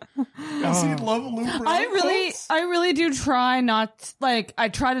 Does he love Lou Brother I really do try not, like, I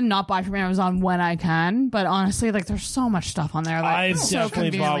try to not buy from Amazon when I can, but honestly, like, there's so much stuff on there. That I've so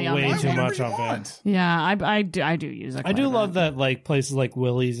definitely bought conveniently way amazing. too much of it. Yeah, I do use it. I do love that, like, places like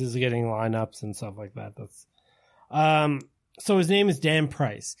Willie's is getting lineups and stuff like that. That's, so his name is Dan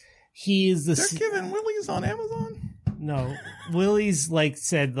Price. He is the They're giving Willie's on Amazon? no Willie's like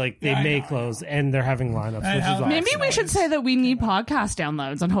said like they Yeah, I may know. close and they're having lineups, which is how- awesome. Maybe we should say that we need podcast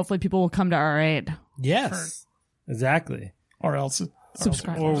downloads, and hopefully people will come to our aid. Yes, exactly. Or else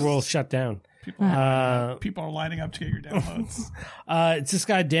Subscribe. Or we'll shut down. people are lining up to get your downloads. It's this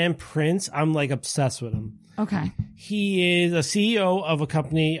guy Dan Prince. I'm like obsessed with him. Okay. He is a CEO of a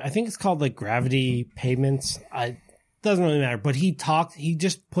company. I think it's called like Gravity Payments. Doesn't really matter, but he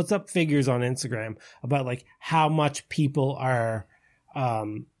just puts up figures on Instagram about like how much people are,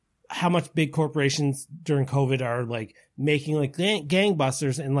 how much big corporations during COVID are like making like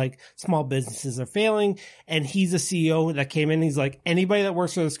gangbusters and like small businesses are failing. And he's a CEO that came in. He's like, anybody that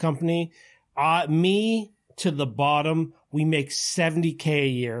works for this company, me to the bottom, we make $70K a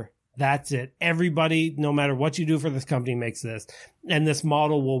year. That's it. Everybody, no matter what you do for this company, makes this. And this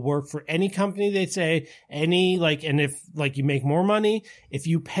model will work for any company, they say, and if like you make more money, if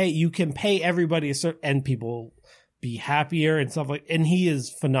you pay, you can pay everybody a certain, and people be happier and stuff like, and he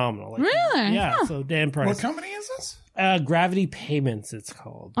is phenomenal. Like, Really? yeah. Huh. So Dan Price. What company is this? Gravity Payments, it's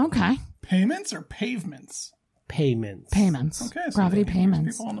called. Okay. Payments or pavements? Payments. Payments. Okay, so Gravity they can use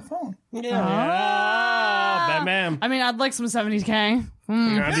payments. people on the phone. Yeah. Bam. I mean, I'd like some 70K. That'd be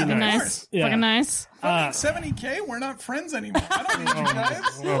Yeah, nice. of Nice. course. Yeah. Fucking nice. 70K? We're not friends anymore. I don't need you guys.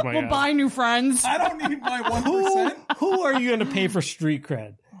 Oh my We'll God. buy new friends. I don't need my 1%. Who are you going to pay for street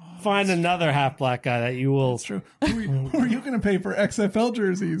cred? Find another half black guy that you will. True. Who are you going to pay for XFL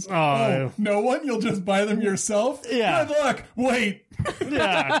jerseys? Oh. No one? You'll just buy them yourself? Yeah. Good luck. Wait.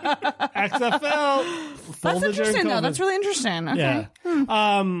 Yeah. XFL. That's Folded interesting, during though. COVID. That's really interesting. Okay.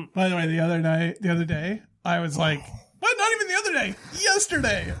 Yeah. By the way, the other day, I was like, what? Not even the other day.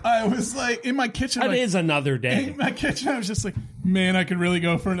 Yesterday, I was like in my kitchen. It like, is another day. in my kitchen, I was just like, man, I could really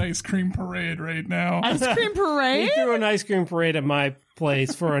go for an ice cream parade right now. Ice cream We parade? threw an ice cream parade at my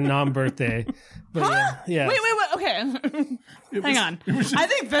place for a non-birthday. But yeah. Wait. Okay. Hang on. I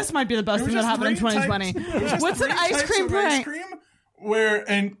think this might be the best It was thing that just happened in three 2020. types- it was just What's an three ice types cream of parade? ice cream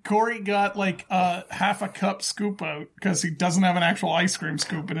and Corey got like half a cup scoop out because he doesn't have an actual ice cream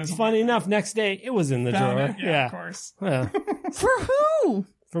scoop in his Funny enough, next day it was in the Found drawer. it. Yeah, of course. Yeah. For who?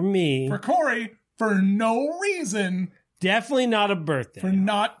 For me, For Corey, for no reason, definitely not a birthday. for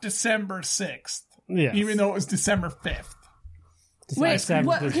not December 6th, Yes. even though it was December 5th. Wait, seventh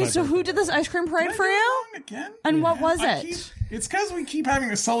what? is Okay, my so who did this ice cream parade for you? Again? And what was I it? It's because we keep having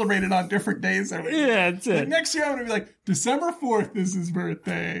to celebrate it on different days every year. Yeah, that's Like it. next year, I'm going to be like, December 4th is his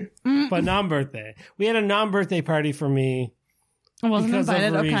birthday. But non-birthday. We had a non-birthday party for me I wasn't because invited.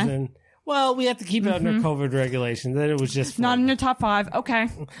 of a Okay. reason. Well, we had to keep it under COVID regulations. Then it was just Not fun. in your top 5. Okay.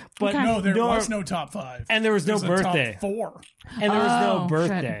 But Okay. No, there no- was no top 5. and there was no There's a top birthday. 4. And there was Oh, no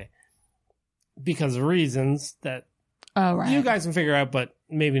birthday because of reasons that Oh, right. you guys can figure out, but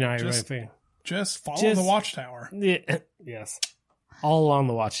maybe not everybody Just- figure. Just follow Just- the watchtower. Yeah, yes, all along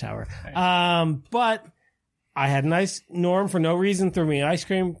the watchtower. But I had an ice. Norm for no reason threw me an ice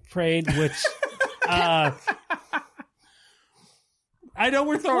cream parade, which I know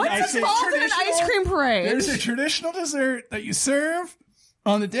we're throwing What's ice cream. involved in an ice cream parade? There's a traditional dessert that you serve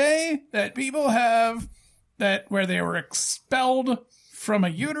on the day that people have that where they were expelled from a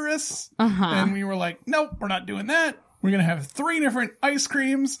uterus. Uh-huh. And we were like, nope, we're not doing that. We're going to have 3 different ice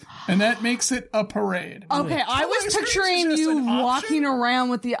creams, and that makes it a parade. Okay, I was ice creams picturing is just you an option? walking around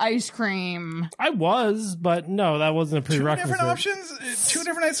with the ice cream. I was, but no, that wasn't a 2 prerequisite. different options? 2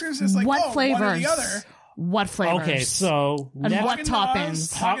 different ice creams? It's like, What flavors? one or the other. What flavors? Okay, so And what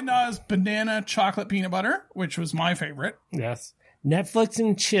toppings? Haagen-Dazs banana chocolate peanut butter, which was my favorite. yes, Netflix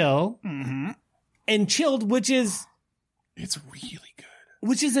and chill, and chilled, which is It's really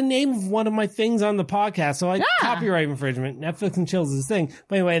good. the name of one of my things on the podcast. So copyright infringement. Netflix and chills is this thing.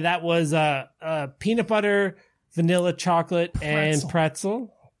 But anyway, that was peanut butter, vanilla chocolate, and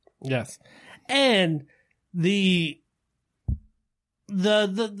pretzel. Yes, and the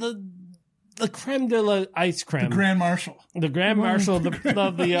creme de la ice creme. The Grand Marshal. The Grand Marshal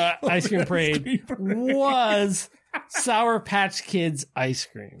of the ice cream parade was Sour Patch Kids ice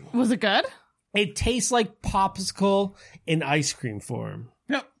cream. Was it good? It tastes like popsicle in ice cream form.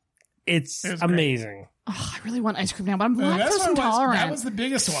 Yep. It's It was amazing. Oh, I really want ice cream now, but I'm And lactose intolerant. that was the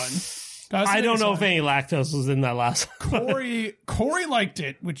biggest one. I don't know if any lactose was in that last one. Corey liked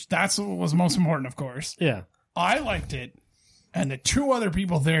it, which that's what was most important, of course. Yeah. I liked it, and the 2 other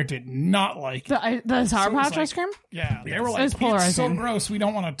people there did not like it. The Sour So it was Patch like- ice cream? Yeah, they were It like, was it's so polarizing. gross, we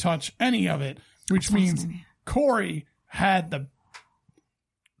don't want to touch any of it, which means Corey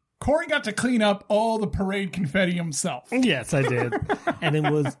got to clean up all the parade confetti himself. Yes, I did. And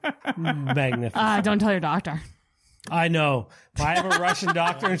it was magnificent. Don't tell your doctor. I know. But I have a Russian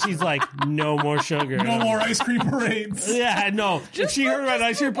doctor, and she's like, no more sugar. No more ice cream parades. Yeah, no. If she heard about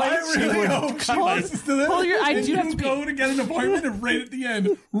ice cream I parades, she really would hope she cut my... listens to this. Pull your- I and do you have to go to get an appointment, and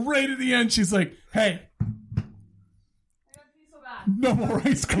right at the end, she's like, "Hey, no more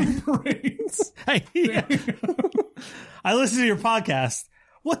ice cream parades." Hey, yeah. I listen to your podcast.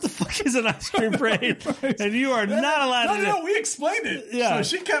 What the fuck is an ice cream parade? And you are not allowed to. No, we explained it. Yeah.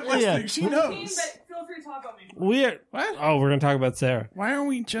 So she kept listening. Yeah. She knows. Feel free to talk about me. We're What? Oh, we're gonna talk about Sarah. Why aren't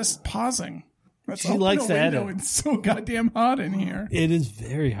we just pausing? Let's She open likes a to window. edit. It's so goddamn hot in here. It is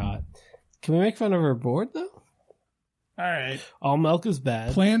very hot. Can we make fun of her board though? All right. All milk is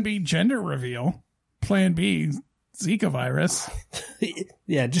bad. Plan B gender reveal. Plan B Zika virus.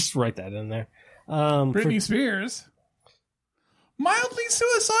 Yeah, just write that in there. Britney Spears. Mildly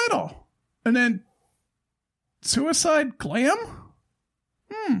suicidal. And then suicide glam?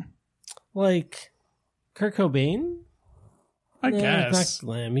 Like Kurt Cobain. I No, guess. not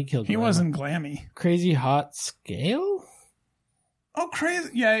glam. He killed. He glam. wasn't glammy. Crazy Hot Scale. Oh, crazy.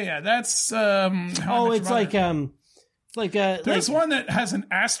 Yeah. That's, How I Oh, Met it's Your like Mother. There's like one that has an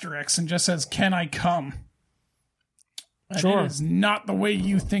asterisk and just says, "Can I come?" And Sure. It is not the way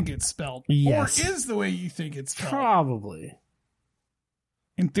you think it's spelled. Yes. Or is the way you think it's spelled. probably.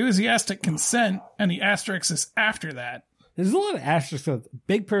 Enthusiastic consent, and the asterisk is after that. There's a lot of asterisks.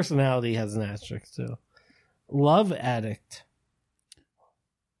 Big Personality has an asterisk too. Love Addict.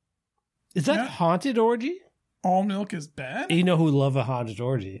 Is that Yeah. Haunted Orgy? All milk is bad? You know who love a haunted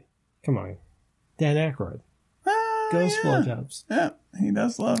orgy? Come on, Dan Aykroyd. Ghost yeah. blowjobs. Yeah, he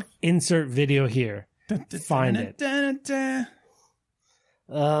does love. Insert video here. Find it.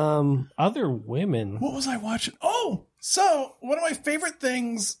 Other women. What was I watching? Oh, so one of my favorite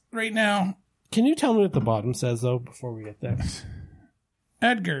things right now, Can you tell me what the bottom says though before we get there?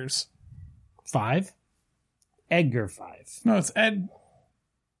 Edgar's. 5. Edgar 5. No, it's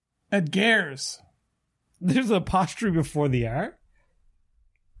Edgar's. There's an apostrophe before the R.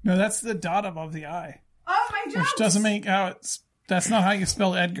 No, that's the dot above the I. Oh, my Which doesn't make how it's. That's not how you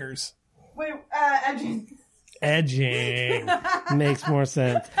spell Edgar's. Wait, Edging makes more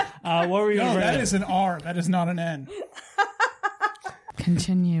sense. What were you? No, gonna that bring is an R. That is not an N.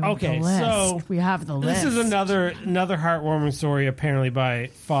 Continue. Okay, with the list. so we have the list. This is another heartwarming story, apparently by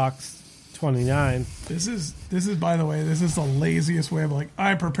Fox 29. This is by the way, this is the laziest way of like,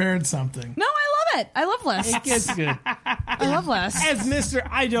 I prepared something. No, I love it. I love lists. It gets good. I love lists. As Mr.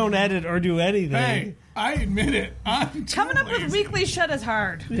 I don't edit or do anything. Hey, I admit it. I'm Coming up with weekly shit is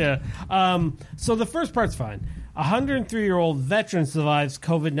hard. Yeah. So the first part's fine. A 103-year-old veteran survives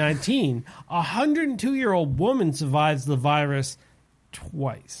COVID-19. A 102-year-old woman survives the virus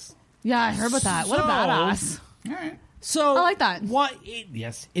twice. Yeah, I heard about that. What a So- badass. All right. So I like that.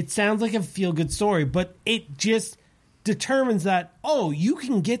 Yes, it sounds like a feel-good story, but it just determines that, oh, you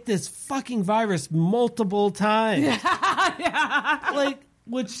can get this fucking virus multiple times. Yeah. Like,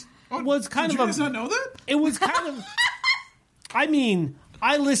 which was kind Did of you guys not know that? it was kind of, I mean,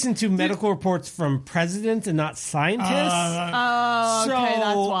 I listen to medical reports from presidents and not scientists. Oh, okay,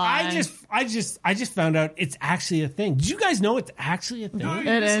 that's why. I just found out it's actually a thing. Did you guys know it's actually a thing? No, you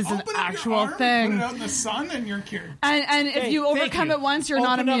It just is an open up your actual arm, thing. Put it out in the sun, and you're cured. And if you Thank overcome you. it once, you're open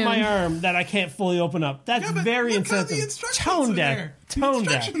not immune. up my arm that I can't fully open up. That's Yeah, but very look how insensitive. the instructions Tone are deaf. there. Tone the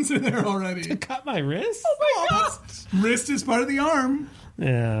deaf. instructions are there already. Cut my wrist? Oh my god! Wrist is part of the arm.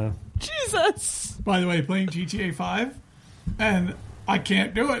 Yeah. Jesus. By the way, playing GTA 5, and I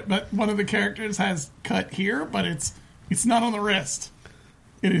can't do it, but one of the characters has cut here, but it's not on the wrist.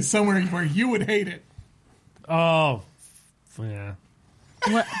 It is somewhere where you would hate it. Oh. Yeah.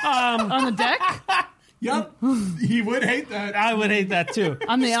 What? On the dick? Yep, he would hate that. I would hate that too.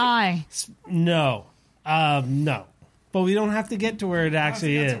 On the eye. No. No. But we don't have to get to where it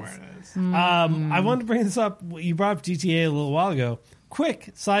actually That's is. where it is. I wanted to bring this up. You brought up GTA a little while ago.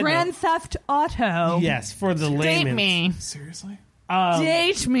 Quick side Grand note. Theft Auto. Yes, for the Date layman. me. Seriously?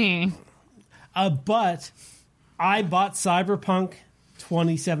 Date me. But I bought Cyberpunk Are you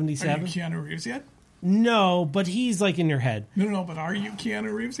 2077. Keanu Reeves yet? No, but he's like in your head. No, but are you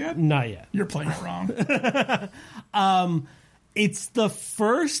Keanu Reeves yet? Not yet. You're playing it wrong. It's the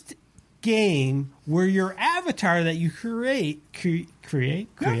first game where your avatar that you create,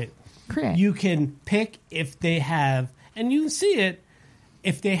 you can pick if they have, and you can see it,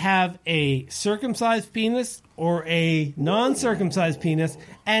 if they have a circumcised penis or a non-circumcised penis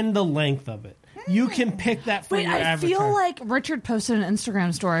and the length of it. You can pick that for Wait, your I avatar. feel like Richard posted an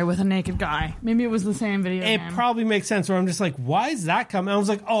Instagram story with a naked guy. Maybe it was the same video It game. probably makes sense where I'm just like, why is that coming? I was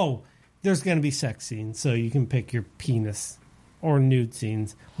like, oh, there's going to be sex scenes, so you can pick your penis or nude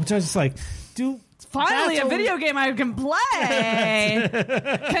scenes, which I was just like, dude. Finally, a video game I can play.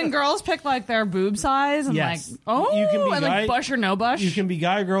 Can girls pick like their boob size and Yes. like, oh, You can be and like guy- bush or no bush? You can be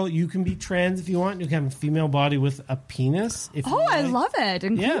guy or girl. You can be trans if you want. You can have a female body with a penis. If you Oh, I like. love it.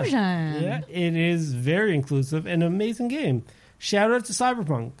 Inclusion. Yeah, it is very inclusive and an amazing game. Shout out to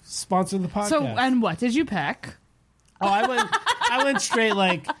Cyberpunk, sponsor of the podcast. So, and what did you pick? Oh, I went straight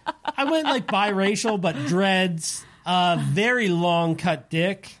like biracial, but dreads, very long cut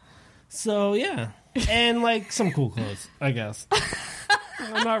dick. So yeah, and like some cool clothes, I guess.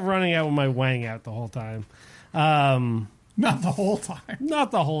 I'm not running out with my wang out the whole time. Not the whole time.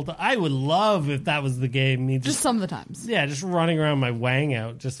 Not the whole time. I would love if that was the game. Me Just some of the times. yeah, just running around my wang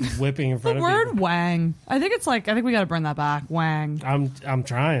out, just whipping in front The of word people. wang. I think we got to bring that back. Wang. I'm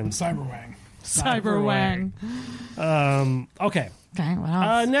trying. Cyberwang. Cyber wang. Okay. Okay, what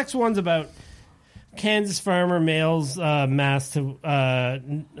else? Next one's about Kansas farmer mails mask to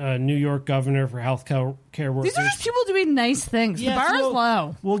New York governor for health care workers. These are just people doing nice things. Yes, the bar is we'll-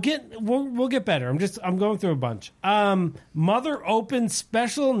 low. We'll get better. I'm going through a bunch. Mother opens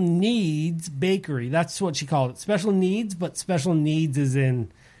special needs bakery. That's what she called it. Special needs, but special needs is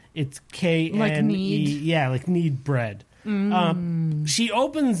in it's KNE. Like need? Yeah, like need bread. She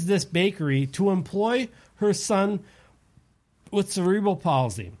opens this bakery to employ her son with cerebral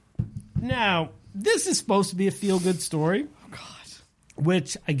palsy. Now, this is supposed to be a feel-good story. Oh, God.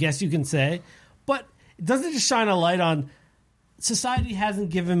 Which I guess you can say. But doesn't it just shine a light on society hasn't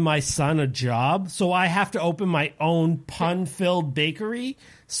given my son a job, so I have to open my own pun-filled bakery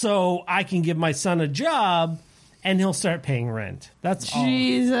so I can give my son a job and he'll start paying rent. That's all.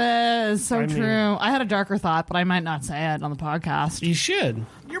 Jesus, so I mean- true. I had a darker thought, but I might not say it on the podcast. You should.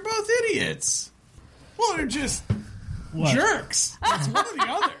 You're both idiots. Well, they're just What? jerks. It's one or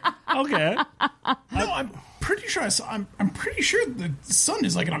the other. Okay. No, I'm pretty sure I'm pretty sure the son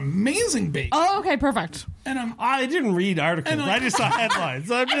is like an amazing baker. Oh, okay, perfect. And I'm I didn't read articles. And I just saw headlines.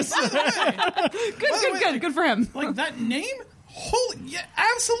 I'm just Good for him. like that name. Holy, yeah,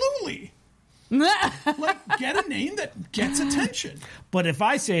 absolutely. Like, get a name that gets attention. But if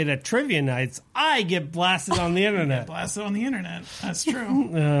I say it at trivia nights, I get blasted on the internet. Blasted on the internet. That's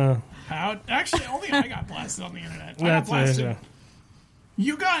true. How? Actually, only I got blasted on the internet. I got That's blasted. right.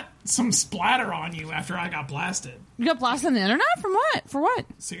 You got some splatter on you after I got blasted. You got blasted on the internet? From what? For what?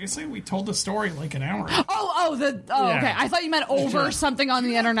 Seriously, we told the story like an hour ago. Yeah. Okay. I thought you meant over something on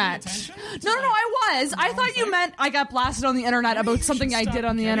the internet. attention to, No, I was. I wrong thought you thing? meant I got blasted on the internet Maybe about you something should I stop did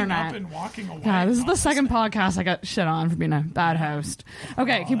on the getting internet. Up and walking away. God, this is the Not second listening. podcast I got shit on for being a bad host.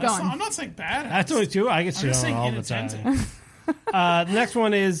 Okay, keep That's going. not- I'm not saying bad. That's only two. I get I'm shit just on saying all the time. inattentive. The next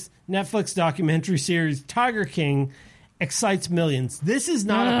one is Netflix documentary series Tiger King excites millions. This is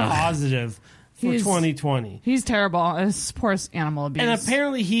not a positive for He's- 2020. He's terrible. It's poor animal abuse. And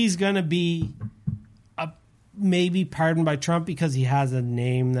apparently he's going to be maybe pardoned by Trump because he has a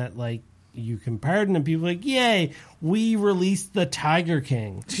name that like you can pardon, and people are like, yay, we released the Tiger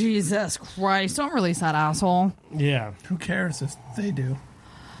King. Jesus Christ! Don't release that asshole. Yeah. Who cares if they do?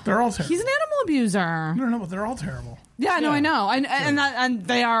 They're all terrible. He's an animal abuser. No, but they're all terrible. Yeah, no, I know, and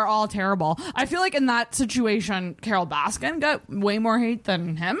they are all terrible. I feel like in that situation, Carol Baskin got way more hate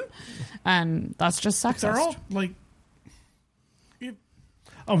than him, and that's just sexist. They're all like,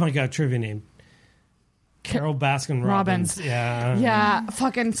 Oh my god, trivia name. Carol Baskin Robbins. Yeah. Yeah,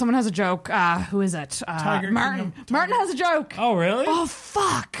 fucking someone has a joke. Who is it? Tiger Martin. Kingdom. Martin has a joke. Oh, really? Oh,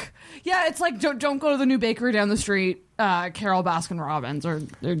 fuck. Yeah, it's like don't go to the new bakery down the street. Carol Baskin Robbins, or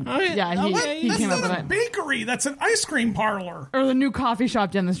yeah. he that's came up not with a it. bakery. That's an ice cream parlor. Or the new coffee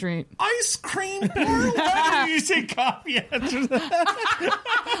shop down the street. Ice cream parlor. Why did you say coffee after that? I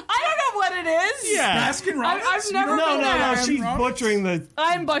don't know what it is. Yeah. Baskin Robbins. I've never No, been no, there. no. She's Robbins? butchering the.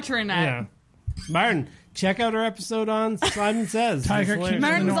 I'm butchering it. Yeah. Martin, check out our episode on Simon Says. Tiger It's King. hilarious.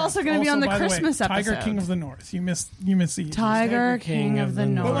 Martin's also gonna be on the by Christmas way, Tiger episode. King of the North. You missed the Tiger King of the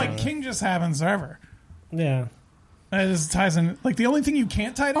North. But like King just happens forever. Yeah. That just ties in. Like the only thing you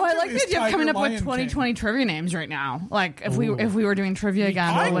can't tie it Oh, I into like the is idea of Tiger, coming up with Lion, 2020 trivia names right now. Like if we were doing trivia again,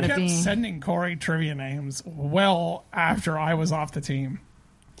 King. what would I it kept be? sending Corey trivia names well after I was off the team.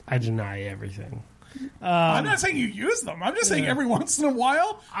 I deny everything. I'm not saying you use them. I'm just saying every once in a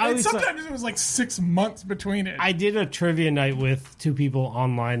while. I And was- sometimes it was like 6 months between it. I did a trivia night with two people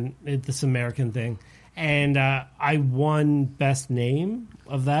online at this American thing, and I won best name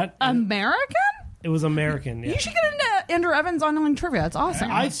of that. American? It was American. Yeah. You should get into Andrew Evans online trivia. It's awesome.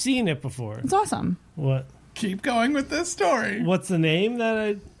 I've seen it before. It's awesome. What? Keep going with this story. What's the name that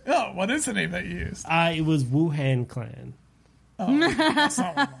I? Oh, what is the name that you used? It was Wuhan Clan. That's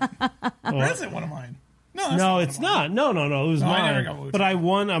not one of mine. Or is it one of mine? No, that's No, one it's of mine. not. No, it was No, I mine. never got Wu-Tang. But I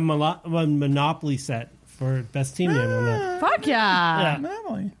won a Monopoly set for best team name on that. Fuck yeah. Yeah.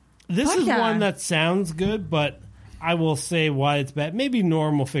 Emily. This Fuck is yeah. one that sounds good, but I will say why it's bad. Maybe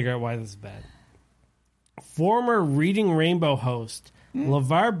Norm will figure out why this is bad. Former Reading Rainbow host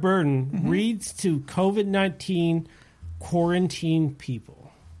LeVar Burton reads to COVID-19 quarantine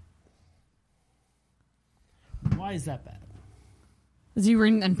people. Why is that bad? Is he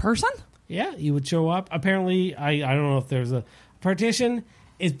reading in person? Yeah, you would show up. Apparently, I don't know if there's a partition.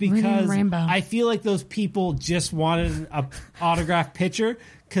 It's because Rainbow. I feel like those people just wanted an autographed picture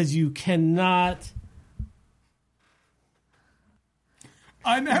because you cannot.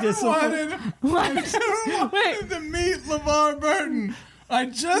 I never This- wanted What? to meet LeVar Burton. I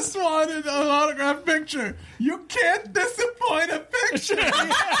just wanted an autographed picture. You can't disappoint a picture.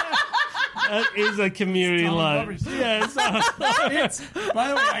 That is a community Tom line. Glover's- Yeah, it's By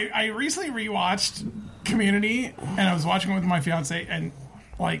the way, I recently rewatched Community, and I was watching it with my fiance, and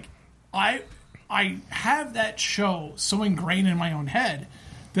like I have that show so ingrained in my own head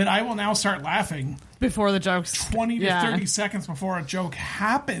that I will now start laughing Before the jokes. 20 to Yeah. 30 seconds before a joke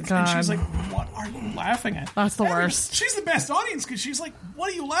happens. And she's God. like, what are you laughing at? That's the And worst. She's the best audience because she's like, what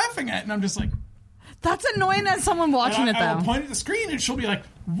are you laughing at? And I'm just like, That's annoying as someone watching it, I will though. point at the screen and she'll be like,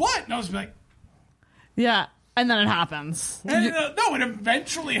 what? And I'll just be like, Yeah. And then it happens. and, no, it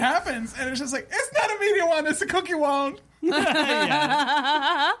eventually happens. And it's just like, it's not a media one, it's a cookie one.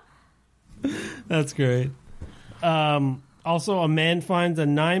 That's great. Also, a man finds a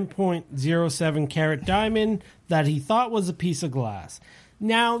 9.07 carat diamond that he thought was a piece of glass.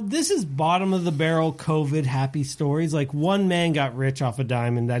 Now, this is bottom of the barrel COVID happy stories. Like one man got rich off a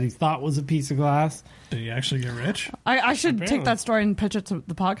diamond that he thought was a piece of glass. Did he actually get rich? I should Apparently. take that story and pitch it to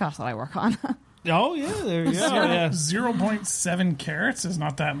the podcast that I work on. Oh yeah, there you go. Yeah. 0.7 carats is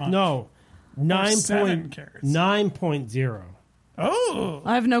not that much. No, 7 carats. 9.0. Oh.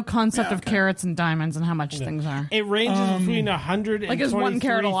 I have no concept Yeah, of okay. carats and diamonds and how much things are. It ranges between 123,000 Like, is 1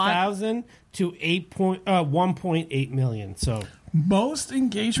 carat a lot? to 1.8 million. So Most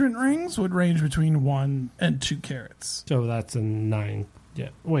engagement rings would range between 1 and 2 carats. that's a 9. Yeah.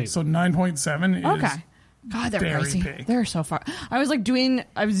 Wait. So 9.7 is... Okay. God, they're very crazy. big. They're so far. I was doing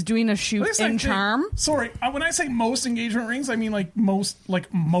a shoot At least I in think- Charm. Sorry, when I say most engagement rings, I mean like most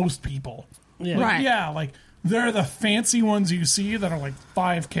people. yeah. Like, Right. Yeah, like they're the fancy ones you see that are like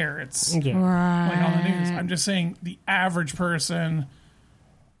 5 carats. Okay. Like on the news. I'm just saying the average person,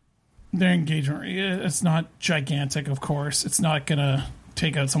 their engagement ring, it's not gigantic, of course. It's not going to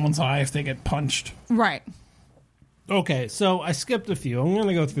take out someone's eye if they get punched. Right. Okay, so I skipped a few. I'm going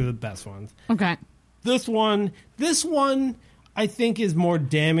to go through the best ones. Okay. This one, I think is more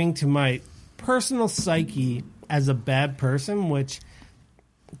damning to my personal psyche as a bad person, which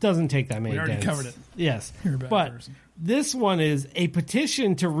doesn't take that many We already dents. covered it. Yes. You're a bad but person. this one is a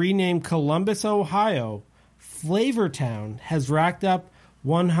petition to rename Columbus, Ohio, Flavortown has racked up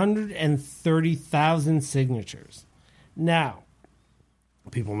 130,000 signatures. Now,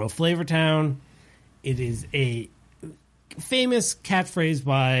 people know Flavortown. It is a famous catchphrase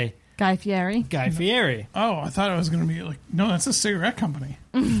by Guy Fieri. Guy Fieri. Oh, I thought it was going to be like, no, that's a cigarette company.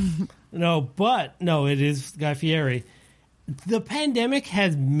 No, it is Guy Fieri. The pandemic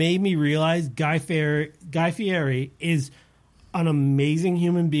has made me realize Guy Fieri is an amazing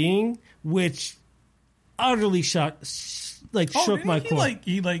human being, which utterly shook my core.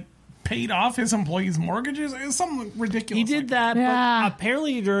 He paid off his employees' mortgages. It was something ridiculous. He did that, Yeah. but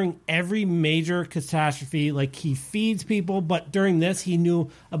apparently during every major catastrophe, like he feeds people, but during this he knew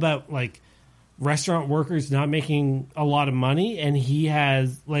about like restaurant workers not making a lot of money, and he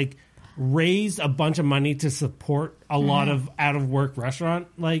has like raised a bunch of money to support a lot of out of work restaurant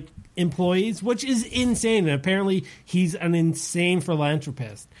like employees, which is insane. And apparently he's an insane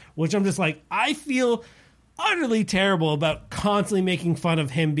philanthropist, which I'm just like, I feel utterly terrible about constantly making fun of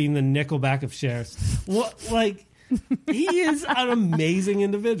him being the Nickelback of shares. What, like, he is an amazing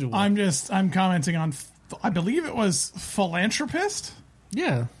individual. I'm commenting on, I believe it was philanthropist.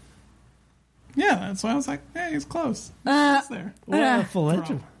 Yeah. Yeah, that's why I was like, hey, he's close. It's there. Well,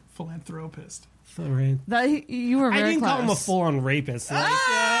 philanthropist. Philanthropist. That you were very I didn't close. call him a full-on rapist. Like,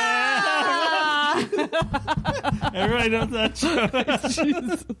 everybody knows that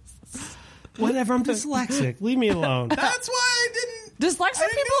joke. Whatever, I'm dyslexic. Leave me alone. That's why I didn't. Dyslexic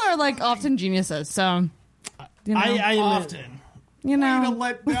people are like often geniuses, so you know. I Often. you Way to know.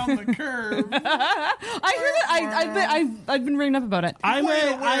 let down the curve. I hear that. I've been reading up about it. I am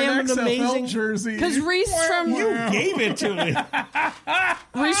an XFL amazing. jersey. Because Reese from You gave it to me.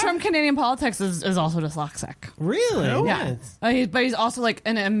 Reese from Canadian Politics is also dyslexic. Really? Yeah, but he's also like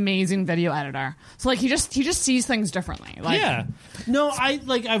an amazing video editor. So like he just sees things differently. Like, Yeah. No,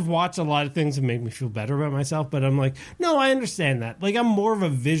 I've watched a lot of things that make me feel better about myself, but I'm like, no, I understand that. Like, I'm more of a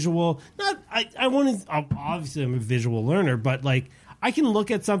visual, obviously I'm a visual learner, but like, I can look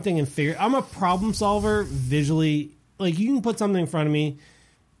at something and figure, I'm a problem solver visually. Like, you can put something in front of me,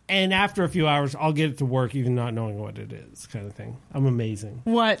 and after a few hours, I'll get it to work even not knowing what it is, kind of thing. I'm amazing.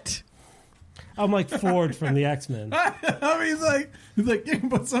 What? I'm like Ford from the X-Men. I mean, he's like, you can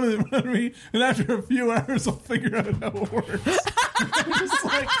put something in front of me, and after a few hours, I'll figure out how it works.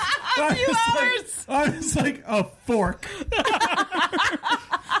 I'm just like a fork.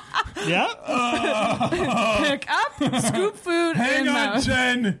 Yeah. Pick up, scoop food, Hang in on, mouth.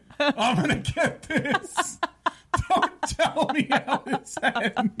 Jen. I'm gonna get this. Don't tell me how this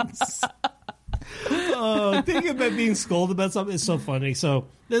ends. Thinking about being scolded about something is so funny. So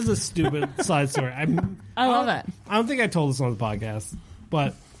this is a stupid side story. I love it. I don't think I told this on the podcast,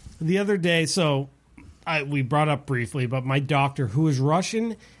 but the other day, we brought up briefly, but my doctor, who is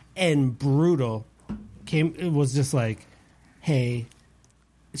Russian and brutal, it was just like, hey,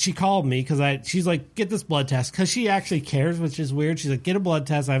 she called me because she's like, get this blood test, because she actually cares, which is weird. She's like, get a blood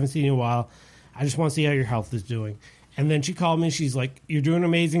test. I haven't seen you in a while. I just want to see how your health is doing. And then she called me. She's like, you're doing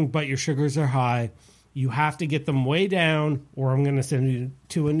amazing, but your sugars are high. You have to get them way down, or I'm going to send you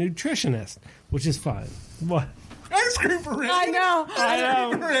to a nutritionist, which is fine. What? Ice cream parade. I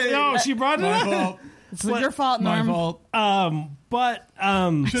know. No, she brought it My up. fault. It's your fault, My Norm. fault. But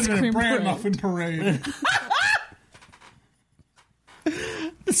Should have been a cream brand parade. muffin parade.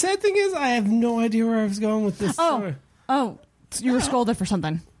 the sad thing is, I have no idea where I was going with this story. Oh, you were scolded for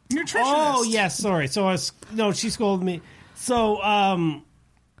something. Nutritionist. Oh, yes, sorry. So she scolded me. So, oh,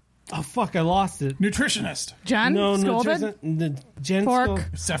 fuck, I lost it. Nutritionist. Jen scolded. Jen Fork.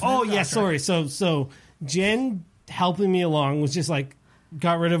 scolded. Stephanie Oh, the yeah, doctor. sorry. So Jen helping me along was just like,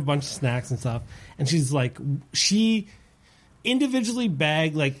 got rid of a bunch of snacks and stuff. And she's like, she individually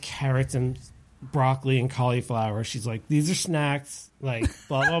bagged like carrots and broccoli and cauliflower. She's like, these are snacks, like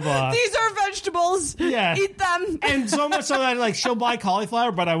blah, blah, blah. These are vegetables. Yeah. Eat them. And so much so that like she'll buy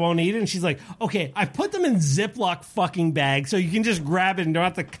cauliflower, but I won't eat it. And she's like, okay, I put them in Ziploc fucking bags so you can just grab it and don't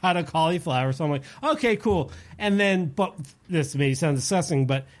have to cut a cauliflower. So I'm like, okay, cool. And then, but this may sound disgusting,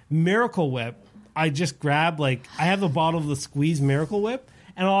 but Miracle Whip, I just grab like, I have a bottle of the squeezed Miracle Whip,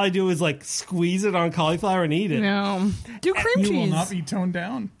 and all I do is like squeeze it on cauliflower and eat it. No. Do cream You cheese. will not be toned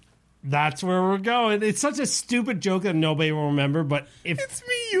down. That's where we're going. It's such a stupid joke that nobody will remember, but if It's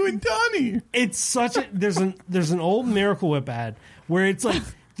me, you, and Donnie. it's such a there's an old Miracle Whip ad where it's like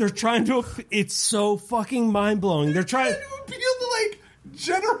they're trying to, it's so fucking mind blowing. They're trying. It would appeal to like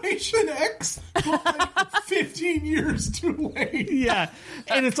Generation X, but like 15 years too late. Yeah,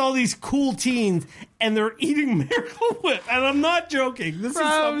 and it's all these cool teens, and they're eating Miracle Whip, and I'm not joking. This is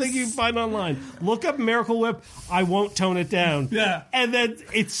something you can find online. Look up Miracle Whip. I won't tone it down. Yeah. And then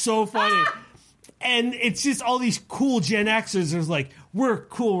it's so funny. And it's just all these cool Gen Xers are like, we're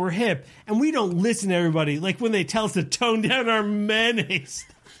cool, we're hip, and we don't listen to everybody. Like when they tell us to tone down our mayonnaise.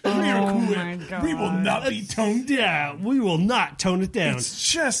 my God. We will not be toned down. Yeah, we will not tone it down.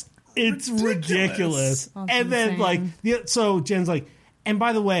 It's ridiculous. That's And then insane. so Jen's like, and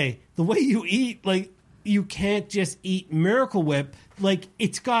by the way, the way you eat, like, you can't just eat Miracle Whip. Like,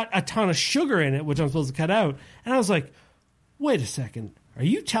 it's got a ton of sugar in it, which I'm supposed to cut out. And I was like, wait a second. Are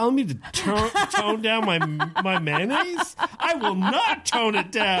you telling me to tone down my mayonnaise? I will not tone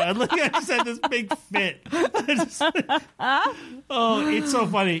it down. Like, I just had this big fit. Oh, it's so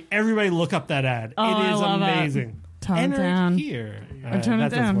funny. Everybody look up that ad. Oh, It I is love that. amazing. Tone it Enter down. here. Or turn that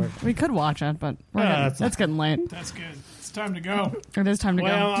it doesn't down. work. We could watch it, but it's getting late. That's good. It's time to go. It is time to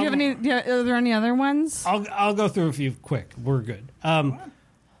Well, go. Do you have any? Are there any other ones? I'll go through a few quick. We're good.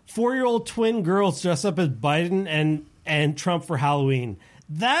 4-year-old twin girls dress up as Biden and Trump for Halloween.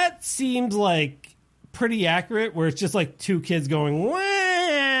 That seems like pretty accurate, where it's just like two kids going, wah,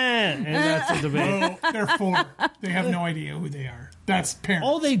 and that's the debate. Oh, they're 4. They have no idea who they are. That's parents.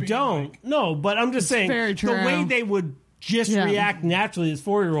 Oh, they being don't. like, No, but I'm just saying very the true. way they would just Yeah. react naturally as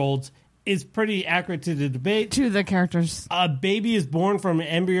 4-year-olds is pretty accurate to the debate. To the characters. A baby is born from an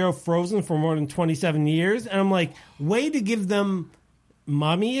embryo frozen for more than 27 years. And I'm like, way to give them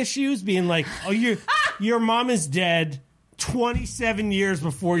mommy issues, being like, oh, your mom is dead 27 years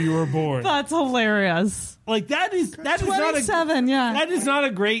before you were born. That's hilarious. Like, that is not a 27, yeah. that is not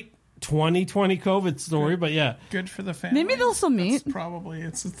a great 2020 COVID story, but yeah. good for the family. Maybe they'll still meet.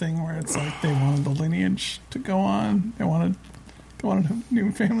 It's a thing where it's like they wanted the lineage to go on. They wanted a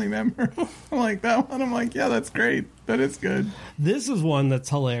new family member. I'm like, that one. I'm like, yeah, that's great. That is good. This is one that's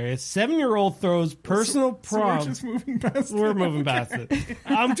hilarious. 7-year-old throws personal So we're prom. just moving past. We're moving past it.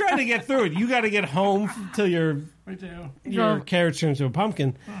 I'm trying to get through it. You got to get home till your We do. carriage turns into a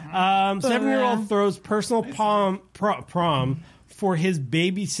pumpkin. 7-year-old throws personal prom for his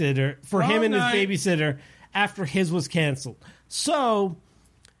babysitter, for him and his night. babysitter, after his was canceled. So,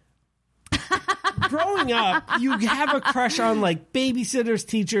 growing up, you have a crush on like babysitters,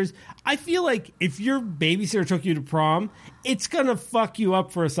 teachers. I feel like if your babysitter took you to prom, it's gonna fuck you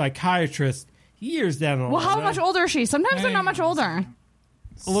up for a psychiatrist years down the line. Well, how much older is she? Sometimes they're not much older.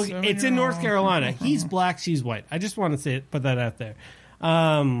 Look, it's in North Carolina. He's black, she's white. I just want to put that out there.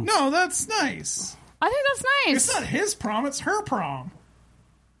 No, that's nice. I think that's nice. It's not his prom. It's her prom.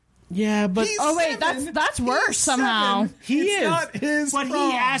 Yeah, but He's Oh, wait, 7. that's worse He's somehow. 7. he It's is. not his but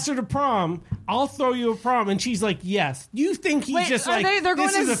prom. he asked her to prom. I'll throw you a prom, and she's like, "Yes." You think he's Wait, just are like, they're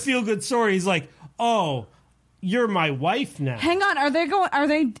 "This going is a as- feel good story"? He's like, "Oh, you're my wife now." Hang on, are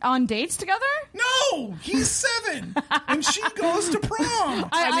they on dates together? No, he's 7, and she goes to prom.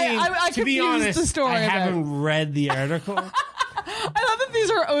 I to be confused honest, the story I a bit. haven't read the article. I love that these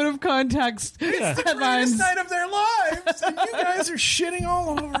are out of context Greatest headlines. night of their lives, and you guys are shitting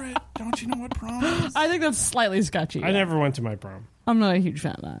all over it. Don't you know what prom is? I think that's slightly sketchy. I never went to my prom. I'm not a huge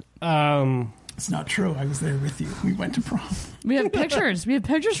fan of that. It's not true. I was there with you. We went to prom. We have pictures. We have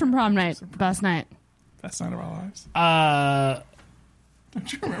pictures from prom night. Best night. That's not our lives. Uh,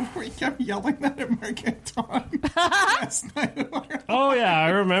 Don't you remember we kept yelling that at Mark Anton last night? of our lives? oh yeah, I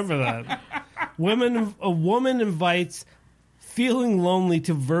remember that. A woman invites feeling lonely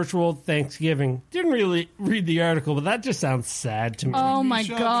to virtual Thanksgiving. Didn't really read the article, but that just sounds sad to me. Oh my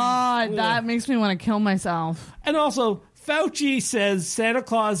shoving. god, that makes me want to kill myself. And also, Fauci says Santa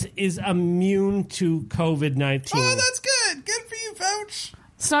Claus is immune to COVID-19. Oh, that's good. Good for you, Fouch.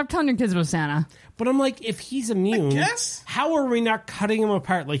 Stop telling your kids about Santa. But I'm like, if he's immune, guess. how are we not cutting him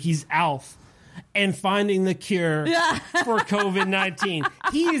apart like he's Alf and finding the cure for COVID-19?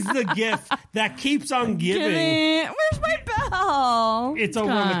 He is the gift that keeps on giving. Kidding. Where's my bell? It's over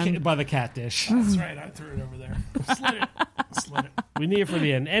gone. by the cat dish. That's right. I threw it over there. Slid it. We need it for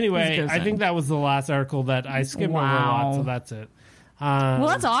the end. Anyway, That's I good. think that was the last article that I skimmed over a lot, Wow. so that's it. Well,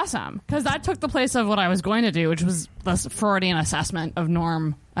 that's awesome because that took the place of what I was going to do, which was the Freudian assessment of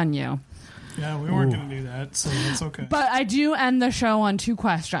Norm and you. Yeah, we weren't going to do that, so it's okay. But I do end the show on 2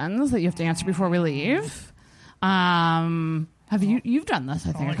 questions that you have to answer before we leave. Have you've done this?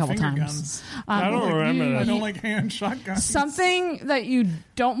 I think like a couple finger times. guns. I don't remember I that. don't like hand shotguns. Something that you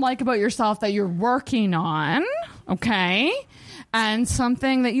don't like about yourself that you're working on, okay, and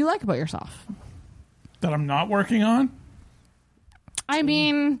something that you like about yourself. That I'm not working on? I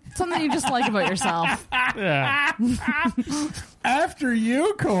mean, something you just like about yourself. Yeah. After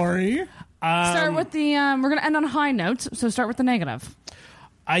you, Corey. Start with the. We're gonna end on high notes, so start with the negative.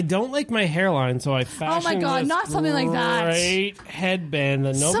 I don't like my hairline, so I fashioned Oh my God, this not something like that. great headband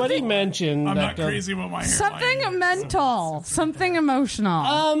that nobody Something- mentioned. I'm that not does- crazy about my hairline. Something mental, something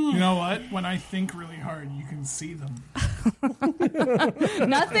emotional. You know what? When I think really hard, you can see them.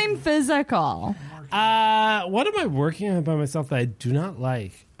 Nothing physical. I'm working What am I working on by myself that I do not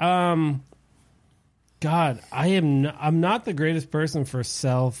like? God, I'm not the greatest person for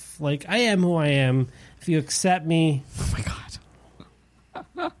self. Like, I am who I am. If you accept me, Oh my god.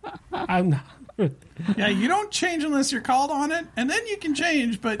 I'm not. Yeah, you don't change unless you're called on it, and then you can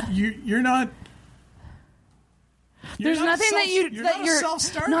change, but you're not. There's nothing you're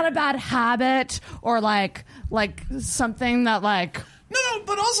self-starter. not a bad habit or like something that like. No,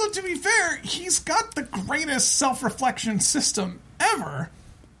 but also to be fair, he's got the greatest self-reflection system ever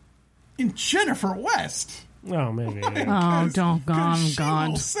in Jennifer West. Oh, maybe. Oh, don't She God.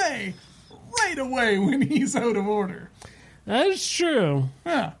 will say right away when he's out of order. That is true.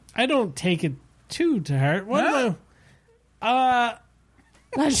 Yeah. I don't take it too to heart. What No. am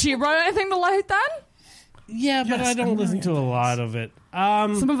Has she brought anything to light then? Yeah, but Yes, I don't I'm listen right. to a lot of it.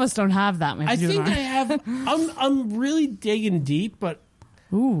 Some of us don't have that. I think I have. I'm really digging deep, but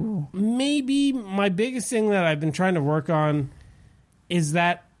Ooh. maybe my biggest thing that I've been trying to work on is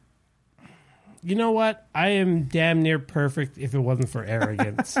that, you know what? I am damn near perfect if it wasn't for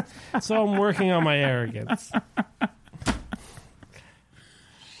arrogance. So I'm working on my arrogance.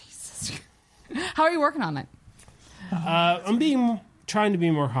 How are you working on it? I'm trying to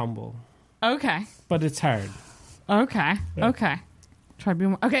be more humble, Okay. but it's hard. Okay. Okay. Try to be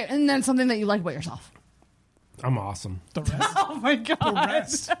more. Okay, and then something that you like about yourself. I'm awesome. The rest. Oh my god. The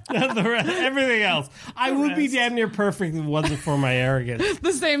rest. Everything else, I would be rest. damn near perfect if it wasn't for my arrogance.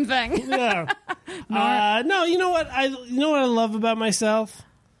 The same thing. Yeah. No, you know what? I love about myself.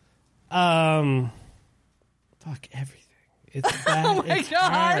 Fuck everything. It's bad. Oh my it's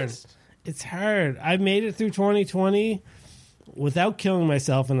gosh. hard. It's hard. I made it through 2020 without killing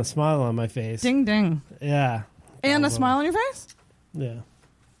myself and a smile on my face. Ding ding. Yeah. And a smile on your face? Yeah.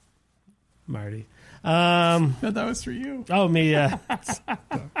 Marty. But that was for you. Oh, me, yeah.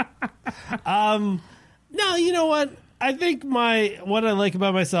 No, you know what? I think what I like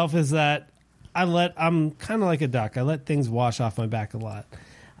about myself is that I'm kind of like a duck. I let things wash off my back a lot.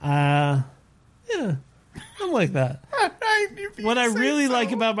 Yeah, I'm like that. What I really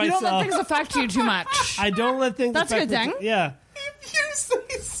like about You don't let myself, things affect you too much. I don't let things. That's a affect good me. thing. Yeah. You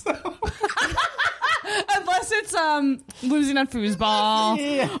say so. Unless it's losing at foosball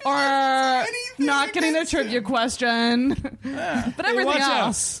or not getting a trivia question. But everything Watch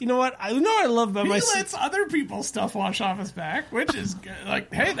else. out. You know what? I love about He myself. lets other people's stuff wash off his back, which is good.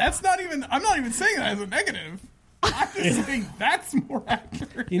 Like, hey, that's not even. I'm not even saying that as a negative. I'm just saying that's more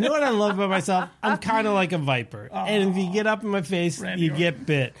accurate. You know what I love about myself? I'm kind of like a viper. And if you get up in my face, Randy you Orton. get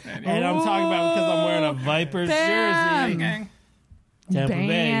bit. Randy And I'm talking about because I'm wearing a Vipers Bam. jersey. Gang, Tampa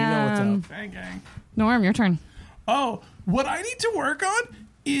Bay, you know what's Bam. up. gang, gang. Norm, your turn. Oh, what I need to work on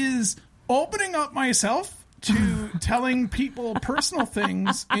is opening up myself to telling people personal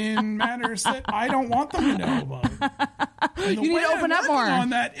things in matters that I don't want them to know about. And the You need way to open I'm up working more. on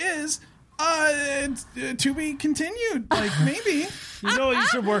that is to be continued. Like, maybe. You know what you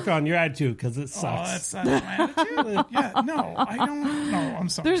should work on? Your attitude, because it Oh, sucks. that's my attitude. Yeah, no, I don't. No, I'm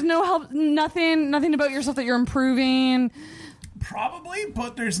sorry. There's no help, nothing about yourself that you're improving. Probably,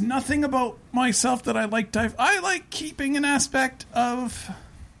 but there's nothing about myself that I like. I like keeping an aspect of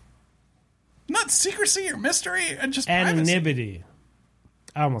not secrecy or mystery, and just privacy. Anonymity.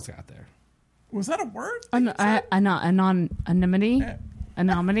 I almost got there. Was that a word? Anonymity.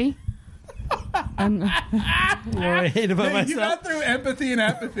 Anonymity. You know what I hate about Hey, you myself? got through empathy and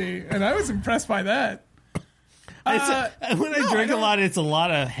apathy, and I was impressed by that. When no, I drink I a don't- lot, it's a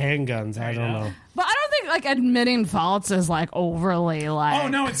lot of handguns. I don't know. But I don't think like admitting faults is like overly like. Oh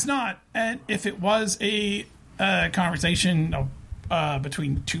no, it's not. And if it was a conversation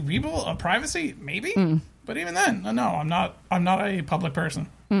between two people of privacy, maybe. But even then, no, I'm not a public person.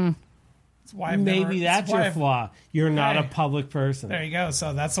 That's why I've Maybe never, that's your why I've- flaw. You're not a Hey. public person. There you go.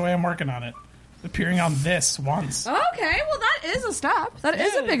 So that's the way I'm working on it. Appearing on this once. Okay, well that is a step. That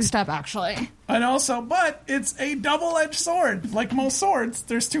is a big step, actually. And also, but it's a double-edged sword. Like most swords,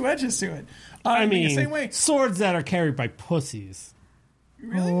 there's two edges to it. I in the mean, same way. swords that are carried by pussies.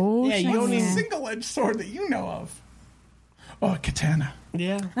 Really? Oh, Yeah, you don't What's even. a single-edged sword that you know of? Oh, katana.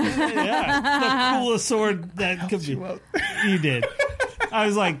 Yeah. The coolest sword that could be. You did. I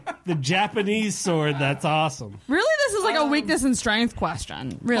was like, the Japanese sword, that's awesome. Really, this is like a weakness and strength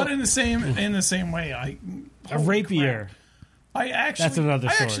question. Really. But in the same way, A holy rapier. crap. That's another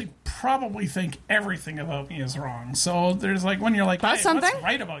I sword. actually probably think everything about me is wrong. So there's like when you're like, That's hey, something? what's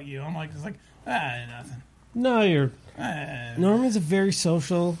right about you? I'm like, it's like nothing. No, Norman's a very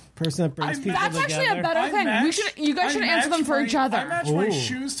social person that brings I'm- people That's together. actually a better thing. You guys should answer them for each other. I match my Ooh.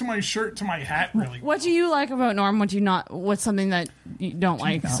 shoes to my shirt to my hat. Really. What do you like about Norm? What do you not? What's something that you don't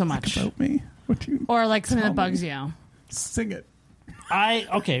like so much? About me. Or like something that bugs you. Sing it.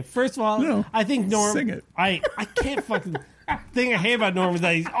 Okay, first of all, No. I think Norm. Sing it. I can't fucking. Thing I hate about Norm is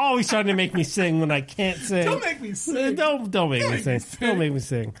that he's always trying to make me sing when I can't sing. Don't make me sing. Don't make me sing. Don't make me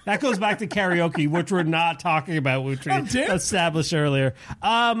sing. That goes back to karaoke, which we're not talking about, which we established earlier.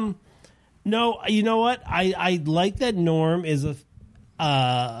 No, you know what? I like that Norm is a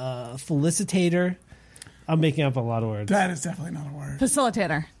felicitator. I'm making up a lot of words. That is definitely not a word.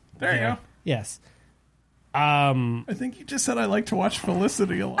 Facilitator. There you go. Yes. I think you just said I like to watch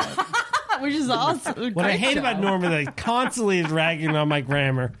Felicity a lot. Which is awesome. What I hate about Norm is that he constantly is ragging on my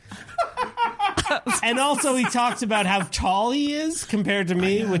grammar. And also he talks about how tall he is compared to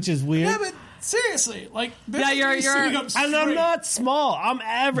me, which is weird. Yeah, but seriously, like, this Yeah, is you're- me sitting up straight. And I'm not small. I'm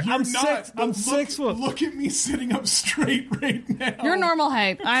average. You're I'm not, six. but I'm 6 foot. Look at me sitting up straight right now. You're normal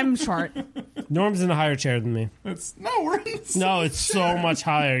height. I'm short. Norm's in a higher chair than me. We're in the same No, it's so much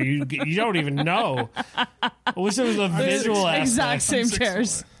higher. You don't even know. I wish there was a visual aspect. Exact same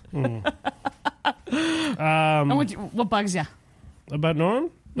chairs. And what bugs you? About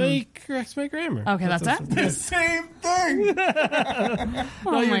Norm? Well, he corrects my grammar. Okay, that's it? The same thing. No,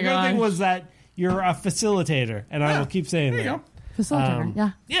 Oh your my good god. thing was that you're a facilitator, and I will keep saying There you that. go. Facilitator.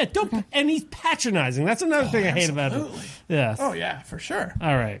 Yeah. Yeah, don't. And he's patronizing. That's another thing I hate about him. absolutely. Yes. Oh, yeah, for sure.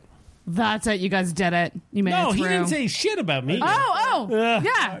 All right. That's it. You guys did it. You made No, it he through. didn't say shit about me. Oh,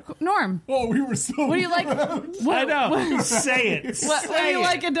 yeah. Norm. Oh, we were so. What do you like? I know. Say it. What do you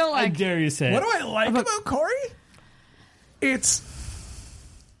like and don't I like? dare you say What it. do I like about Corey? It's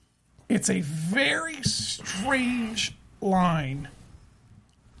a very strange line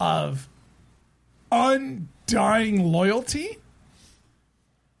of undying loyalty,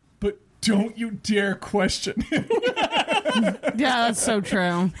 but don't you dare question him. Yeah, that's so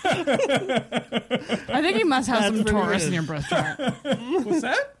true. I think you must have some pretty Taurus good. in your birth chart. What's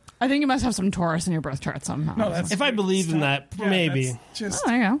that? I think you must have some Taurus in your birth chart somehow. No, that's If I believed in that, yeah, maybe. that's just Oh,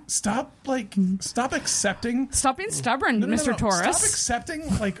 there you go. stop accepting. Stop being stubborn, No, Mr. Taurus. Stop accepting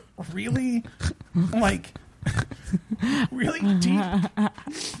really deep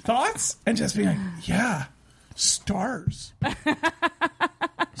thoughts and just being like, yeah, stars.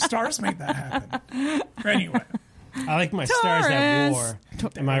 Stars made that happen. Anyway, I like my stars at war.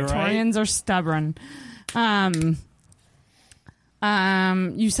 Am I right? Taurians are stubborn.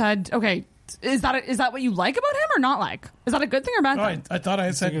 You said, okay, is that what you like about him or not like? Is that a good thing or a bad thing? I thought I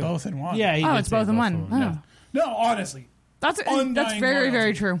had said both in one. Yeah, he Oh, did it's say both in one. Yeah. Oh. No, honestly, That's Undying very, loyalty.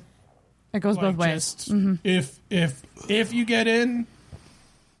 very true. It goes both ways. just, if you get in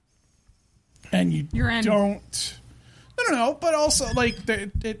and You're in. don't, no, but also like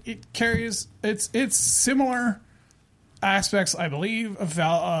it carries it's similar aspects, I believe,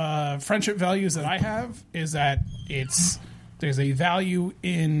 of friendship values that I have is that there's a value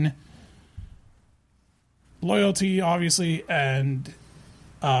in loyalty, obviously, and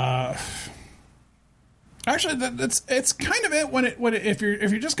actually it's kind of it when it if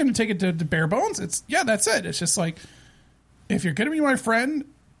you're just going to take it to bare bones, that's it. It's just like, if you're going to be my friend,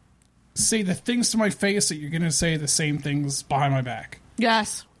 say the things to my face that you're going to say the same things behind my back.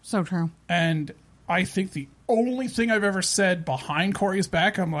 Yes, so true. And I think the only thing I've ever said behind Corey's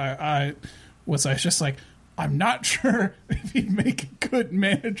back, I was just like, I'm not sure if he'd make a good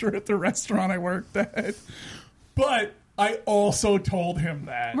manager at the restaurant I worked at. But I also told him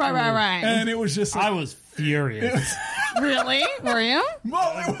that. Right. And it was just like, I was furious. Really? Were you?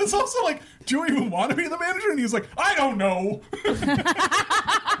 well, it was also like, do you even want to be the manager? And he's like, I don't know.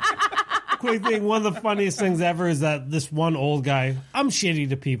 Quick thing, one of the funniest things ever is that this one old guy, I'm shitty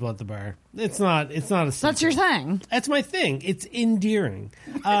to people at the bar. It's not a secret. That's your thing. That's my thing. It's endearing.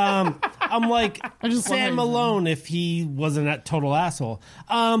 I'm like just Sam wondering. Malone if he wasn't a total asshole.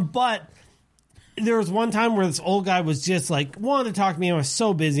 But there was one time where this old guy was just like wanted to talk to me. I was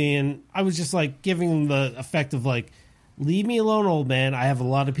so busy, and I was just like giving him the effect of like, leave me alone, old man. I have a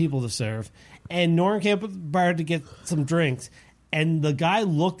lot of people to serve. And Norm came up at the bar to get some drinks, and the guy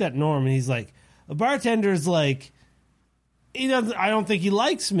looked at Norm and he's like, the bartender's like, I don't think he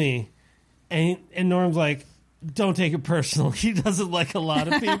likes me. And Norm's like, don't take it personal. He doesn't like a lot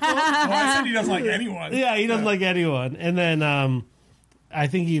of people. I said he doesn't like anyone. Yeah, he doesn't like anyone. And then I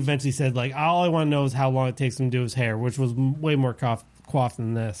think he eventually said, like, all I want to know is how long it takes him to do his hair, which was way more coiffed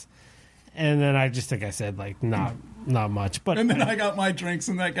than this. And then I just think I said, like, not much. But And then I got my drinks,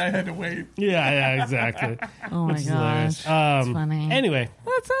 and that guy had to wait. yeah, exactly. Oh my Which is hilarious. gosh. That's funny. Anyway,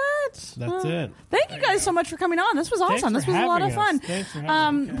 That's it. that's it. Thank you guys so much for coming on. This was awesome. for This was a lot of having fun. us. Thanks for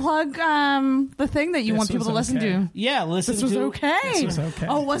having us. Plug the thing that you want people was to listen okay. to. Yeah, listen This was to okay. This was okay.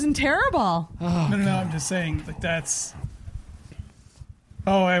 Oh, it wasn't terrible. No, I'm just saying, like,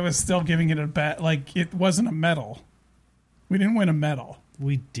 Oh, I was still giving it a bad. Like, it wasn't a medal. We didn't win a medal.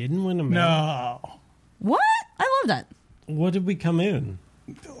 We didn't win a medal. No. What? I love that. What did we come in?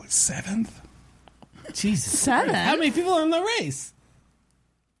 Like 7th? Jesus. 7? How many people are in the race?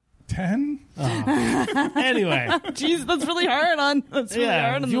 10? Anyway. Jeez, that's really hard on. That's really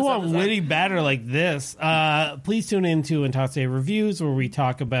hard on if you this want episode. witty batter like this, please tune into Intoxicated Reviews, where we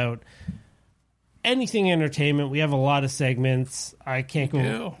talk about anything entertainment. We have a lot of segments. I can't go.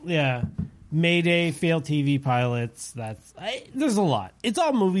 do. Yeah. Mayday, failed TV pilots. There's a lot. It's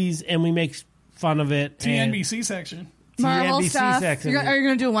all movies, and we make fun of it. and- TNBC section. Marvel TNBC stuff. section. Are you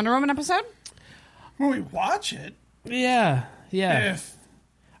going to do a Wonder Woman episode? When we watch it, Yeah. if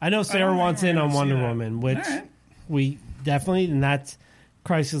I know Sarah don't wants think in we're on gonna Wonder see that. Woman, which All right. we definitely, and that's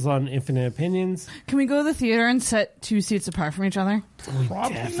Crisis on Infinite Opinions. Can we go to the theater and sit 2 seats apart from each other? We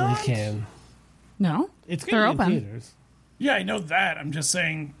Probably definitely not. can. No? It's They're going to be open. in theaters. Yeah, I know that. I'm just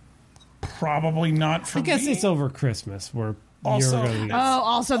saying, probably not for I guess me. it's over Christmas where Also, you're going to Oh,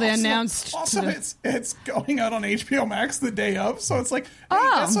 also they announced. Also, to the- it's going out on HBO Max the day of, so it's like, hey,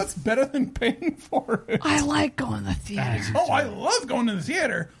 Oh. guess what's better than paying for it? I like going to the theater. Oh, I love going to the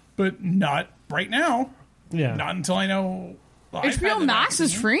theater, but not right now. Yeah. Not until I know. Well, I've had HBO the Max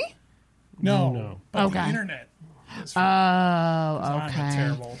is vaccine. free? No. But Okay. the internet. Is free. Oh, I'm a okay.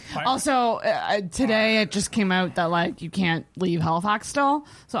 terrible pirate. Also, today it just came out that like you can't leave Halifax still,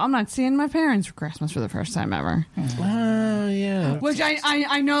 so I'm not seeing my parents for Christmas for the first time ever. Yeah. Which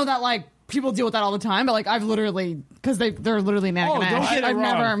I know that like people deal with that all the time, but like I've literally because they're literally Nick Oh, and don't Ash. get it I've wrong.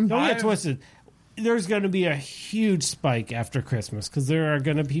 never. Don't get I've- twisted. There's going to be a huge spike after Christmas because there are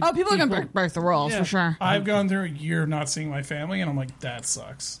going to be Oh, people are gonna break the rules Yeah. for sure. I've gone through a year not seeing my family, and I'm like, that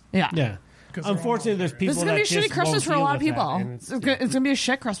sucks. Yeah. Yeah. 'Cause they're Unfortunately, all there's over people This is gonna be a that shitty just Christmas won't for a deal lot of with that, people. and It's gonna be a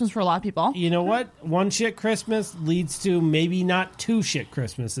shit Christmas for a lot of people. you know what? One shit Christmas leads to maybe not 2 shit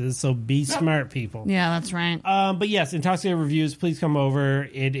Christmases, so be smart, people. Yeah, that's right. But yes, Intoxicated Reviews, please come over.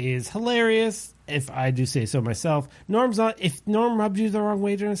 It is hilarious, if I do say so myself. Norm's not. If Norm rubbed you the wrong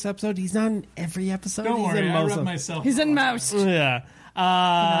way during this episode, he's not in every episode. Don't he's worry, in I most rub of myself. He's in most. Yeah.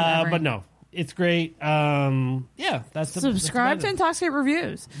 every. But no, it's great. Yeah, that's Subscribe to that's about Intoxicate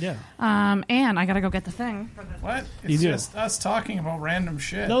Reviews. it. Yeah. And I gotta go get the thing. What? You It's do. just us talking about random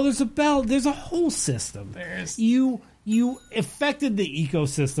shit. No, there's a bell. There's a whole system. There's- You affected the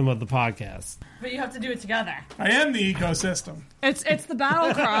ecosystem of the podcast. But you have to do it together. I am the ecosystem. It's the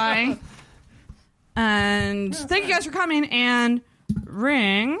battle cry. And thank you guys for coming and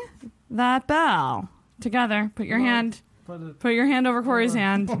ring that bell together. Put your hand over Corey's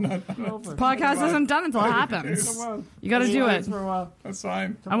hand. Podcast isn't done until it happens. You got to do it. That's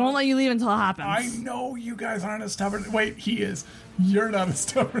fine. I won't let you leave until it I happens. know you guys aren't as stubborn. Wait, he is. You're not as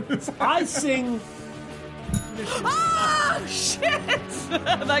stubborn as I sing. Oh shit!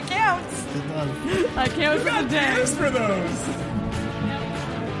 That counts. That counts for the day. Cheers for those.